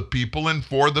 of the people, and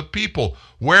for the people?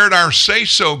 Where'd our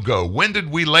say-so go? When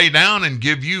did we lay down and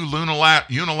give you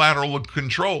unilateral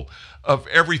control of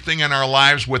everything in our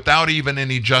lives without even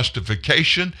any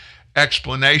justification,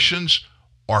 explanations,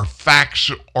 or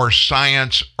facts, or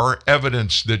science, or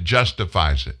evidence that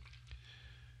justifies it?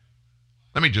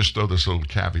 Let me just throw this little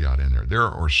caveat in there. There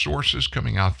are sources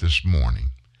coming out this morning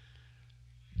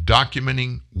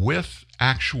documenting with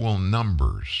actual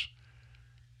numbers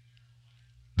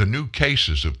the new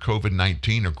cases of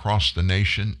COVID-19 across the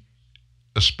nation,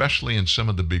 especially in some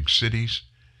of the big cities.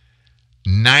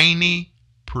 90%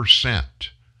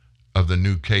 of the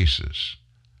new cases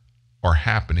are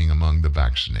happening among the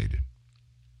vaccinated.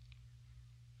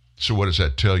 So what does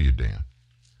that tell you, Dan?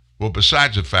 Well,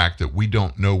 besides the fact that we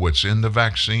don't know what's in the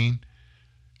vaccine,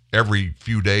 every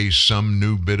few days some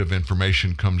new bit of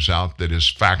information comes out that is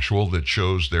factual, that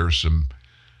shows there's some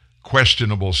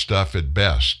questionable stuff at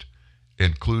best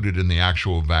included in the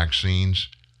actual vaccines.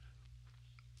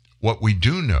 What we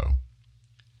do know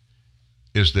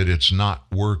is that it's not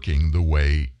working the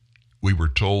way we were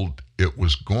told it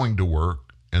was going to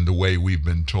work and the way we've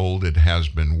been told it has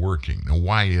been working. Now,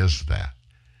 why is that?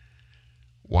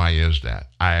 Why is that?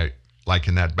 I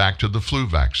liken that back to the flu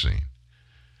vaccine.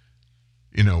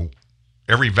 You know,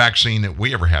 every vaccine that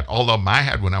we ever had, all of them I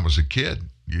had when I was a kid,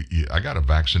 I got a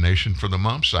vaccination for the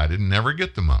mumps. I didn't never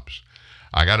get the mumps.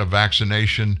 I got a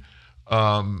vaccination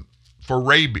for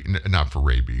rabies, not for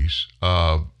rabies,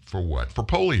 for what? For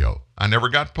polio. I never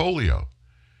got polio.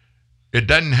 It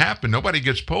doesn't happen. Nobody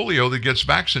gets polio that gets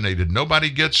vaccinated. Nobody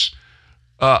gets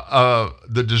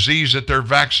the disease that they're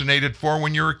vaccinated for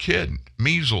when you're a kid.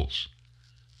 Measles,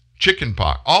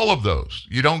 chickenpox, all of those.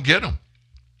 You don't get them.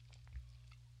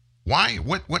 Why?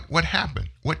 What happened?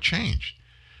 What changed?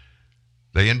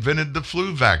 They invented the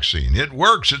flu vaccine. It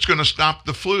works. It's going to stop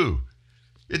the flu.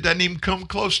 It doesn't even come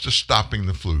close to stopping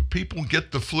the flu. People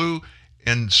get the flu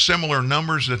in similar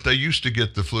numbers that they used to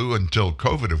get the flu until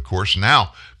COVID, of course.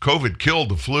 Now, COVID killed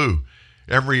the flu.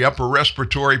 Every upper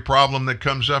respiratory problem that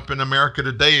comes up in America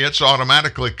today, it's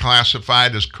automatically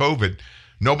classified as COVID.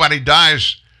 Nobody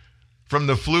dies from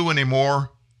the flu anymore.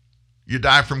 You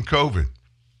die from COVID.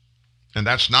 And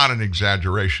that's not an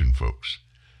exaggeration, folks.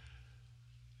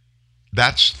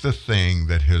 That's the thing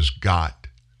that has got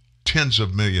tens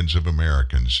of millions of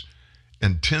Americans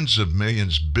and tens of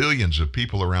millions, billions of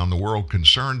people around the world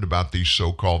concerned about these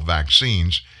so-called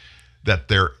vaccines, that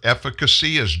their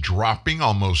efficacy is dropping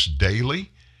almost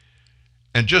daily.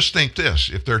 And just think this,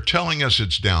 if they're telling us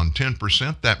it's down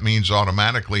 10%, that means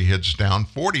automatically it's down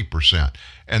 40%.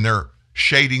 And they're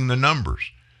shading the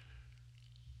numbers.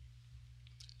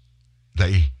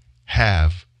 They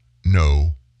have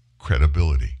no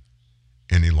credibility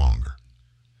any longer.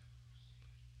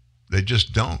 They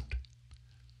just don't.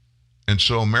 And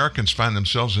so Americans find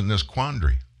themselves in this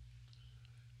quandary.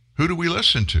 Who do we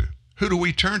listen to? Who do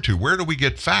we turn to? Where do we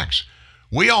get facts?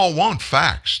 We all want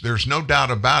facts. There's no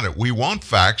doubt about it. We want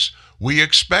facts. We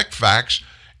expect facts.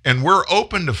 And we're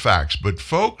open to facts. But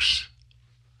folks,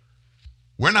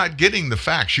 we're not getting the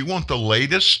facts. You want the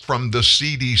latest from the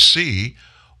CDC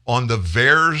on the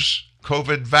VAERS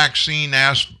COVID vaccine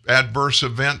adverse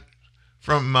event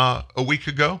from a week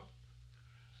ago?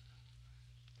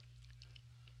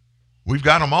 We've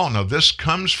got them all. Now, this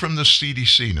comes from the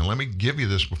CDC. Now, let me give you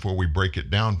this before we break it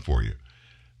down for you.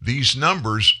 These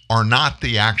numbers are not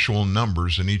the actual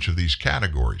numbers in each of these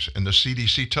categories, and the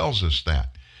CDC tells us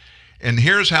that. And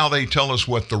here's how they tell us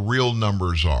what the real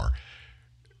numbers are.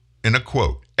 In a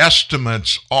quote,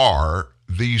 estimates are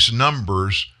these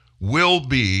numbers will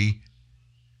be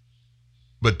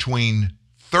between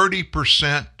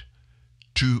 30%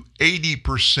 to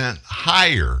 80%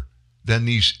 higher than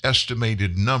these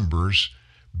estimated numbers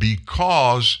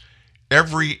because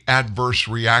every adverse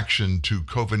reaction to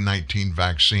COVID-19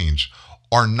 vaccines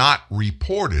are not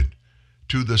reported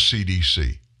to the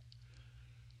CDC.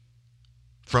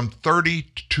 From 30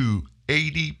 to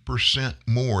 80%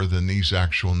 more than these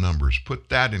actual numbers. Put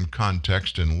that in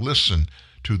context and listen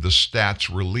to the stats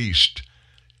released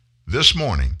this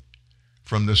morning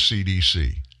from the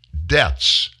CDC.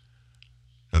 Deaths.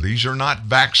 Now, these are not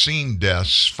vaccine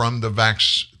deaths from the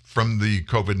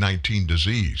COVID-19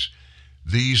 disease.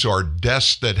 These are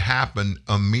deaths that happen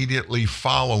immediately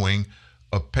following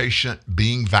a patient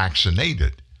being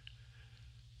vaccinated.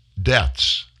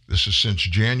 Deaths. This is since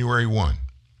January 1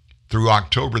 through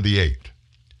October the 8th.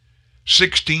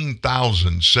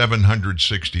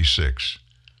 16,766.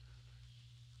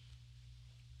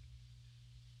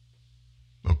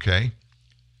 Okay?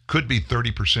 Could be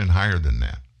 30% higher than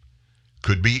that.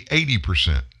 Could be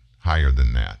 80% higher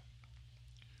than that.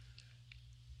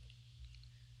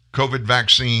 COVID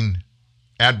vaccine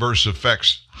adverse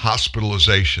effects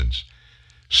hospitalizations,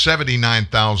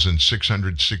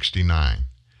 79,669.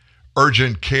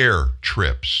 Urgent care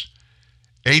trips,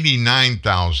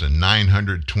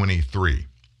 89,923.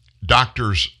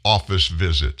 Doctor's office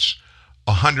visits,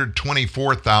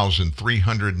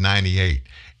 124,398.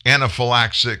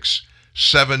 Anaphylaxis,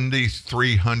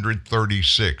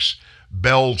 7,336.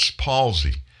 Bell's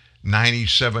palsy,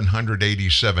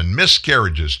 9,787.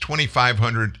 Miscarriages,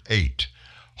 2,508.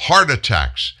 Heart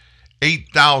attacks,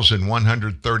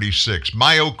 8,136.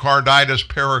 Myocarditis,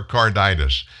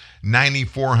 pericarditis,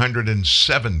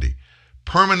 9,470.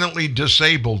 Permanently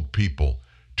disabled people,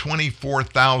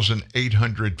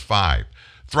 24,805.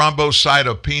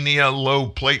 Thrombocytopenia, low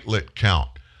platelet count,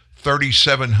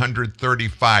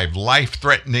 3,735.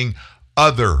 Life-threatening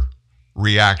other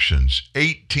reactions,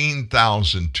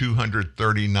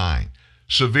 18,239.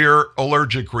 Severe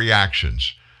allergic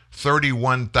reactions,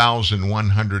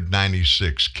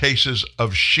 31,196. Cases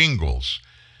of shingles,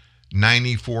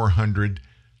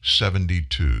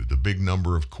 9,472. The big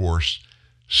number, of course,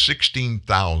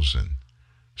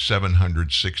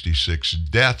 16,766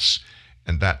 deaths,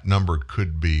 and that number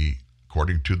could be,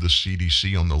 according to the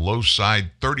CDC, on the low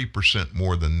side, 30%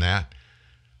 more than that.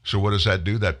 So what does that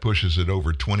do? That pushes it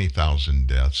over 20,000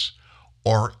 deaths,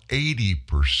 or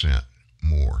 80%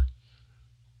 more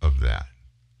of that.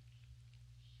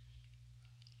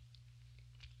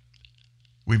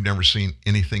 We've never seen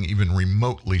anything even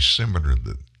remotely similar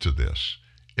to this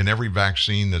in every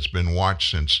vaccine that's been watched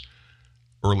since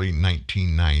early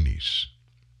 1990s.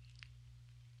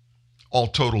 All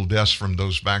total deaths from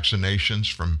those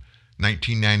vaccinations from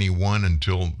 1991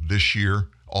 until this year,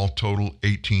 all total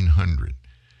 1,800.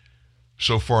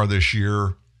 So far this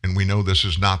year, and we know this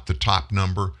is not the top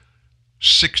number,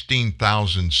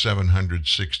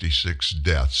 16,766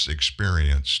 deaths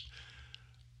experienced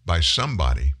by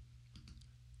somebody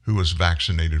who was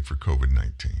vaccinated for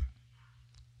COVID-19.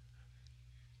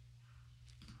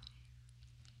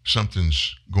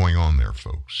 Something's going on there,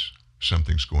 folks.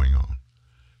 Something's going on.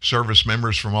 Service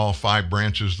members from all 5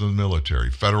 branches of the military,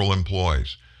 federal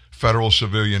employees, federal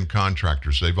civilian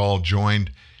contractors, they've all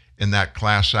joined in that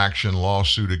class action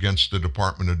lawsuit against the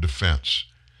Department of Defense.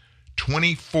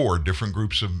 24 different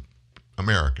groups of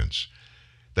Americans.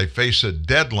 They face a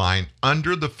deadline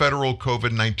under the federal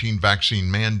COVID-19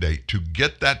 vaccine mandate to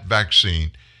get that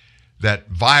vaccine that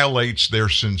violates their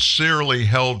sincerely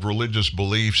held religious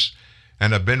beliefs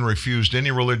and have been refused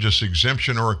any religious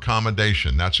exemption or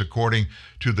accommodation. That's according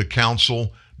to the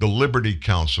council, the Liberty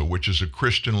Council, which is a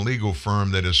Christian legal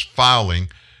firm that is filing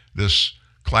this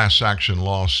class action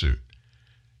lawsuit.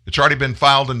 It's already been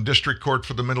filed in district court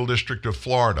for the Middle District of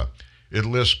Florida. It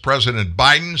lists President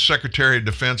Biden, Secretary of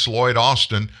Defense Lloyd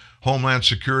Austin, Homeland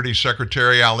Security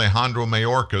Secretary Alejandro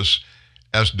Mayorkis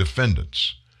as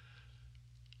defendants.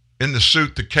 In the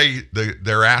suit,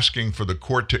 they're asking for the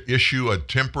court to issue a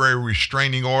temporary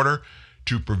restraining order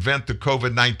to prevent the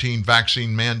COVID-19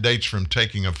 vaccine mandates from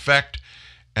taking effect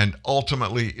and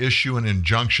ultimately issue an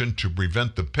injunction to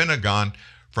prevent the Pentagon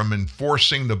from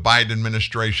enforcing the Biden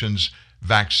administration's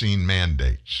vaccine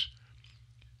mandates.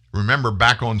 Remember,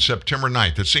 back on September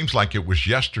 9th, it seems like it was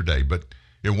yesterday, but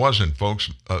it wasn't,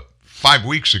 folks. 5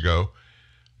 weeks ago,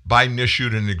 Biden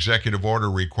issued an executive order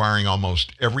requiring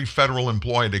almost every federal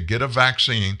employee to get a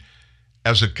vaccine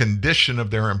as a condition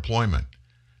of their employment.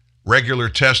 Regular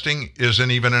testing isn't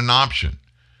even an option.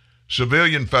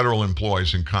 Civilian federal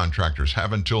employees and contractors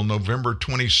have until November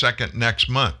 22nd next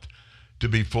month to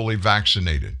be fully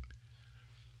vaccinated.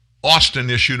 Austin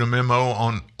issued a memo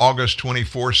on August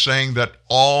 24 saying that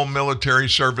all military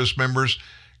service members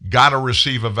got to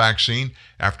receive a vaccine,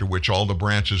 after which all the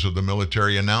branches of the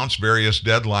military announced various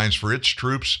deadlines for its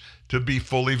troops to be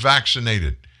fully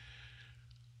vaccinated.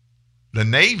 The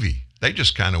Navy, they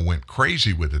just kind of went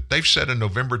crazy with it. They've set a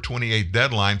November 28th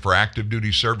deadline for active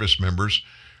duty service members.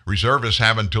 Reservists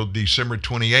have until December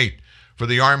 28th. For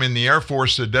the Army and the Air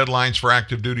Force, the deadlines for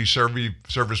active duty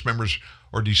service members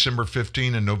are December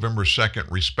 15 and November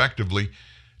 2nd, respectively.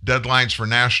 Deadlines for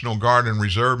National Guard and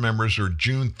Reserve members are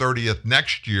June 30th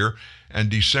next year and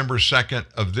December 2nd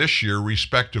of this year,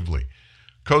 respectively.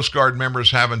 Coast Guard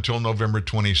members have until November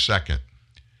 22nd.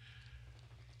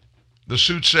 The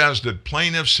suit says that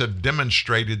plaintiffs have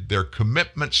demonstrated their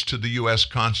commitments to the U.S.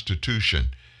 Constitution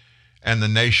and the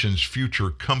nation's future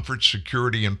comfort,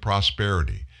 security, and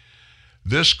prosperity.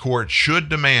 This court should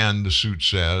demand, the suit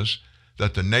says,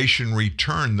 that the nation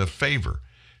return the favor,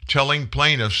 telling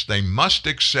plaintiffs they must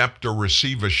accept or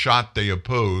receive a shot they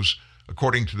oppose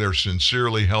according to their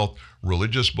sincerely held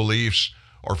religious beliefs,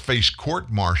 or face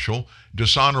court-martial,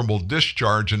 dishonorable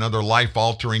discharge, and other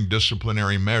life-altering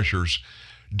disciplinary measures,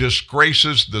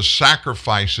 disgraces the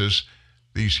sacrifices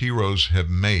these heroes have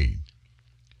made.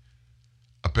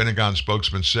 A Pentagon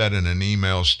spokesman said in an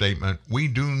email statement, "We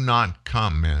do not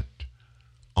comment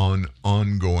on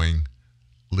ongoing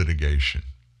litigation."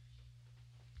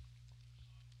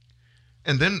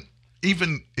 And then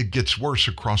even it gets worse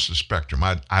across the spectrum.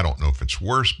 I don't know if it's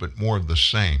worse, but more of the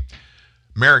same.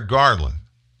 Merrick Garland,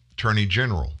 Attorney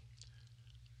General,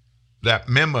 that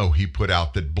memo he put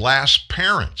out that blasts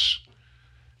parents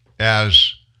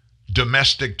as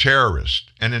domestic terrorists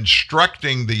and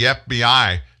instructing the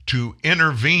FBI to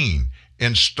intervene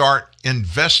and start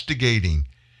investigating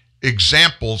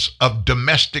examples of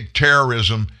domestic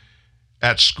terrorism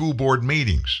at school board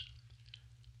meetings.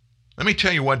 Let me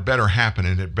tell you what better happen,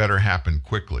 and it better happen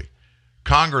quickly.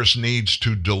 Congress needs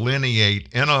to delineate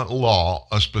in a law,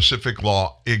 a specific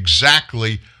law,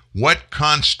 exactly what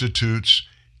constitutes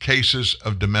cases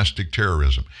of domestic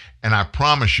terrorism. And I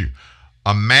promise you,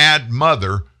 a mad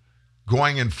mother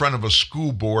going in front of a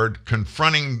school board,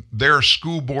 confronting their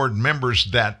school board members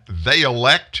that they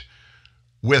elect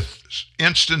with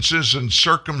instances and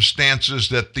circumstances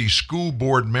that the school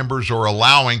board members are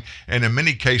allowing, and in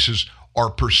many cases are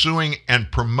pursuing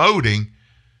and promoting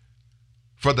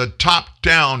for the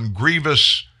top-down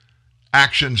grievous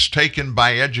actions taken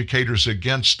by educators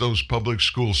against those public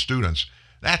school students.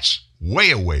 That's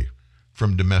way away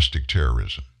from domestic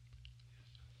terrorism.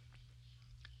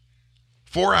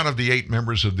 4 out of the 8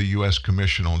 members of the U.S.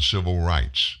 Commission on Civil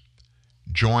Rights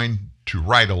joined to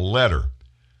write a letter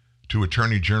to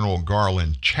Attorney General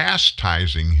Garland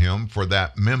chastising him for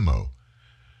that memo.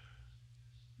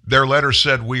 Their letter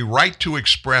said, "We write to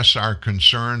express our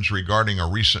concerns regarding a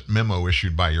recent memo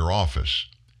issued by your office."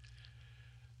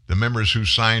 The members who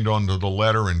signed onto the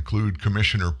letter include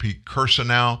Commissioner Pete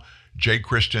Kirsanow, J.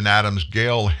 Christian Adams,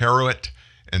 Gail Harrowit,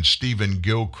 and Stephen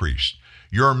Gilchrist.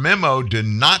 Your memo did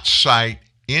not cite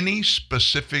any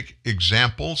specific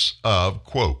examples of,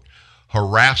 quote,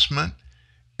 harassment,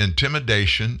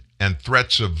 intimidation, and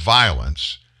threats of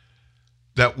violence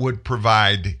that would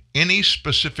provide any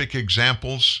specific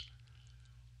examples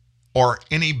or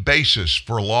any basis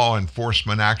for law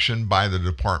enforcement action by the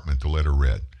department, the letter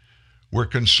read. We're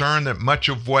concerned that much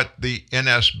of what the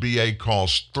NSBA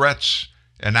calls threats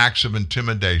and acts of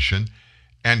intimidation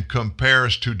and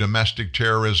compares to domestic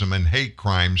terrorism and hate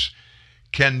crimes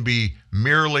can be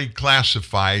merely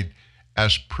classified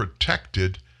as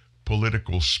protected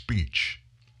political speech.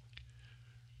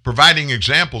 Providing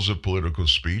examples of political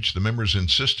speech, the members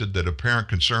insisted that a parent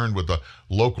concerned with a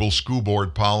local school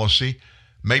board policy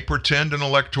may pretend an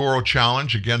electoral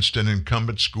challenge against an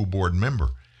incumbent school board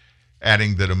member,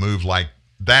 adding that a move like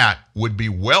that would be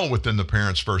well within the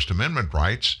parent's First Amendment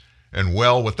rights and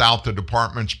well without the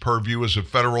department's purview as a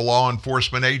federal law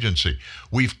enforcement agency.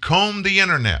 We've combed the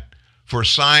internet for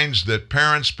signs that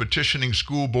parents petitioning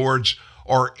school boards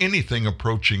are anything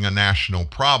approaching a national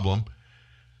problem.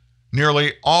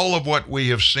 Nearly all of what we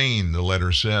have seen, the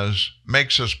letter says,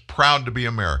 makes us proud to be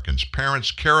Americans.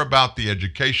 Parents care about the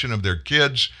education of their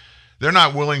kids. They're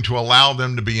not willing to allow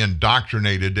them to be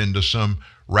indoctrinated into some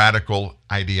radical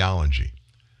ideology.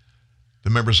 The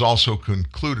members also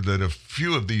concluded that if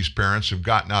few of these parents have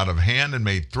gotten out of hand and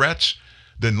made threats,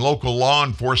 then local law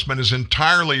enforcement is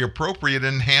entirely appropriate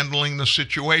in handling the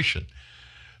situation.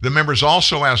 The members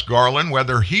also asked Garland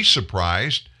whether he's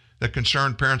surprised that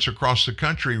concerned parents across the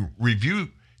country review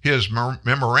his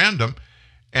memorandum,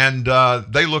 and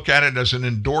they look at it as an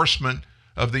endorsement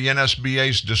of the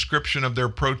NSBA's description of their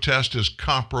protest as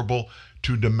comparable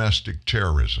to domestic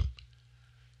terrorism.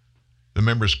 The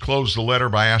members closed the letter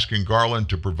by asking Garland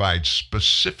to provide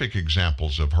specific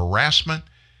examples of harassment,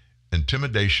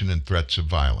 intimidation, and threats of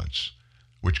violence,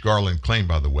 which Garland claimed,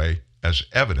 by the way, as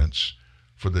evidence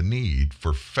for the need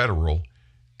for federal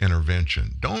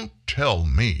intervention. Don't tell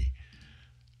me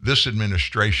this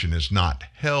administration is not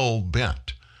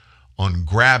hell-bent on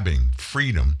grabbing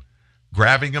freedom,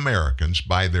 grabbing Americans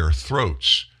by their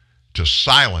throats to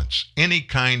silence any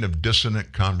kind of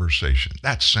dissonant conversation.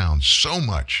 That sounds so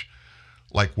much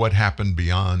like what happened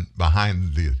behind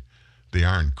the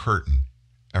Iron Curtain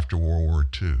after World War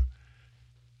II.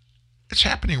 It's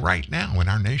happening right now in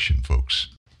our nation, folks.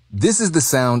 This is the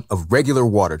sound of regular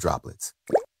water droplets.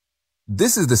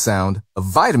 This is the sound of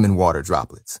vitamin water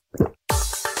droplets.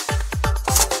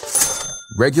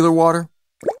 Regular water,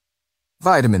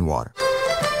 vitamin water.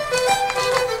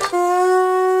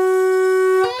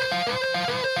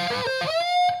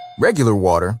 Regular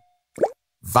water,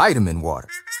 vitamin water.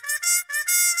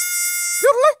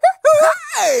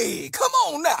 Hey, come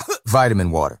on now.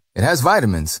 Vitamin water. It has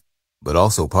vitamins, but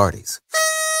also parties.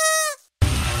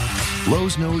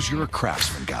 Lowe's knows you're a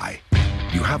craftsman guy.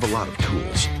 You have a lot of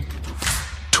tools.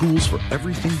 Tools for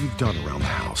everything you've done around the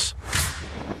house.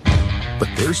 But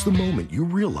there's the moment you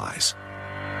realize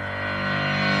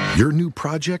your new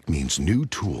project means new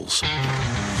tools.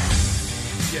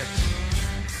 Yes.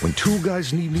 When tool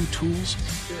guys need new tools,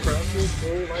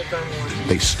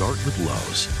 they start with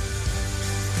Lowe's,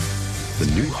 the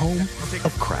new home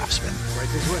of craftsmen. Right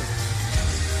this way.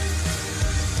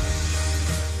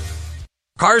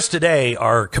 Cars today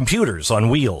are computers on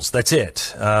wheels. That's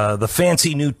it. The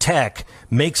fancy new tech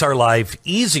makes our life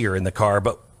easier in the car,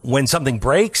 but when something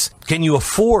breaks, can you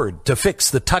afford to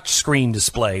fix the touchscreen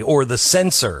display or the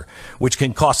sensor, which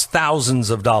can cost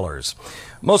thousands of dollars?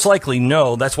 Most likely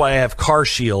no. That's why I have Car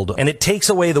Shield, and it takes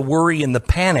away the worry and the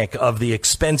panic of the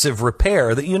expensive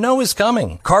repair that you know is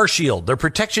coming. Car Shield, their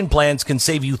protection plans can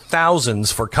save you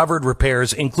thousands for covered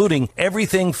repairs, including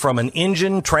everything from an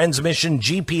engine, transmission,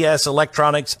 GPS,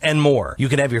 electronics, and more. You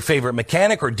can have your favorite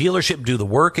mechanic or dealership do the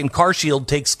work, and Car Shield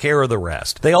takes care of the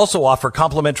rest. They also offer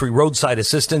complimentary roadside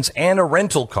assistance and a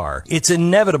rental car. It's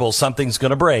inevitable something's going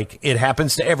to break. It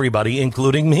happens to everybody,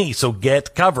 including me. So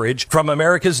get coverage from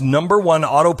America's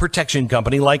 #1 auto protection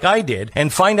company like I did,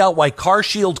 and find out why Car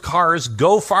Shield cars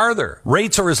go farther.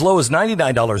 Rates are as low as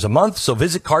 $99 a month, so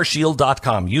visit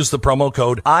carshield.com. Use the promo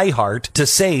code IHEART to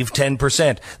save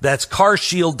 10%. That's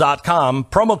carshield.com,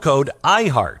 promo code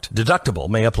IHEART. Deductible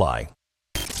may apply.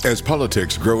 As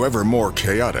politics grow ever more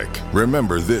chaotic,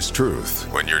 remember this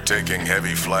truth. When you're taking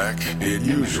heavy flak, it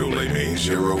usually means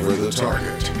you're over the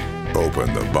target.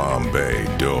 Open the Bombay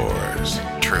doors.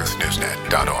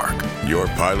 TruthNewsNet.org. Your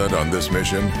pilot on this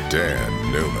mission,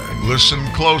 Dan Newman. Listen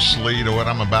closely to what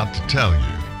I'm about to tell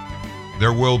you.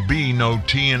 There will be no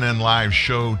TNN Live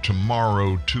show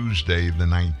tomorrow, Tuesday the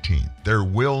 19th. There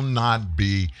will not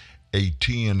be a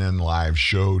TNN Live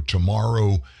show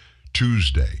tomorrow,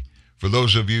 Tuesday. For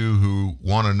those of you who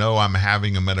want to know, I'm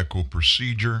having a medical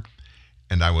procedure,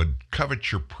 and I would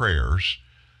covet your prayers.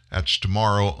 That's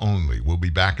tomorrow only. We'll be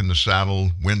back in the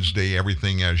saddle Wednesday,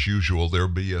 everything as usual. There'll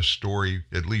be a story,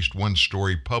 at least one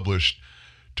story, published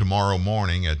tomorrow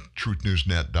morning at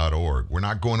truthnewsnet.org. We're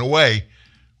not going away.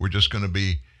 We're just going to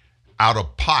be out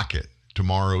of pocket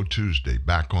tomorrow, Tuesday,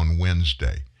 back on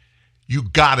Wednesday. You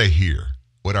got to hear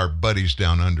what our buddies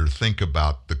down under think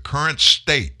about the current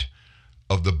state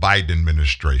of the Biden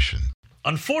administration.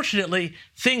 Unfortunately,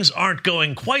 things aren't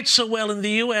going quite so well in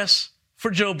the U.S.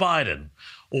 for Joe Biden.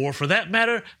 Or, for that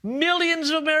matter, millions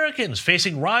of Americans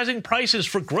facing rising prices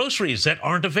for groceries that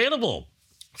aren't available.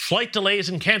 Flight delays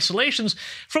and cancellations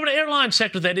from an airline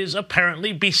sector that is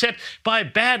apparently beset by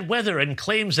bad weather and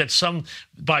claims that some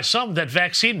that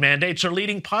vaccine mandates are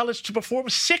leading pilots to perform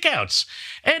sick-outs.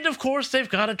 And, of course, they've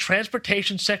got a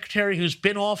transportation secretary who's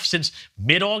been off since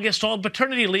mid-August on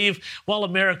paternity leave while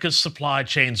America's supply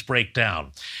chains break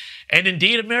down. And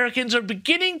indeed, Americans are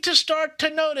beginning to start to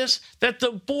notice that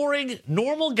the boring,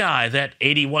 normal guy that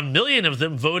 81 million of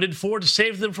them voted for to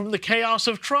save them from the chaos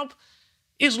of Trump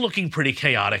is looking pretty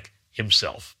chaotic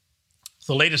himself.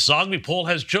 The latest Zogby poll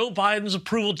has Joe Biden's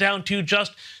approval down to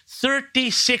just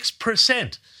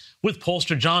 36%, with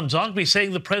pollster John Zogby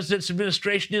saying the president's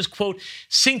administration is, quote,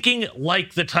 sinking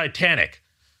like the Titanic,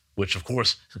 which, of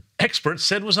course, experts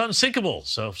said was unsinkable.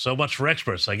 So much for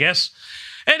experts, I guess.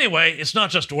 Anyway, it's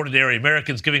not just ordinary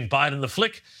Americans giving Biden the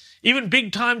flick. Even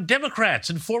big-time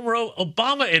Democrats and former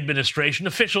Obama administration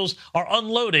officials are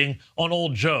unloading on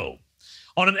old Joe.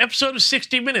 On an episode of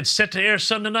 60 Minutes set to air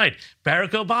Sunday night,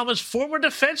 Barack Obama's former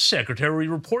defense secretary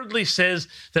reportedly says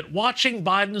that watching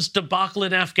Biden's debacle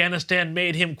in Afghanistan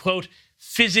made him, quote,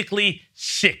 physically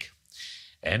sick.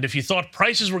 And if you thought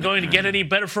prices were going to get any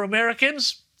better for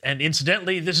Americans, and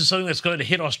incidentally, this is something that's going to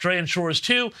hit Australian shores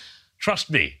too, trust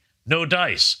me, no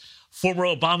dice. Former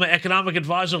Obama economic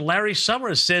advisor Larry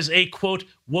Summers says a, quote,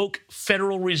 woke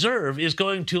Federal Reserve is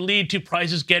going to lead to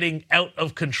prices getting out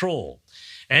of control.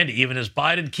 And even as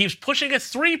Biden keeps pushing a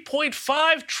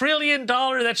 $3.5 trillion,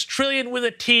 that's trillion with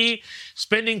a T,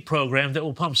 spending program that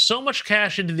will pump so much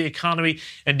cash into the economy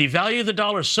and devalue the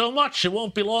dollar so much it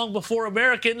won't be long before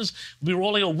Americans will be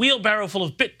rolling a wheelbarrow full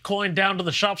of Bitcoin down to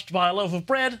the shops to buy a loaf of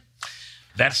bread.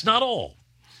 That's not all.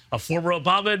 A former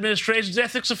Obama administration's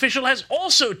ethics official has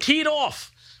also teed off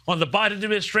on the Biden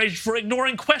administration for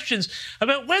ignoring questions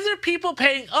about whether people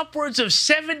paying upwards of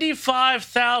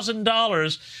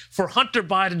 $75,000 for Hunter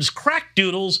Biden's crack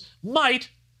doodles might,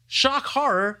 shock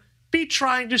horror, be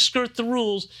trying to skirt the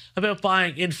rules about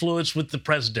buying influence with the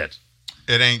president.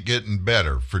 It ain't getting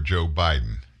better for Joe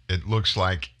Biden. It looks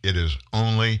like it is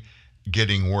only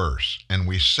getting worse. And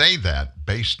we say that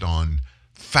based on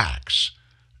facts,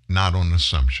 not on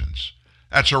assumptions.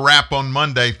 That's a wrap on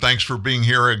Monday. Thanks for being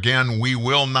here again. We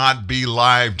will not be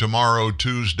live tomorrow,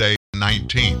 Tuesday,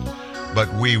 19th,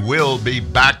 but we will be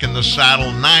back in the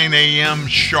saddle 9 a.m.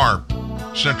 sharp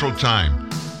Central Time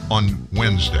on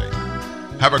Wednesday.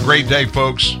 Have a great day,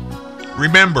 folks.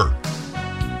 Remember,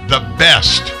 the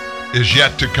best is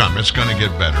yet to come. It's going to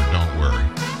get better. Don't worry.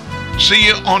 See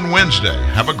you on Wednesday.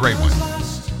 Have a great one.